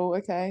time portal.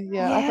 Okay.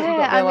 Yeah. I thought you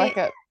got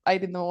there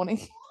at 8 a.m.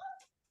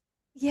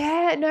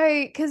 Yeah,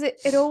 no, because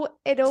it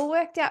all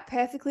worked out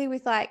perfectly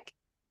with like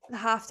the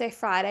half day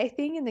Friday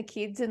thing and the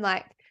kids and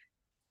like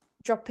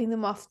dropping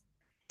them off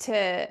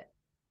to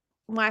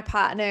my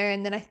partner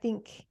and then I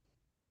think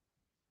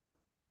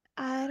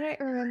I don't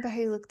remember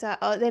who looked at.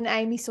 Oh, then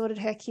Amy sorted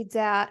her kids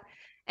out.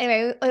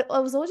 Anyway, it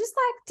was all just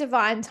like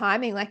divine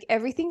timing. Like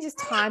everything just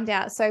timed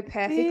out so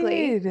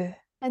perfectly.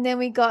 And then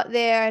we got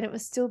there and it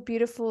was still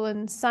beautiful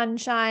and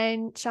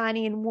sunshine,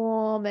 shiny and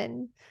warm.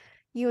 And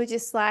you were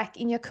just like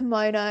in your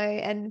kimono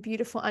and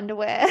beautiful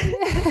underwear.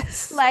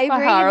 Yes.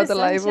 Laboring in the sunshine.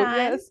 Label,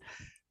 yes.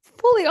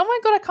 Fully. Oh my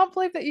God, I can't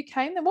believe that you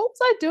came there. What was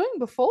I doing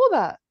before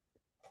that?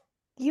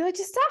 You were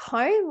just at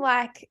home,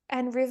 like,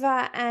 and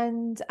River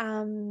and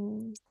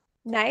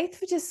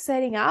Nath were just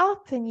setting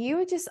up and you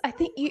were just, I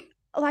think you,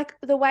 like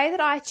the way that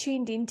I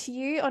tuned into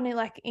you on a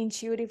like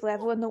intuitive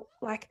level and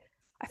I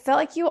felt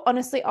like you were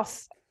honestly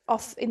off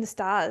in the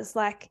stars.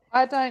 Like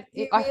I thought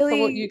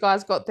you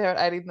guys got there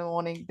at 8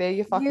 a.m. There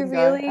you fucking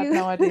go. I have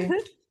no idea.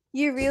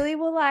 You really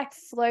were like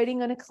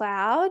floating on a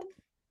cloud,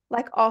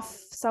 like off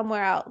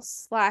somewhere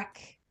else.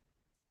 Like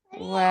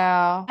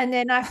wow. And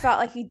then I felt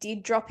like you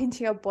did drop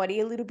into your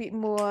body a little bit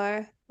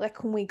more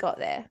like when we got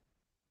there.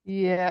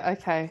 Yeah,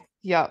 okay.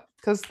 Yep.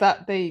 Because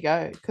there you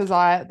go. Because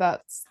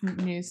that's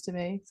news to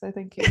me. So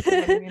thank you for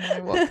letting me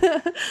know what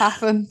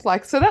happened.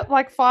 Like, so that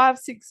like 5,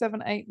 6,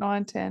 7, 8,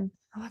 9, 10,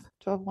 11,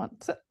 12, 1.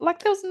 So, like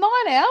there was 9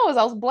 hours.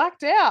 I was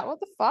blacked out. What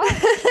the fuck?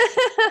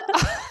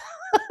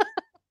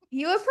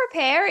 You were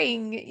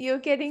preparing. You were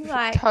getting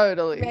like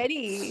totally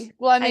ready.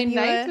 Well, I mean,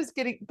 Nath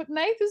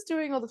was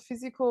doing all the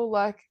physical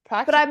like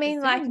practice. But I mean,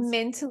 like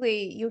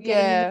mentally, you're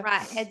getting in the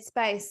right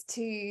headspace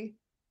to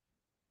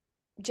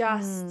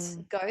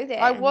just go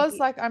there. I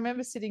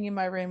remember sitting in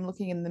my room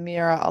looking in the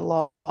mirror a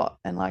lot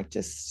and like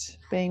just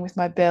being with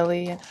my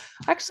belly and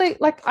actually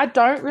like I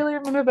don't really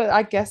remember, but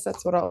I guess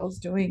that's what I was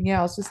doing. Yeah,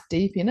 I was just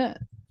deep in it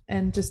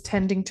and just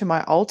tending to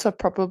my altar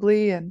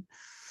probably and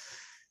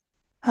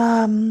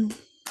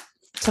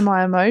to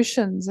my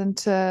emotions and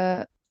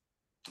to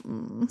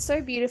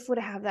so beautiful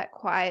to have that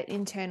quiet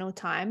internal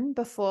time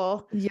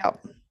before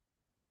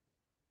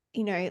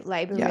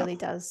labor really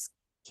does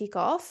kick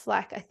off,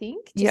 like I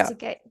think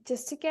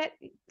just to get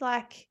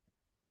like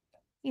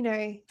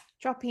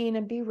drop in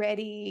and be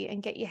ready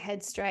and get your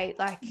head straight,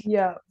 like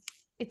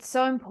it's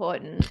so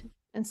important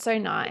and so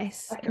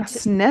nice, like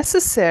it's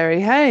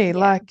necessary, hey,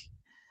 like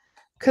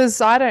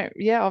because I don't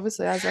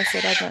obviously as I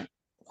said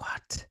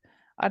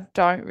I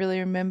don't really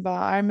remember.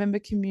 I remember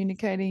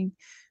communicating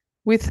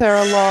with her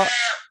a lot.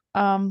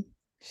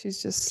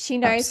 She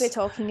knows we're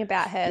talking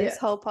about her this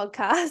whole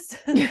podcast.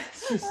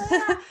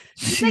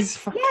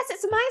 She's like, yes,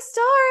 it's my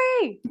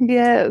story.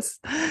 Yes.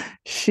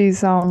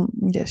 She's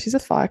she's a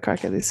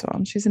firecracker, this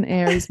one. She's an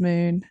Aries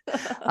moon.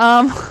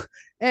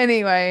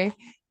 Anyway,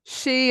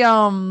 she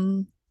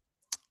you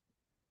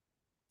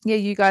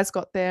guys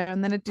got there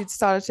and then it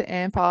started to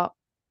amp up.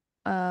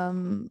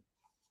 And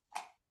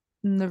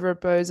the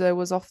rebozo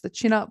was off the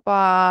chin-up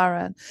bar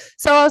and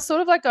so I was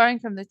sort of like going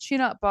from the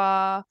chin-up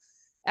bar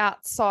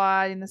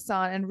outside in the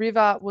sun, and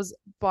River was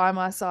by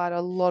my side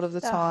a lot of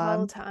the time.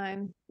 whole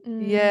time.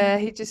 Yeah,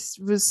 he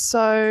just was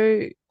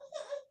so,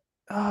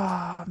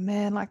 oh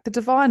man, like the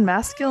divine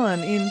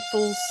masculine in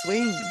full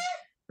swing,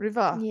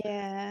 River.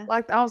 Yeah.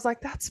 Like I was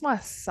like, that's my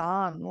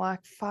son.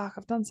 Like, fuck,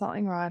 I've done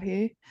something right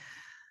here.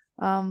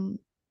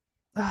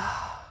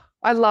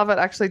 I love it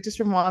actually. It just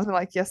reminds me,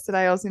 like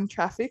yesterday I was in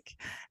traffic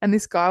and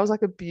this guy was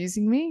like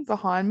abusing me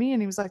behind me,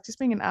 and he was like just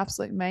being an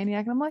absolute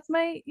maniac. And I'm like,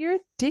 mate, you're a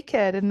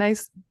dickhead. And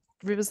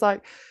River's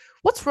like,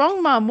 what's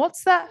wrong, mum?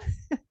 What's that?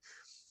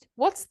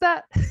 What's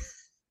that?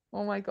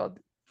 Oh my God.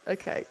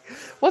 Okay.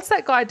 What's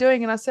that guy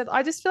doing? And I said,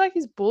 I just feel like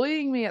he's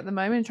bullying me at the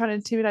moment and trying to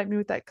intimidate me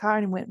with that car.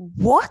 And he went,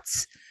 what?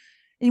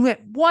 And he went,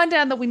 wind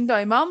down the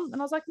window, mum.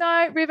 And I was like,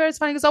 no, River, it's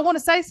funny because I want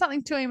to say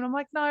something to him. And I'm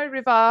like, no,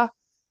 River,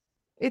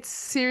 it's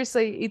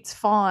seriously, it's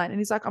fine. And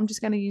he's like, I'm just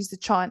going to use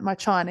my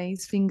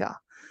Chinese finger.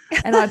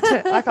 And I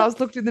was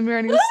looked in the mirror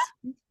and he was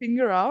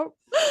finger up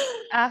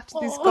at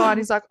this guy. And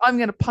he's like, I'm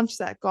going to punch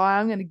that guy.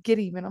 I'm going to get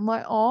him. And I'm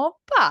like, oh,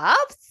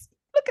 Babs,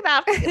 looking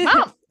after your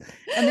mum.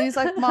 And then he's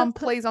like, Mum,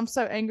 please, I'm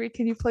so angry.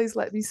 Can you please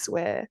let me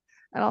swear?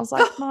 And I was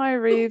like, no,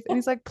 Riv. And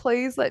he's like,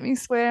 please let me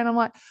swear. And I'm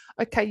like,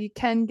 okay, you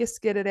can just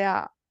get it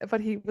out.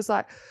 But he was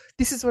like,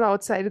 this is what I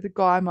would say to the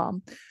guy,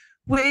 Mum.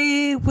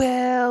 We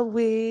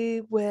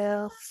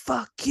will,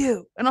 fuck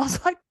you. And I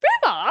was like,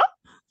 River?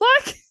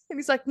 Like, and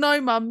he's like,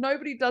 no, Mum,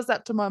 nobody does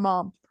that to my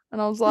mum.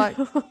 And I was like,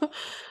 who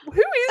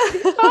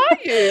are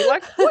you?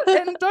 Like, what?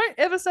 And don't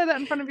ever say that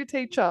in front of your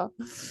teacher.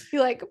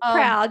 You're like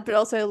proud, but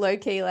also low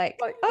key, like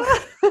well,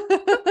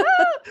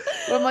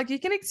 I'm like, you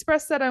can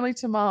express that only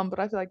to mum, but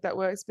I feel like that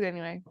works. But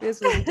anyway,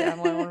 there's a little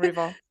down low on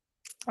River.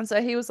 And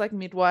so he was like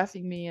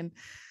midwifing me, and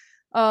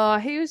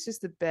he was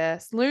just the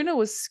best. Luna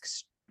was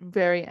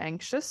very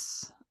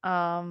anxious.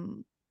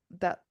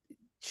 That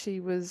she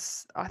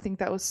was, I think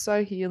that was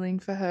so healing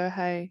for her.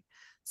 Hey,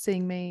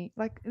 seeing me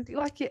like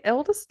your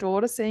eldest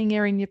daughter, seeing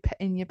her in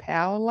your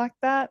power like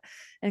that,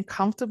 and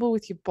comfortable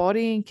with your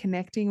body and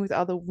connecting with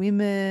other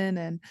women,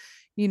 and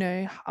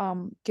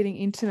getting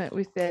intimate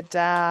with their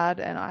dad.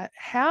 And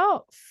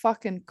how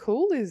fucking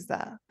cool is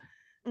that?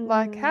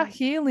 Like how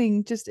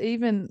healing, just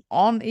even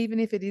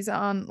if it is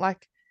on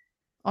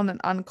an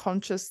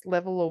unconscious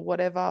level or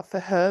whatever, for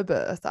her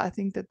birth. I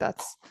think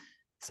that's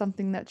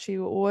something that she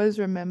will always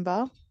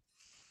remember.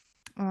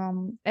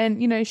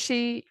 And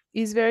she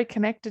is very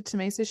connected to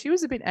me, so she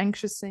was a bit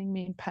anxious seeing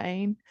me in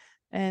pain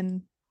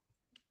and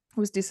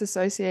was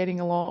disassociating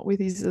a lot with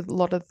a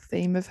lot of the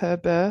theme of her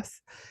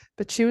birth,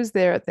 but she was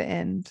there at the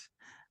end.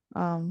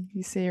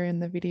 You see her in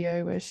the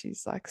video where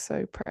she's like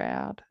so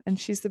proud, and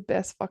she's the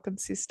best fucking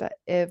sister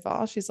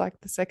ever. She's like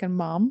the second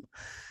mum.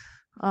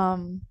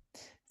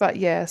 But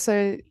yeah,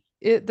 so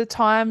the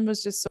time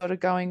was just sort of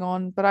going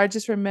on, but I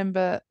just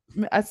remember,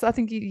 I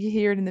think you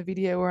hear it in the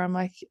video where I'm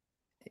like,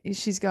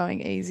 she's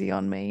going easy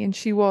on me, and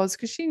she was,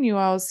 because she knew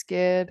I was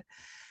scared,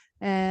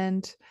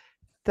 and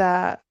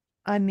that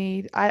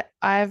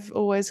I've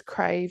always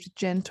craved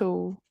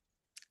gentle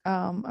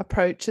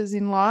approaches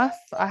in life.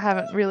 I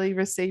haven't really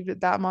received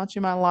it that much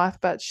in my life,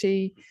 but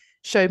she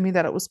showed me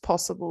that it was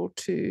possible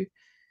to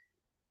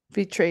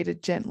be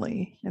treated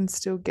gently and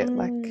still get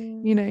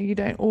you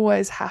don't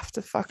always have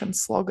to fucking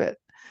slog it.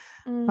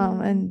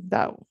 And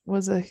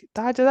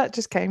that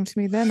just came to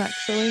me then,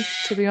 actually.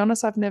 To be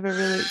honest, I've never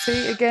really,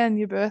 see, again,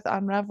 your birth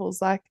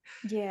unravels. Like,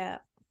 yeah,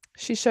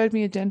 she showed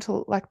me a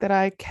gentle, like, that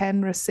I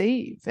can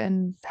receive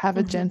and have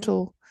a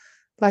gentle,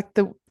 like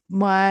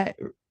my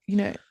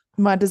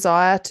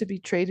desire to be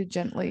treated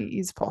gently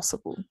is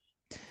possible.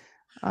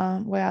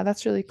 Wow,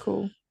 that's really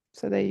cool.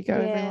 So there you go,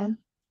 everyone.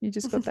 You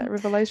just got that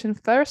revelation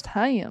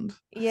firsthand.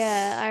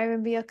 Yeah, I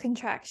remember your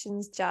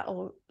contractions,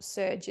 or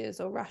surges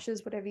or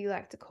rushes, whatever you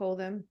like to call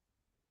them.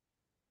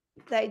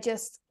 They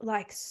just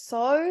like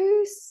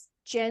so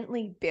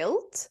gently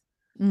built.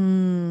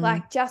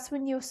 Like just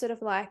when you're sort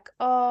of like,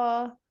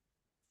 oh,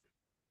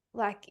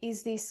 like,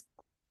 is this,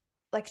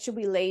 like, should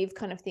we leave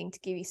kind of thing, to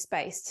give you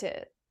space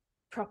to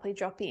properly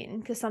drop in.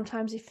 Because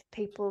sometimes if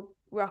people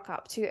rock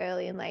up too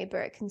early in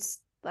labor, it can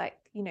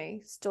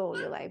stall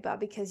your labor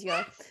because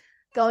you're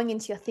going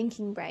into your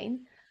thinking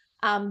brain.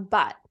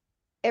 But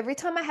every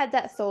time I had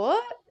that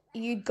thought,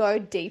 you'd go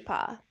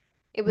deeper.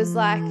 It was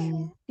like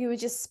you were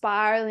just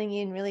spiraling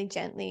in really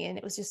gently, and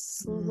it was just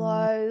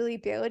slowly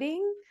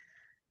building.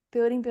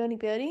 And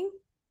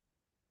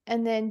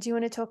then do you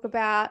want to talk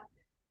about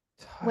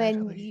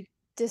when you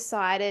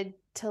decided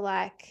to,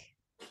 like,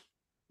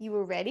 you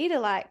were ready to,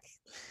 like,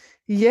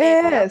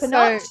 as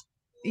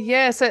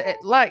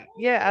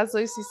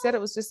Lucy said,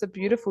 it was just a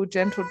beautiful,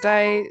 gentle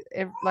day.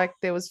 Like,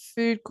 there was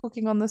food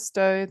cooking on the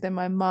stove. Then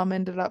my mum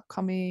ended up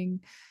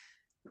coming.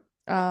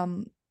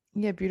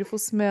 Beautiful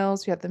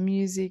smells. We had the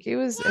music. It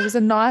was a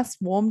nice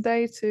warm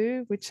day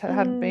too, which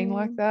hadn't been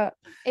like that.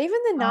 Even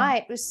the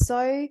night was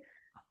so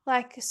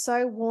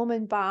warm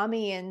and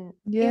balmy, and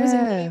it was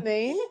a new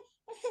moon.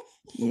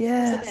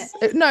 Yes.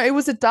 It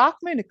was a dark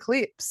moon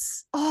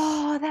eclipse.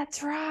 Oh,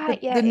 that's right.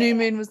 The new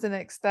moon was the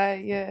next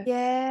day. Yeah.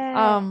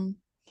 Yeah.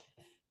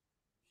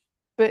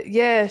 but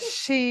yeah,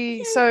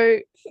 so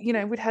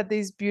we'd had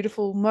these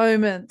beautiful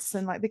moments,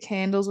 and like the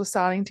candles were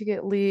starting to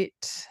get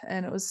lit,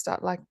 and it was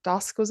like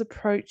dusk was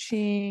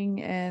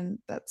approaching, and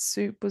that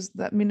soup was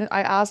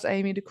I asked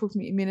Amy to cook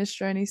me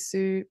minestrone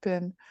soup,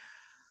 and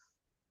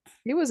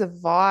it was a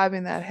vibe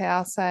in that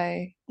house,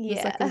 eh? It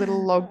was like a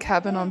little log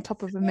cabin on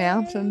top of a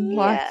mountain.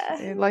 Like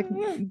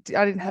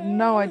I didn't have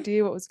no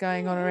idea what was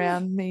going on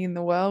around me in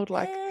the world.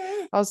 Like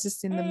I was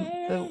just in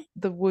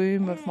the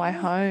womb of my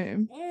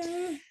home.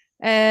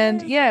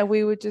 And yeah,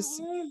 we were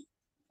just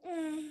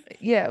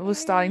it was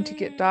starting to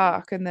get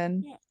dark, and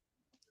then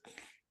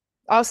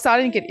I was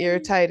starting to get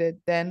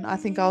irritated then. I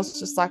think I was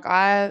just like,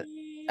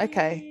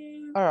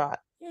 okay, all right.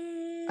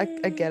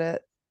 I get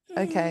it.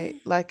 Okay.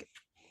 Like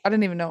I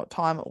didn't even know what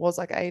time it was,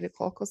 like 8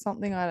 o'clock or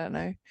something. I don't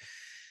know.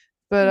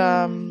 But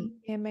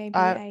yeah, maybe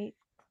I 8.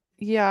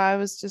 yeah, I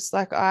was just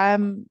like,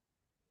 I'm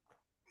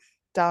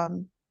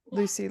done,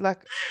 Lucy. Like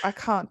I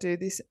can't do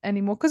this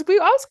anymore. Because I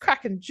was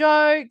cracking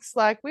jokes.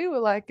 Like we were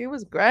like, it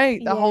was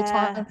great the whole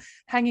time,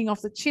 hanging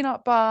off the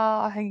chin-up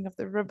bar, hanging off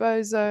the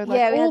rebozo.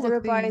 Like we all had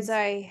the things.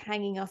 rebozo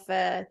hanging off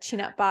a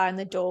chin-up bar in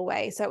the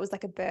doorway. So it was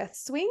like a birth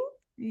swing.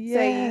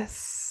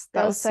 Yes.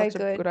 That was such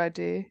a good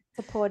idea.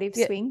 Supportive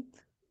swing.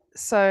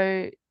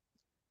 So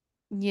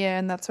yeah,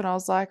 and that's when I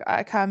was like,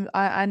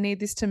 I need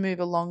this to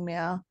move along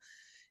now.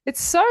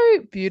 It's so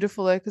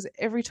beautiful though, because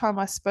every time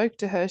I spoke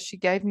to her, she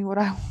gave me what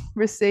I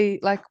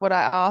received, like what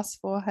I asked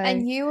for. Hey,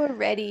 and you were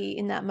ready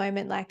in that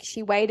moment. Like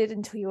she waited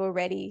until you were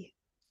ready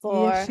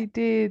for she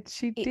did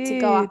to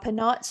go up a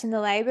notch in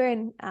the labor,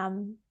 and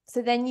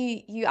so then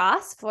you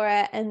asked for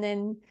it, and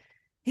then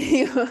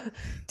you were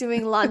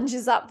doing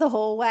lunges up the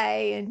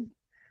hallway and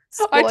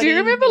I do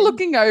remember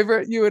looking over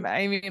at you and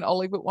Amy and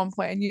Olive at one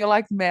point, and your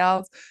like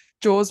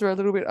jaws were a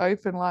little bit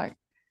open, like,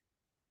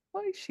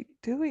 what is she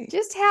doing?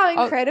 Just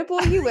how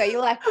incredible you were.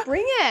 You're like,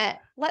 bring it.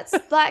 Let's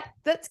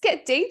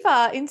get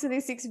deeper into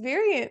this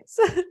experience.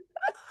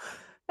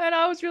 And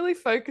I was really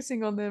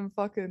focusing on them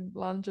fucking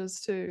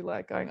lunges too,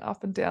 like going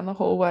up and down the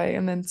hallway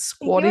and then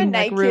squatting. You were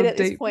naked like real at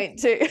deep. This point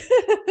too.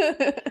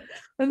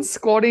 And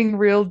squatting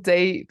real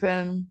deep.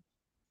 And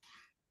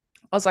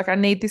I was like, I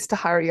need this to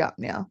hurry up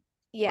now.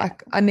 Yeah.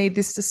 Like I need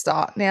this to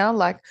start now.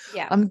 Like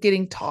I'm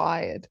getting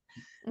tired.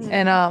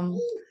 And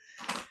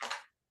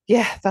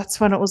that's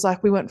when it was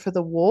like we went for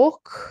the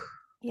walk.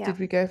 Yeah. Did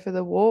we go for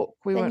the walk?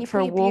 We went for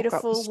a walk up the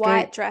street. Beautiful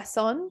white dress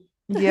on.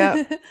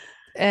 Yeah.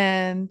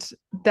 And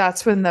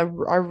that's when a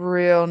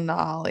real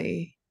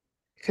gnarly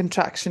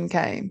contraction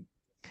came.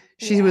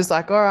 She was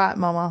like, all right,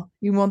 mama,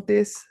 you want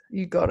this?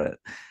 You got it.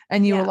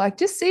 And you were like,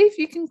 just see if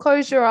you can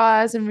close your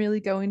eyes and really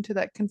go into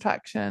that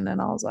contraction.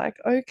 And I was like,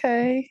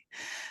 okay.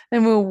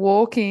 And we were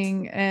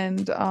walking,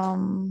 and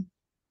oh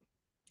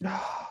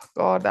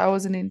God, that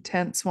was an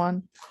intense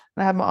one.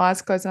 And I had my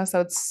eyes closed and I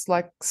started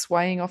like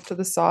swaying off to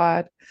the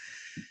side.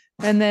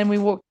 And then we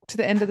walked to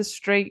the end of the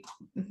street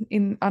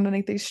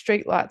underneath these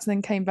street lights, and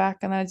then came back,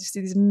 and I just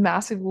did this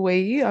massive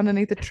wee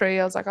underneath the tree.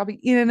 I was like, I'll be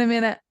in a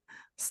minute,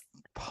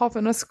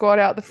 popping a squat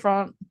out the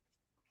front.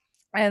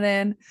 And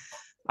then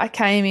I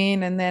came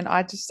in, and then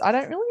I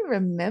don't really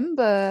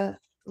remember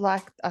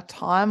like a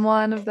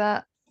timeline of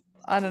that.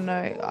 I don't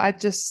know. I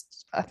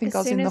think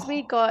as soon as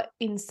we got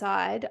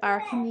inside, I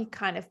reckon you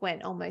kind of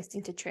went almost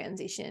into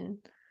transition.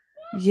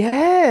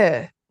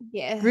 Yeah.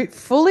 Yeah.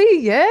 Fully,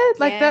 yeah.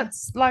 Like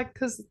that's like,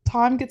 because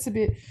time gets a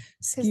bit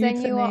skewed. Because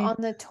then you were on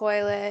the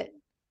toilet,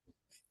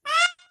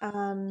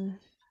 and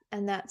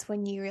that's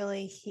when you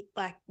really hit,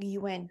 like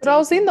you went. But I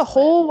was in the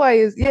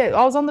hallway.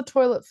 I was on the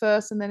toilet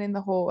first, and then in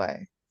the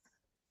hallway.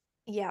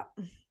 Yeah.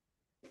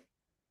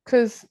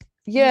 Because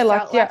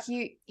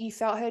you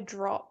felt her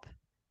drop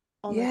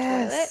on the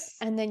toilet,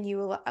 and then you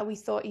were we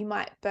thought you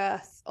might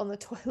birth on the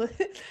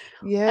toilet.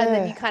 Yeah. And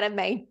then you kind of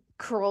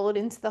crawled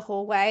into the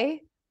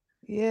hallway.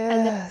 Yeah.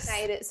 And then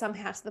made it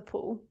somehow to the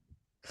pool.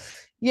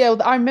 Yeah,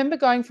 well, I remember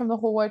going from the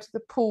hallway to the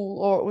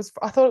pool, or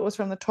I thought it was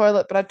from the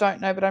toilet, but I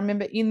don't know. But I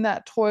remember in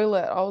that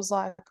toilet, I was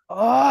like,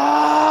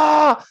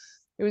 oh,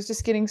 it was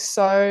just getting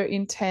so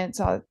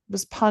intense. I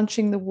was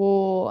punching the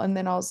wall, and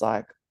then I was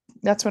like,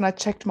 that's when I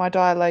checked my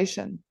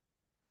dilation.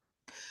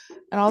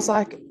 And I was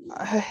like,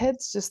 her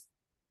head's just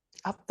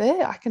up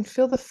there. I can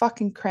feel the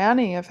fucking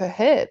crowning of her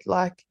head.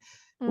 Like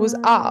it was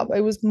up.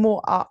 It was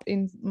more up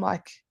in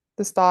like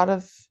the start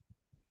of,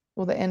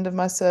 or the end of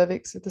my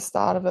cervix, at the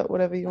start of it,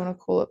 whatever you want to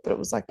call it, but it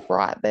was like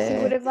right there. So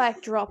you would have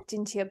like dropped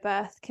into your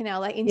birth canal,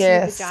 like into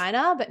your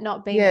vagina, but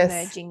not been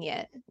emerging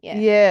yet.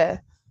 Yeah.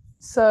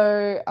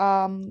 So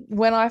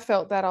when I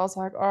felt that, I was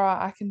like, all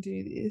right, I can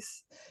do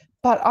this.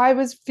 But I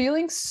was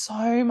feeling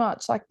so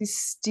much like this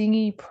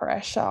stingy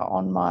pressure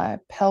on my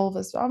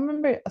pelvis. I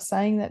remember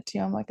saying that to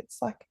you. I'm like,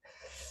 it's like,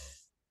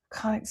 I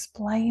can't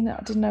explain it.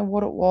 I didn't know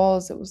what it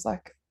was. It was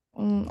like,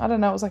 I don't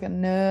know. It was like a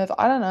nerve.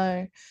 I don't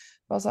know.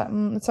 I was like,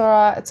 it's all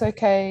right, it's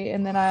okay.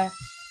 And then I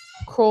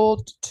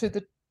crawled to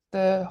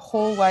the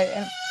hallway,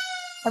 and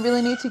I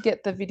really need to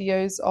get the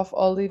videos off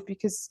Olive,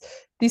 because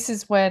this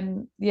is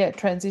when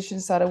transition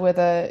started, where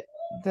the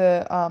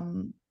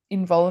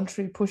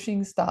involuntary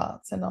pushing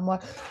starts, and I'm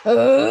like,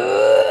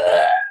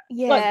 ugh!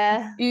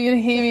 Yeah. You're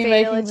gonna hear The me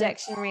fetal making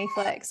ejection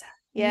reflex.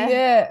 Yeah.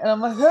 Yeah, and I'm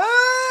like,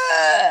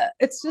 ah!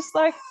 It's just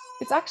like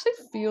it actually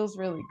feels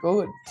really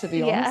good, to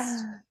be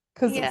honest,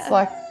 because it's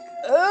like,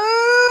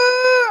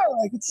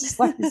 like it's just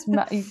like this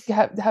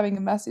having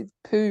a massive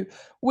poo,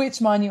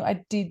 which, mind you,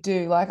 I did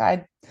do. Like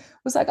I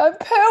was like, I'm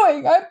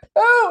pooing.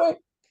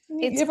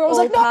 It's Everyone was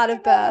all like, part no,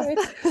 of birth.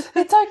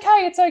 it's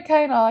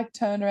okay. And I like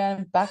turned around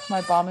and backed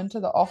my bum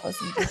into the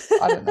office and just,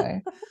 I don't know.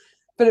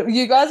 But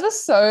you guys were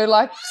so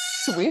like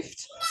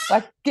swift,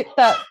 like get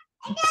that.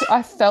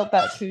 I felt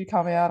that poo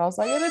coming out. I was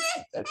like,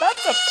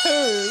 that's a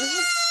poo.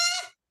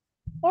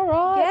 All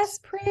right. Yes,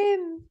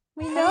 Prim.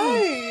 We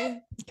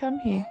know. Come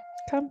here.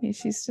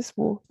 She's just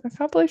walking. I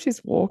can't believe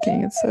she's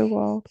walking. It's so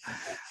wild.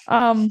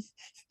 Come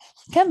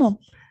on.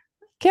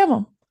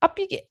 Up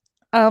you get.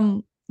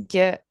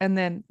 Yeah, and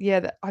then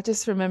I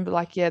just remember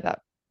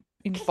that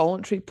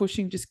involuntary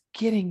pushing just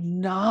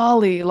getting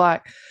gnarly.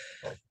 Like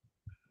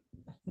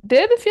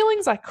they're the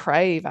feelings I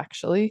crave,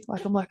 actually.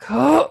 Like I'm like,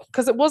 oh,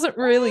 because it wasn't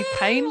really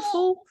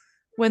painful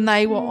when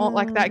they were on.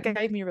 Like that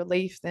gave me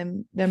relief.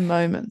 Them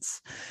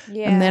moments.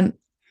 Yeah. And then,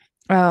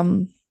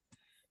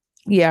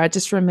 I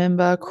just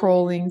remember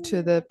crawling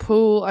to the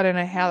pool. I don't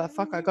know how the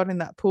fuck I got in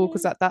that pool,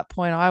 because at that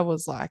point I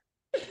was like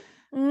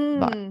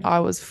I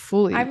was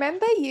fully. I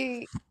remember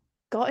you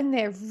got in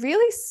there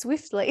really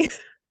swiftly.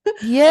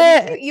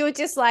 Yeah. You were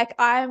just like,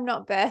 I'm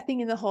not birthing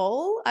in the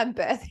hall, I'm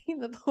birthing in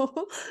the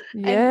pool.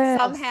 Yes. And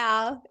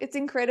somehow it's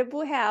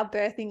incredible how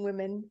birthing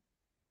women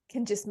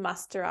can just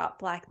muster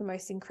up like the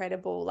most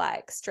incredible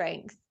like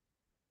strength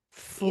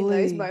in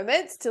those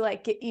moments to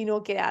like get in or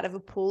get out of a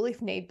pool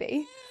if need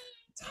be.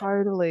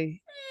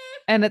 Totally.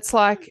 And it's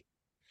like,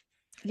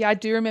 I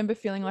do remember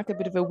feeling like a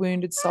bit of a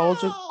wounded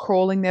soldier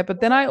crawling there.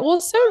 But then I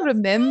also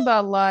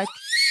remember like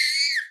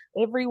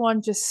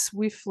everyone just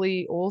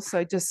swiftly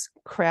also just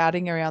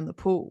crowding around the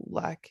pool.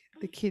 Like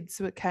the kids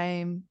that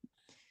came,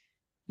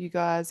 you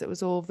guys, it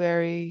was all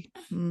very,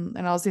 and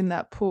I was in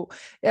that pool.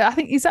 Yeah, I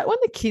think, is that when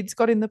the kids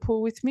got in the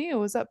pool with me, or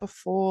was that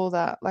before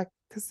that? Like,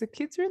 because the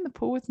kids were in the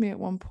pool with me at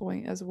one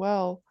point as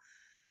well.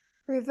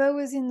 River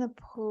was in the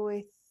pool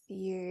with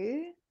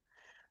you,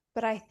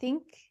 but I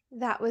think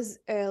that was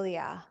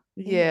earlier.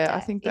 Yeah, I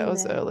think that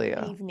was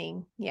earlier.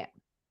 Evening. Yeah.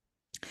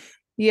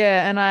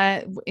 Yeah,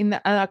 and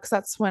because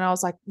that's when I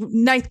was like,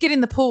 Nate, get in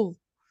the pool.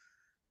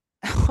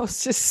 I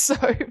was just so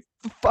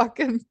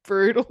fucking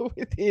brutal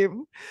with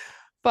him.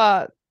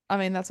 But I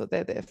mean, that's what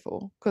they're there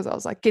for, because I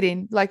was like, get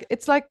in. Like,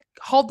 it's like,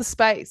 hold the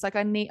space. Like,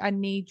 I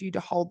need you to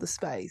hold the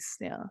space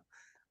now.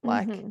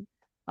 Like,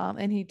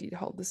 and he did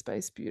hold the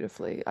space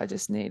beautifully. I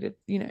just needed,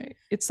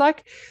 it's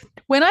like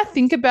when I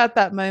think about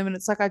that moment,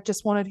 it's like I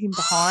just wanted him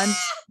behind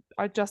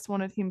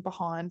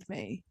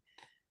me.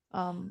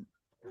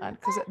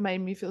 Because it made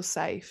me feel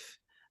safe,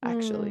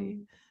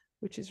 actually,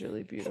 which is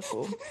really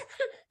beautiful.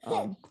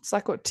 It's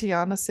like what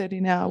Tiana said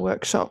in our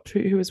workshop,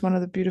 who was one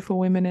of the beautiful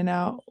women in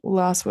our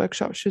last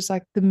workshop. She was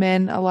like, the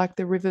men are like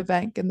the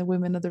riverbank and the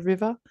women are the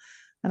river.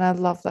 And I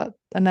love that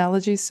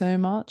analogy so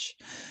much.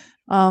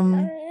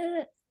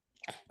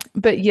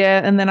 But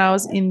yeah, and then I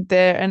was in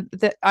there, and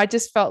I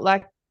just felt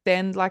like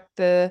then, like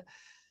the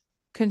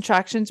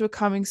contractions were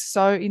coming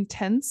so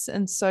intense,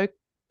 and so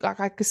like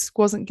I just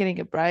wasn't getting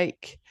a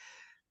break.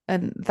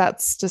 And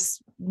that's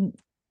just,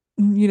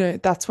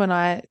 that's when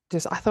I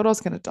thought I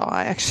was going to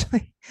die,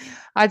 actually.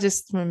 I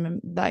just remember,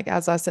 like,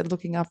 as I said,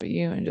 looking up at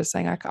you and just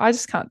saying, I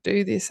just can't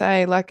do this,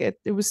 like it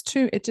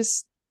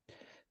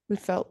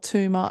felt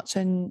too much.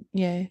 And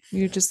yeah,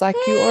 you're just like,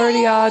 you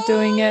already are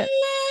doing it.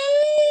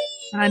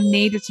 And I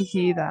needed to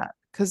hear that,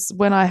 because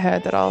when I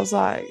heard that, I was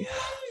like,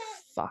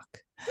 fuck.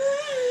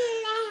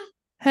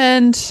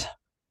 And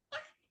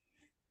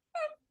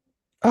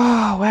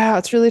oh wow,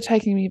 it's really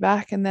taking me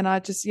back. And then I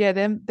just,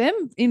 them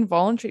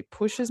involuntary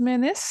pushes,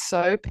 man, they're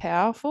so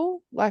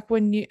powerful. Like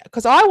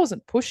because I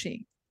wasn't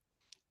pushing.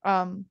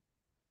 I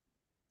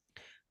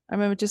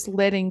remember just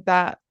letting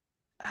that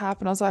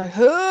happen. I was like,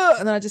 huh!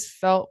 And then I just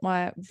felt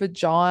my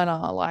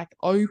vagina like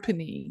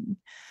opening.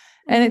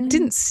 And it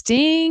didn't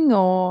sting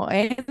or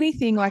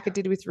anything like it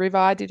did with River.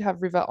 I did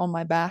have River on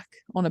my back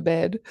on a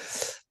bed,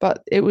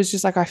 but it was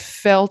just like I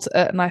felt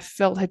it, and I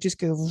felt her just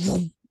go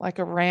like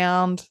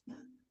around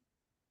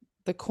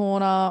the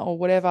corner or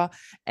whatever.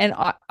 And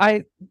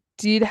I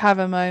did have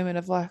a moment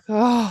of like,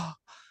 oh,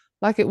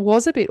 like it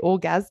was a bit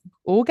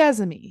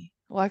orgasmy.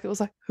 Like it was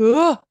like,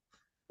 oh,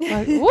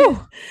 like, woo,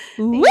 woo,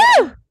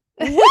 woo.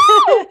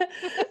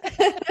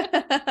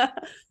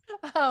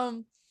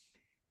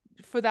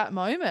 For that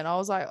moment, I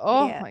was like,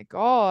 oh my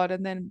God.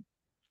 And then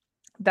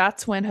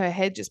that's when her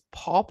head just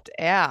popped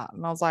out,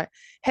 and I was like,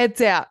 heads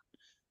out.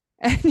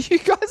 And you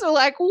guys were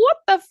like, what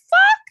the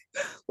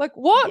fuck? Like,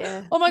 what?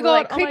 Yeah. Oh my God.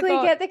 Like, quickly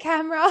get the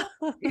camera.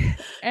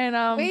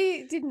 And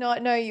we did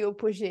not know you were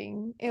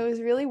pushing. It was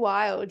really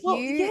wild. Well,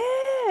 you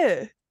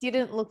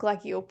didn't look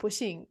like you were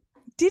pushing.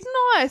 Didn't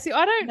I? See,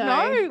 I don't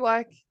know.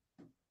 Like,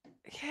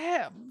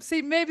 yeah.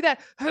 See, maybe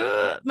that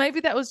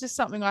was just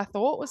something I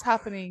thought was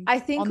happening. I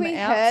think we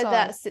heard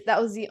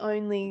that was the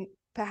only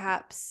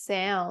perhaps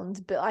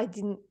sound, but I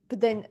didn't.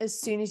 But then as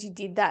soon as you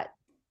did that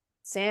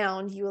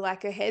sound, you were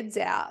like, her head's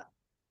out.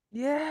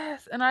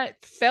 Yes, and I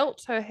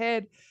felt her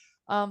head.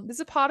 There's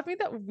a part of me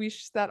that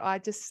wished that I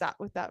just sat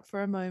with that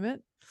for a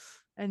moment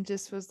and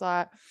just was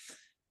like,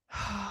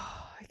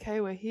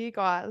 okay, we're here,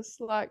 guys.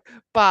 Like,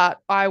 but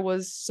I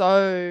was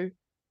so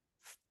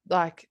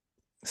like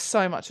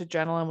so much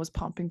adrenaline was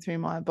pumping through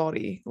my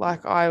body.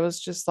 Like I was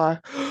just like,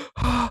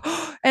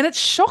 and it's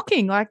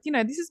shocking. Like, you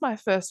know, this is my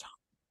first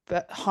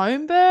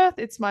home birth.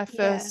 It's my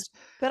first.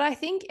 But I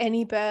think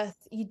any birth,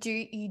 you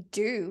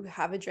do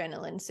have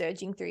adrenaline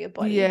surging through your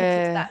body because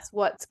Yeah. that's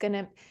what's going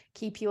to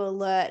keep you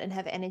alert and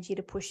have energy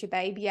to push your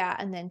baby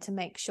out, and then to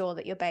make sure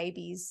that your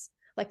baby's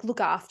like,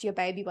 look after your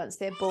baby once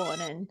they're born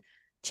and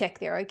check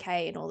they're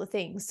okay and all the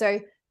things. So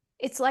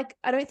it's like,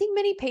 I don't think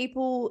many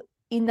people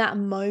in that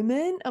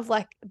moment of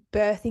like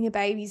birthing a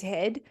baby's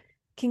head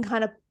can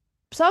kind of,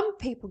 some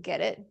people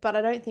get it, but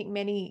I don't think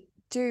many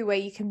do, where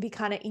you can be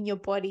kind of in your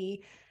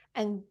body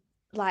and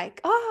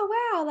like,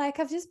 oh wow, like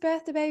I've just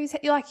birthed a baby's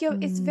head. You're like,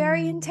 it's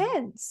very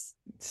intense.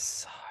 It's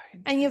so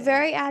intense. And you're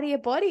very out of your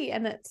body,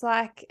 and it's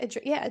like,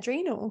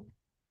 adrenal.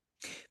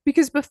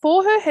 Because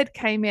before her head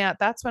came out,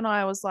 that's when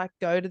I was like,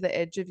 go to the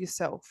edge of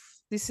yourself.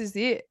 This is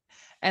it.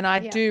 And I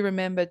do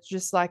remember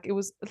just like, it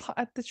was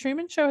like the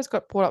Truman Show has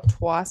got brought up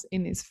twice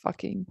in this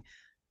fucking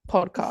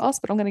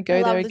podcast, but I'm going to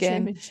go there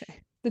again. Truman Show.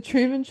 The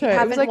Truman Show. If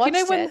you it was like, you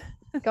know, when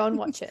go and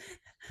watch it.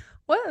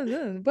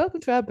 Well,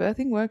 welcome to our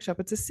birthing workshop.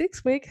 It's a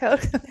 6-week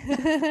help.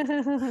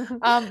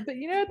 But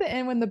you know, at the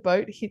end when the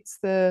boat hits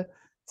the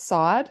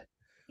side,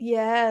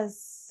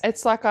 yes,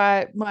 it's like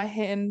my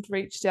hand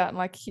reached out and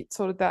like hit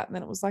sort of that, and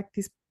then it was like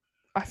this.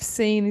 I've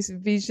seen this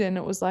vision.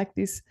 It was like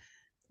this,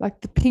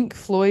 like the Pink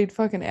Floyd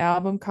fucking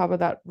album cover,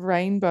 that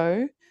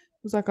rainbow. It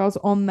was like I was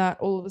on that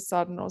all of a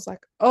sudden. I was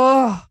like,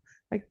 oh,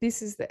 like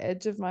this is the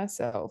edge of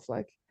myself.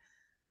 Like,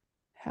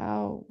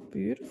 how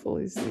beautiful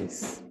is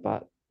this?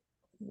 But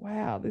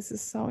wow, this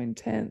is so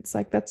intense.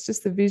 Like that's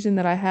just the vision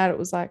that I had. It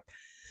was like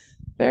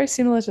very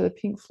similar to the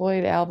Pink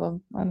Floyd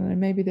album. I don't know,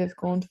 maybe they've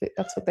gone to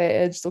that's what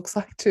their edge looks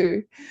like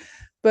too.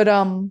 But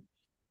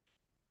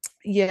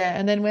yeah,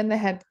 and then when the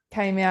head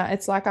came out,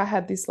 it's like I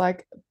had this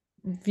like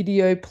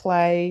video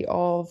play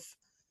of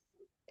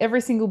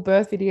every single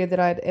birth video that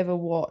I'd ever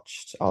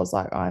watched. I was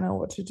like, I know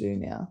what to do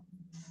now.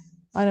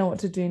 I know what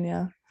to do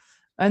now.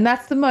 And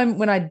that's the moment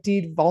when I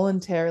did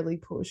voluntarily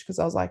push, because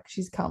I was like,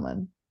 she's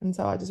coming. And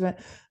so I just went,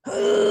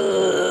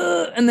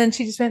 and then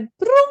she just went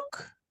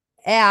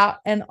out.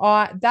 And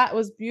that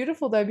was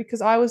beautiful though,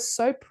 because I was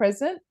so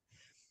present,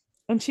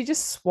 and she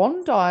just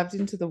swan dived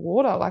into the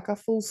water, like a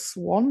full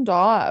swan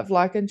dive,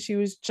 like, and she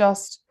was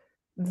just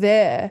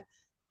there.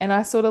 And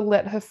I sort of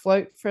let her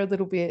float for a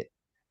little bit.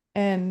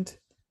 And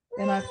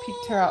then I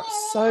picked her up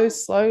so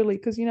slowly,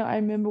 because, you know, I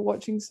remember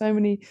watching so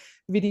many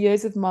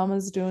videos of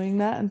mamas doing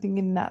that and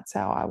thinking that's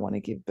how I want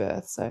to give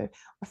birth. So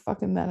I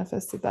fucking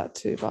manifested that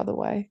too, by the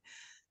way.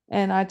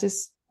 And I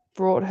just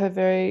brought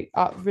her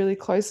up really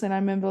closely. And I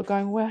remember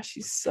going, wow,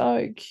 she's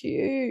so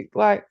cute.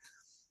 Like,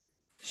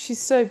 she's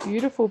so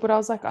beautiful. But I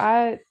was like,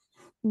 I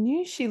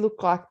knew she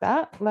looked like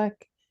that.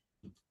 Like,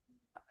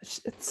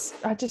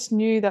 I just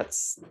knew it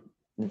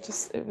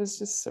was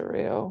just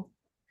surreal.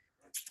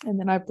 And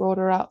then I brought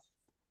her up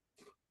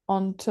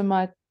onto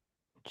my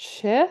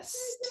chest.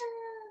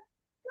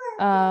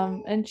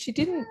 And she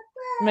didn't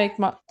make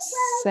much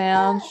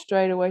sound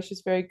straight away.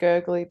 She's very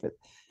gurgly, but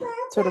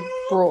sort of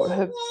brought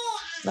her,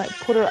 like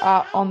put her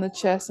up on the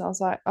chest, and I was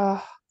like,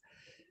 oh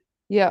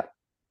yeah,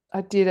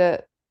 I did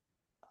it.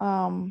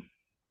 And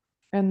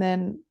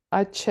then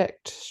I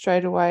checked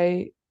straight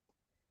away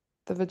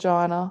the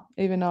vagina,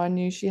 even though I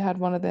knew she had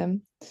one of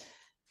them.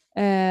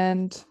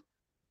 And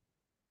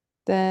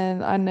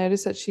then I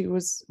noticed that she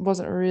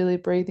wasn't really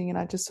breathing, and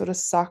I just sort of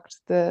sucked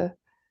the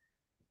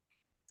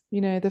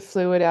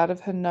fluid out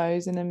of her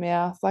nose and her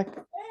mouth, like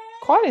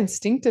quite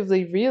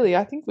instinctively, really.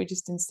 I think we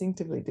just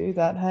instinctively do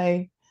that,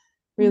 hey,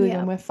 really,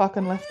 when we're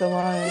fucking left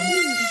alone.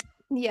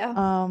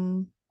 Yeah.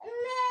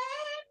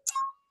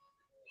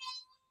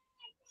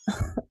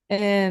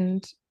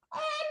 And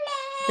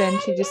then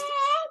she just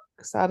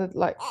started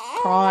like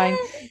crying.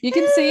 You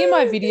can see in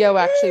my video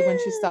actually when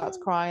she starts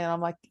crying, and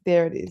I'm like,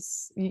 there it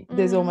is.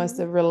 There's almost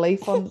a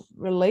relief,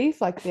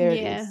 like there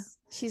it is.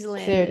 She's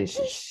landed. There it is.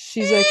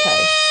 She's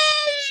okay.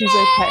 She's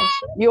okay.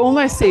 You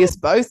almost see us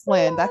both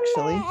land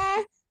actually.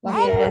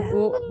 Like,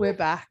 we're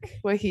back.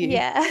 We're here.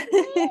 Yeah.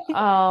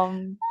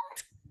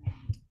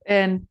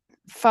 And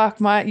fuck,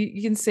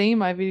 you can see in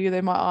my video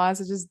there, my eyes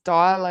are just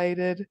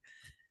dilated.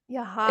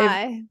 You're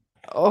high.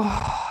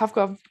 I've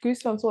got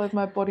goosebumps all over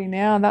my body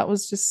now. And that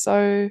was just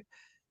so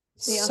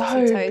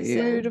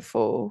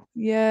beautiful.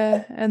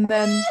 Yeah. And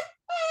then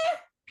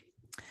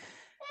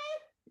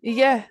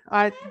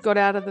I got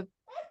out of the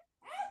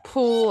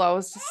pool. I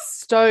was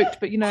just stoked,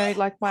 but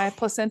like my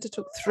placenta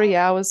took 3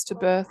 hours to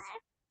birth,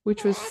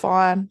 which was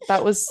fine.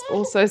 That was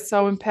also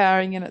so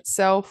empowering in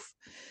itself.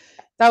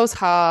 That was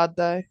hard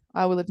though,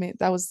 I will admit.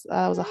 That was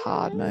a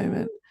hard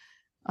moment.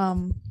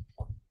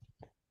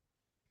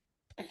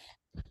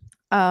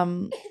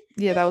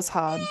 Yeah, that was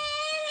hard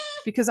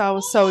because I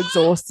was so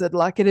exhausted.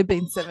 Like it had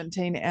been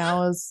 17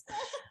 hours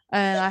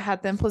and I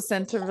had them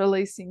placenta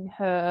releasing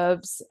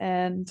herbs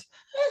and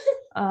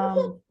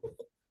sorry,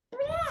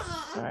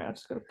 I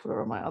just got to put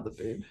her on my other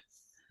boob.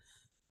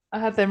 I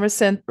had them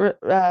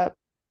placenta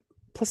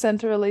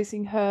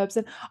releasing herbs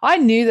and I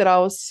knew that I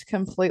was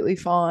completely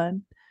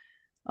fine.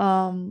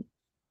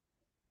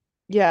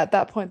 Yeah, at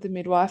that point the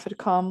midwife had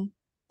come.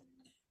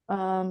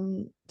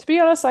 To be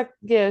honest, like,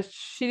 yeah,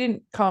 she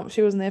didn't come,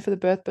 she wasn't there for the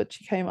birth, but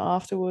she came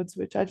afterwards,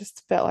 which I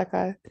just felt like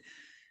I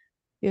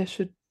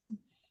should,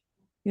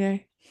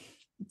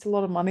 it's a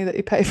lot of money that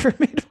you pay for a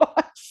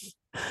midwife.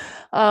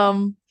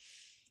 And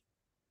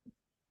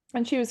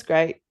she was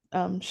great.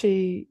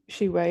 She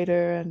weighed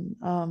her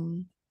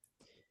and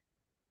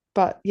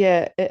but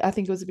yeah, I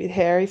think it was a bit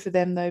hairy for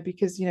them though,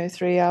 because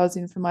 3 hours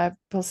in for my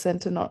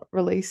placenta not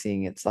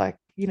releasing, it's like,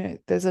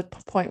 there's a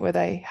point where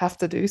they have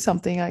to do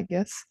something, I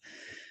guess.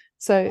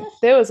 So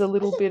there was a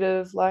little bit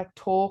of like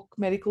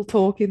medical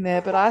talk in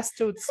there, but I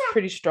stood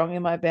pretty strong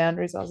in my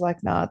boundaries. I was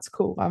like, nah, it's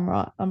cool. I'm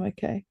right. I'm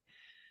okay.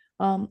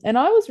 And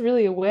I was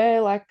really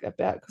aware, like,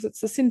 about, because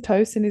it's the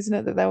Syntocin, isn't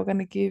it, that they were going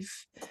to give.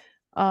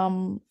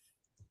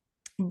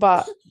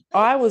 But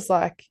I was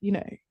like,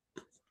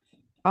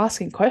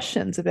 asking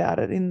questions about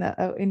it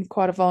in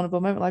quite a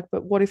vulnerable moment. Like,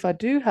 but what if I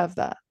do have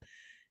that?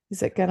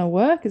 Is it going to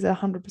work? Is it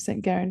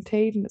 100%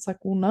 guaranteed? And it's like,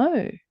 well,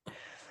 no.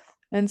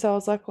 And so I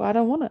was like, well, I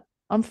don't want it.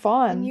 I'm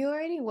fine. And you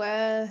already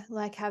were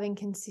like having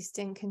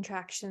consistent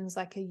contractions,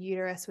 like a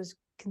uterus was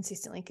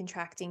consistently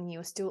contracting. You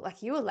were still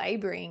like, you were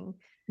laboring.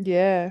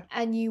 Yeah.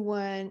 And you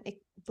weren't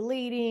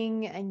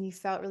bleeding and you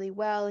felt really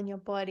well in your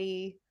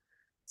body.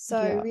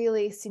 So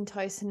really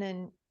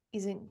Syntocin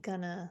isn't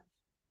gonna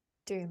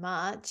do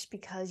much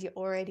because you're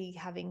already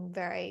having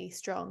very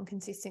strong,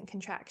 consistent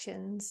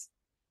contractions.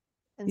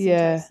 And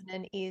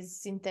Syntocin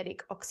is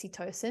synthetic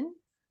oxytocin.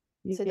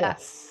 So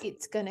that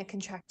it's going to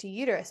contract your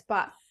uterus,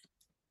 but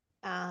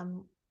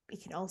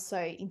it can also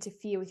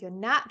interfere with your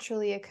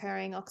naturally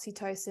occurring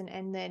oxytocin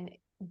and then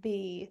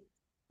be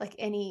like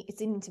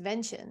it's an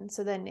intervention.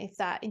 So then if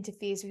that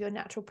interferes with your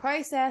natural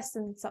process,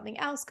 then something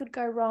else could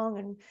go wrong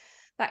and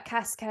that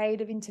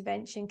cascade of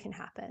intervention can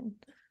happen.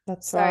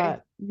 That's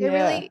right. There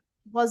really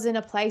wasn't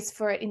a place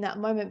for it in that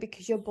moment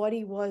because your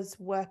body was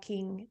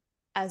working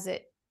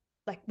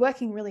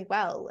working really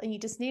well and you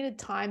just needed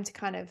time to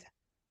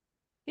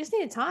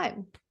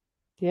time.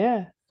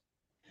 Yeah.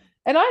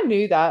 And I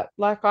knew that,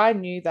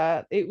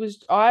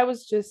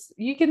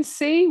 you can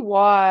see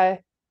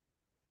why,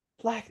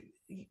 like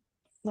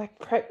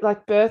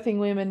birthing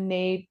women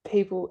need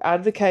people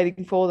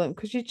advocating for them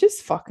because you're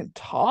just fucking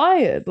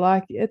tired.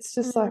 Like, it's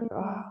just like,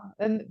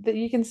 and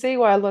you can see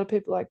why a lot of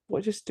people are like,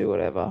 well, just do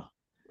whatever.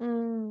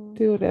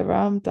 Do whatever.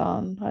 I'm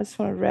done. I just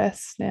want to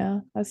rest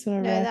now. I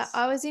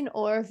was in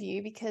awe of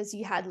you because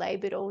you had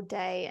labored all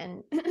day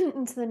and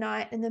into the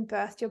night and then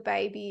birthed your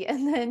baby.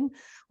 And then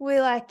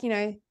we're like,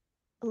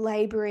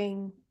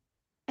 laboring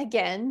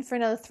again for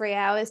another 3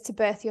 hours to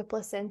birth your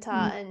placenta.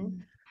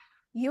 And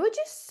you were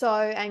just so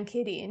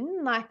anchored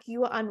in, like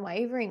you were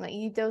unwavering.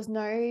 Like there was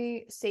no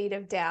seed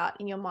of doubt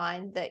in your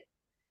mind that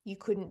you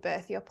couldn't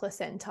birth your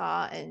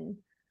placenta. And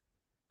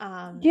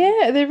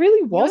there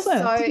really wasn't.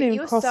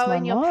 You were so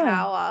in your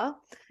power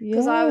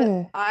because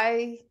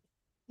I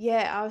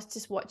was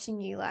just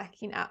watching you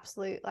like in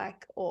absolute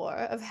like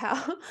awe of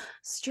how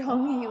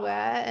strong you were,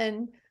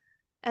 and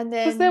then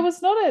because there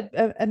was not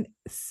a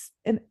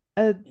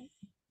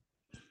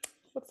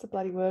what's the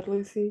bloody word,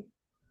 Lucy?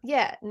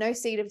 Yeah, no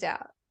seed of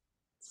doubt.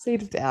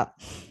 Seed of doubt.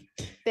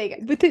 There you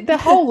go. With the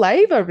whole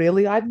labor,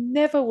 really, I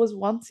never was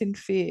once in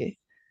fear,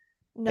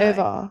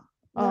 ever.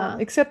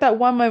 Except that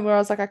one moment where I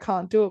was like, I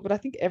can't do it. But I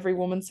think every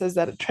woman says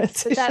that at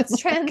transition. But that's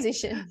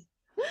transition.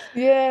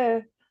 Yeah.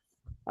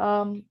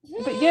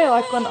 But yeah,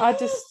 like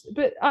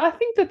but I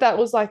think that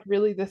was like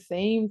really the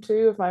theme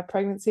too of my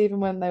pregnancy. Even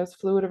when there was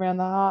fluid around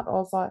the heart, I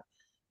was like,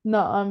 no,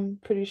 I'm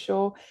pretty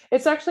sure.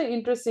 It's actually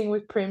interesting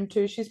with Prim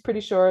too. She's pretty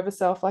sure of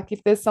herself. Like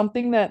if there's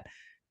something that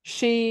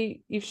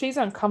if she's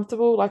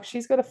uncomfortable, like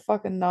she's got a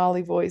fucking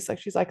gnarly voice. Like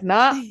she's like,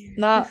 nah,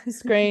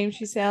 scream.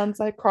 She sounds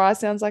like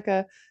sounds like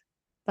a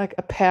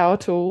power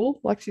tool.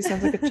 Like she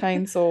sounds like a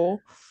chainsaw.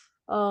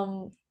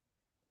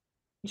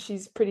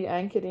 She's pretty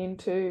anchored in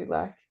too.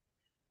 Like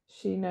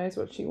she knows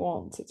what she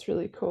wants. It's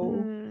really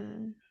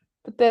cool.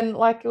 But then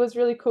like it was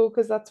really cool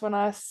because that's when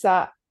I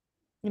sat,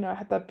 I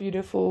had that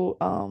beautiful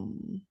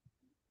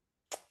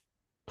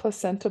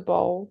placenta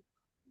bowl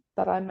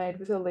that I made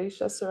with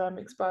Alicia,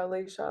 ceramics by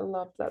Alicia. I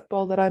loved that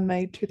bowl that I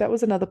made too. That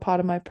was another part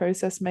of my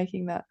process,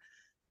 making that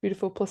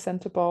beautiful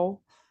placenta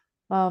bowl.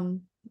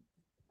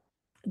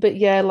 But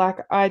yeah, like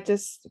I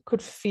just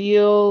could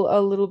feel a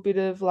little bit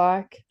of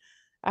like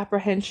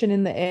apprehension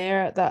in the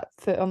air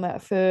at on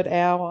that third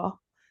hour,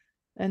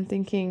 and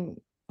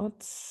thinking,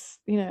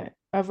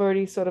 I've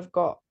already sort of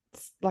got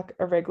like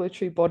a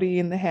regulatory body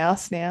in the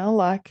house now.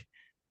 Like,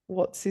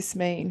 what's this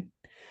mean?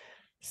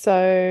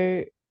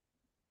 So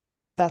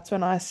that's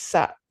when I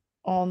sat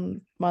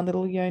on my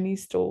little yoni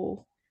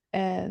stool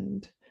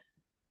and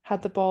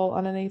had the bowl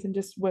underneath and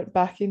just went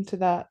back into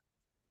that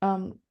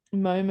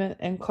moment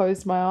and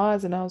closed my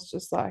eyes, and I was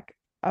just like,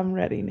 I'm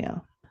ready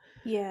now.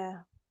 Yeah.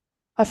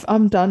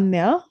 I'm done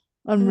now.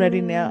 I'm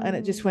ready now. And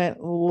it just went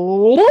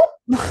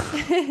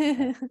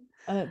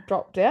and it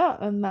dropped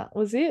out, and that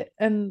was it.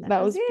 And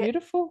that was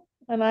beautiful.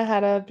 And I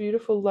had a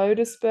beautiful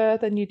lotus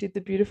birth, and you did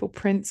the beautiful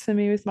prints for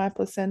me with my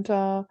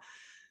placenta.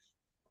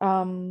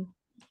 That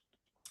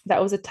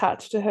was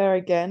attached to her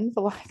again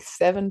for like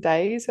 7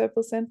 days, her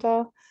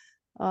placenta,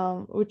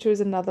 which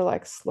was another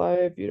like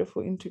slow,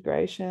 beautiful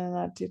integration.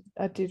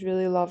 I did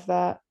really love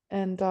that.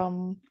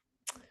 And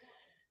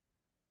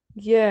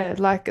yeah,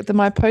 like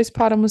my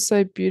postpartum was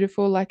so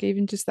beautiful. Like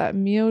even just that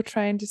meal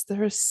train, just the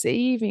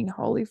receiving,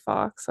 holy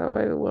fuck, so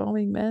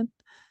overwhelming, man.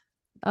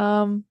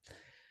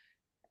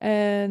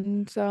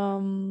 And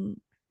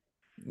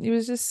it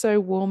was just so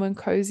warm and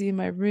cozy in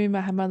my room.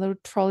 I had my little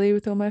trolley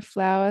with all my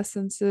flower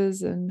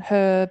essences and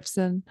herbs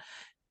and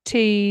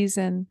teas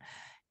and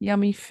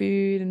yummy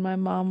food, and my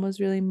mom was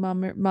really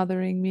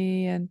mothering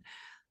me, and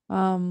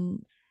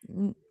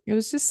it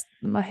was just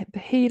the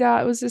heater,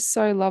 it was just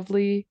so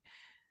lovely.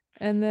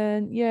 And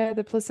then yeah,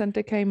 the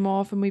placenta came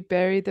off, and we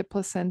buried the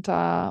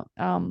placenta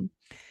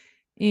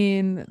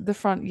in the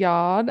front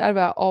yard of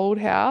our old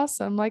house.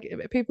 I'm like,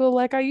 people are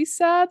like, are you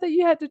sad that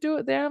you had to do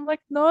it there? I'm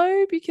like,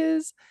 no,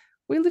 because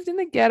we lived in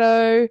the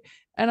ghetto,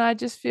 and I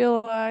just feel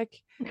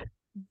like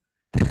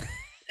it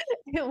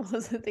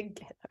wasn't the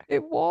ghetto.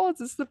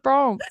 It's the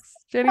Bronx.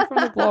 Jenny from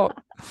the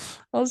block.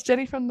 I was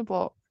Jenny from the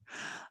block.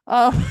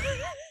 But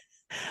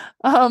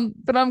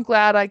I'm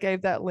glad I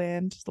gave that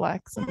land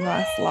like some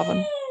nice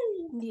loving.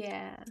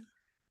 Yeah.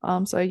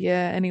 So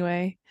yeah,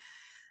 anyway.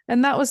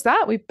 And that was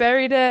that. We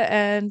buried it,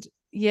 and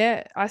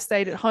yeah, I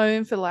stayed at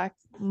home for like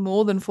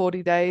more than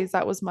 40 days.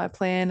 That was my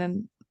plan.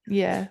 And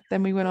yeah,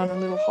 then we went on a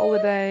little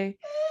holiday.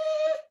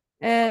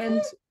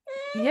 And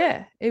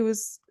yeah, it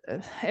was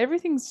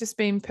everything's just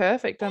been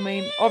perfect. I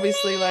mean,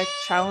 obviously like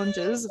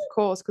challenges, of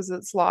course, because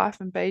it's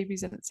life and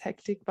babies and it's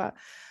hectic, but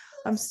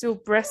I'm still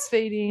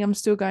breastfeeding. I'm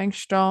still going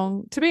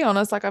strong. To be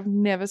honest, like I've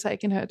never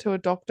taken her to a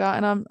doctor,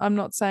 and I'm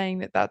not saying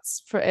that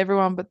that's for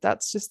everyone, but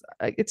that's just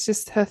it's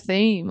just her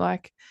theme.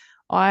 Like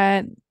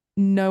I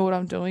know what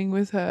I'm doing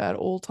with her at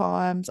all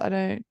times.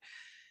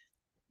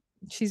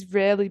 She's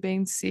rarely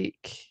been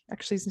sick.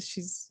 Actually,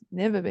 she's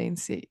never been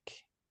sick.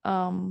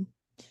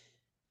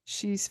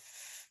 She's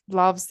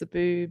loves the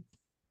boob.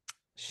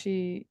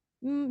 She's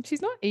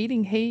not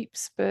eating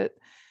heaps, but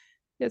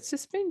it's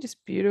just been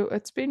just beautiful.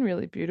 It's been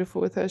really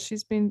beautiful with her.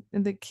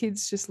 And the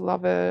kids just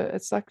love her.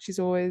 It's like she's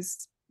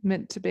always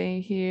meant to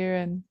be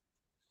here.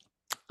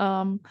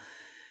 And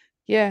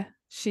yeah,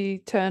 she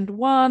turned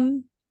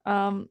 1.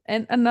 And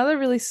another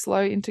really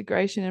slow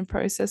integration and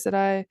process that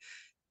I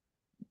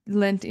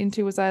lent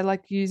into was I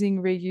like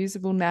using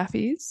reusable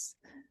nappies,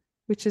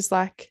 which is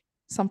like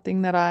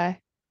something that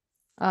I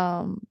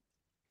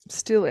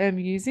still am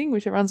using,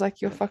 which everyone's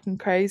like, you're fucking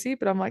crazy,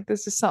 but I'm like,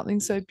 there's just something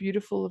so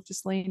beautiful of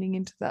just leaning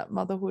into that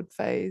motherhood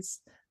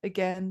phase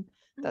again,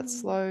 that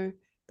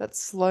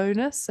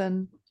slowness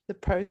and the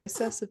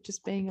process of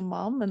just being a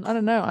mum. And I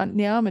don't know,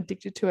 now I'm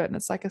addicted to it, and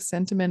it's like a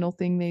sentimental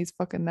thing, these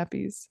fucking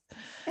nappies.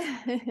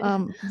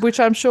 Which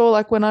I'm sure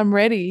like when I'm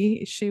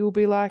ready, she'll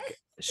be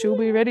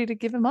ready to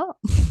give them up.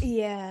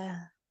 Yeah.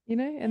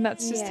 And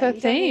that's just her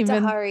you theme.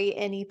 don't need to hurry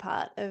any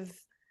part of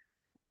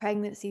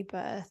pregnancy,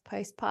 birth,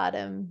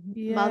 postpartum,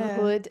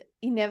 motherhood.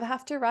 You never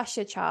have to rush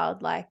your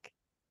child. Like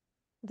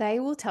they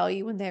will tell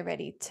you when they're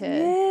ready to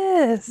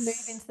move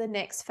into the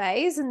next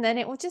phase, and then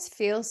it will just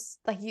feel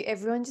like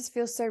everyone just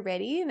feels so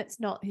ready, and it's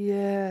not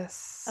a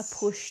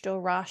pushed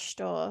or rushed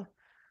or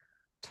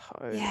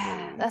totally.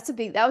 Yeah, that's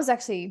been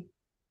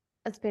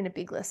a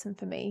big lesson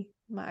for me,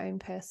 my own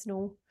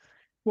personal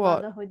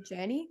motherhood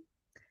journey.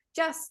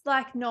 Just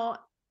like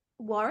not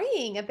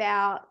worrying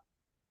about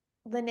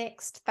the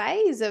next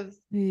phase of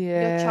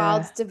your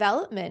child's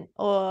development,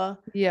 or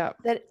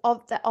that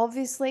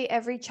obviously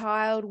every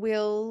child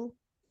will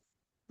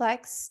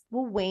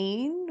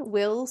wean,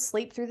 will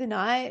sleep through the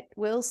night,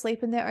 will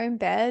sleep in their own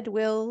bed,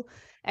 will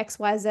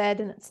XYZ,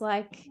 and it's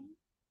like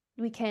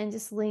we can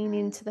just lean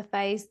into the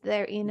phase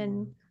they're in,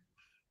 and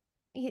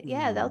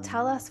they'll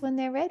tell us when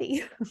they're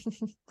ready.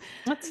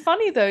 It's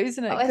funny though,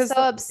 isn't it? We're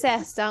so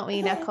obsessed, aren't we,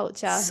 in our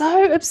culture?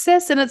 So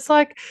obsessed. And it's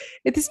like,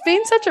 it's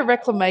been such a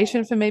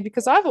reclamation for me,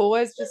 because I've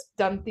always just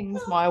done things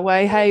my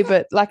way. Hey,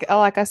 but like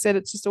I said,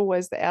 it's just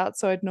always the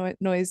outside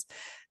noise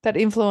that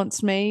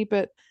influenced me.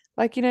 But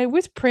like,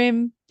 with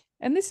Prim,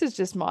 and this is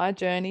just my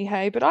journey,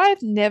 hey, but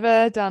I've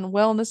never done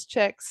wellness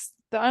checks.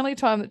 The only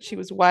time that she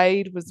was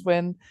weighed was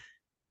when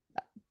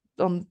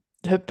on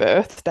her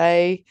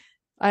birthday.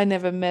 I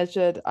never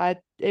measured.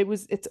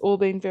 It's all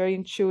been very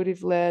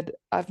intuitive led.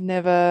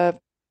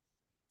 There's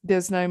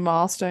no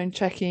milestone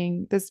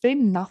checking. There's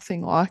been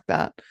nothing like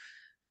that.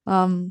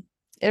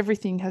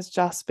 Everything has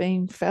just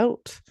been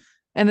felt,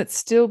 and it's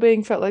still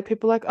being felt. Like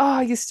people are like, oh,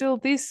 you're still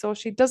this, or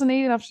she doesn't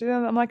eat enough.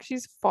 I'm like,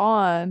 she's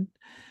fine.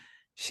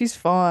 She's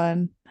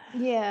fine.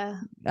 Yeah.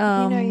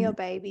 You know your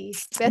baby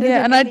better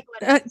yeah, than and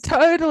anyone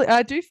else.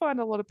 I do find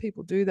a lot of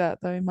people do that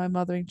though in my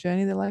mothering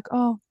journey. They're like,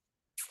 oh,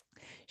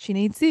 she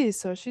needs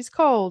this, or she's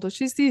cold, or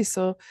she's this,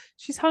 or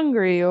she's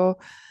hungry, or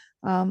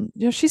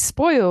she's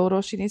spoiled,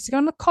 or she needs to go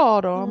on the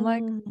cot, or I'm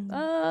like,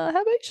 how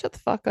about you shut the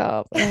fuck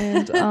up?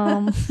 And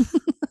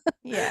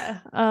Yeah.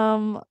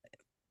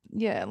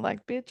 yeah,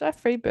 like, bitch, I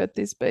free birthed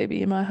this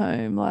baby in my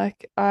home.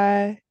 Like,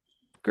 I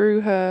grew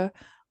her,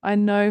 I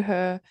know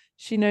her,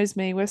 she knows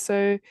me. We're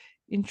so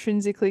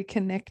intrinsically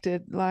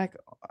connected. Like,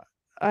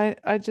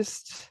 I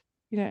just,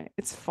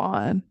 it's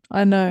fine.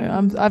 I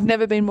know. I've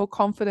never been more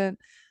confident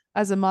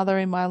as a mother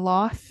in my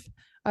life.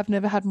 I've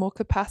never had more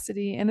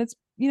capacity, and it's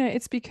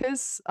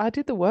because I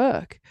did the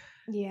work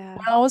Yeah.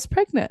 when I was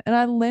pregnant and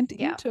I lent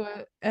Yeah. into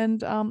it.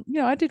 And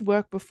I did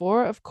work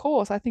before, of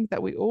course. I think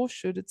that we all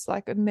should. It's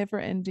like a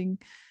never-ending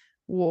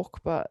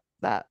walk, but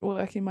that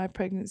work in my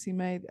pregnancy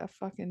made a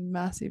fucking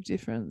massive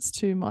difference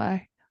to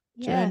my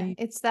journey.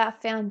 It's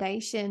that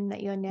foundation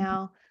that you're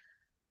now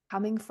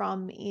coming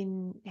from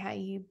in how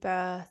you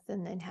birth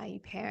and then how you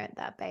parent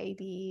that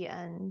baby,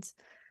 and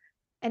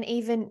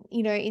even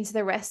into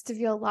the rest of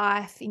your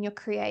life, in your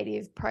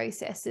creative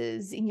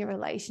processes, in your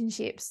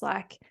relationships.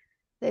 Like,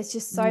 there's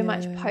just so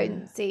much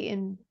potency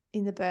in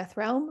the birth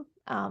realm,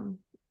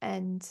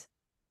 and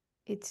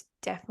it's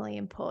definitely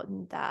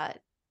important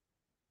that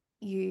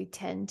you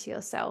tend to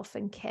yourself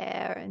and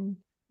care and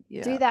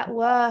do that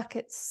work.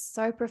 It's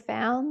so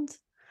profound.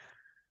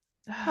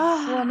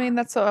 Well, I mean,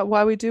 that's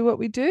why we do what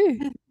we do.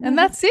 And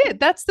that's it.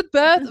 That's the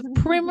birth of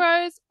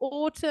Primrose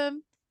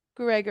Autumn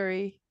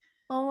Gregory.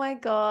 Oh my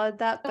God,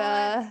 that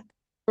birth.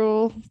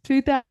 April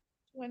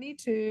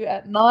 2022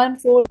 at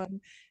 9:41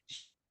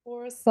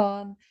 for a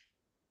son,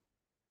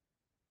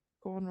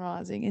 Corn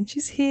Rising, and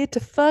she's here to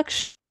fuck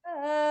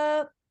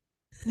up.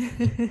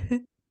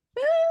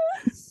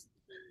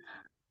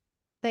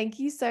 Thank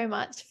you so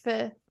much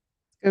for.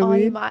 Go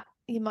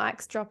your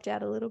mic's dropped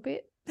out a little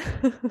bit.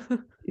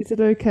 Is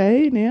it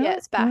okay now? Yeah,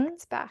 it's back. No?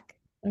 It's back.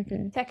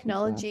 Okay.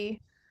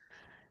 Technology.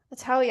 I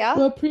tell ya.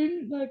 Well,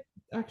 Prim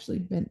actually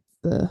bent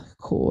the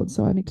cord,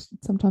 so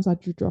sometimes I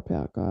do drop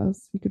out,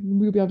 guys.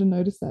 We'll be able to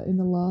notice that in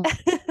the last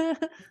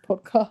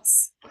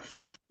podcast.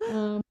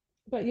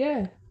 But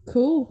yeah,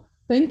 cool.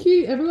 Thank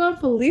you everyone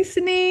for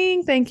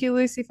listening. Thank you,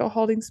 Lucy, for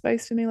holding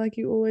space for me like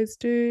you always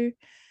do.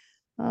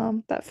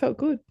 That felt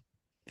good.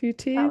 A few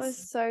tears. That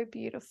was so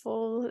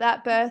beautiful.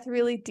 That birth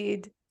really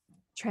did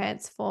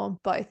transform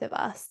both of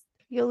us.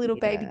 Your little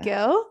baby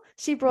girl,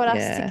 she brought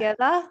us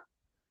together.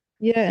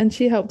 Yeah, and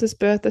she helped us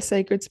birth the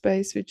sacred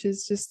space, which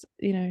is just,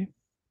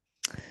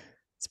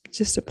 it's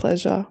just a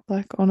pleasure.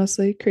 Like,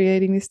 honestly,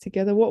 creating this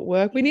together. What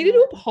work. We need to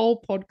do a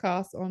whole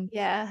podcast on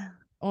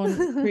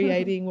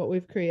creating what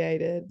we've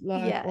created.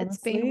 Like, honestly, it's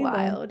been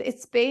wild.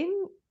 It's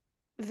been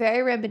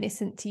very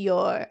reminiscent to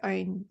your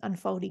own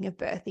unfolding of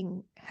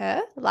birthing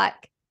her.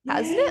 Like,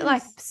 hasn't it?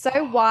 Like,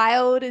 so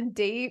wild and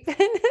deep.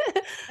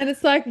 And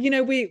it's like,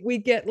 we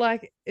get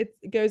like, it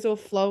goes all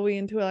flowy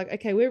into like,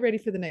 okay, we're ready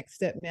for the next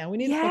step now. We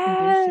need to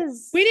fucking do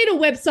shit. We need a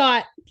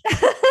website.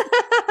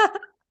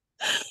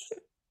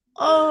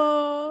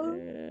 All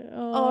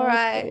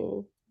right.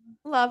 Cool.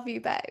 Love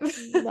you, babe.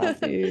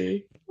 Love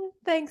you.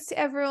 Thanks to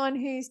everyone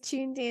who's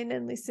tuned in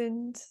and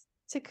listened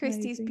to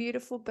Kristy's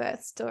beautiful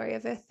birth story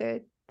of her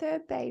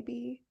third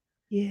baby.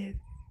 Yeah.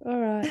 All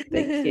right.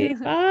 Thank you.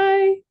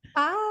 Bye.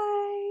 Bye.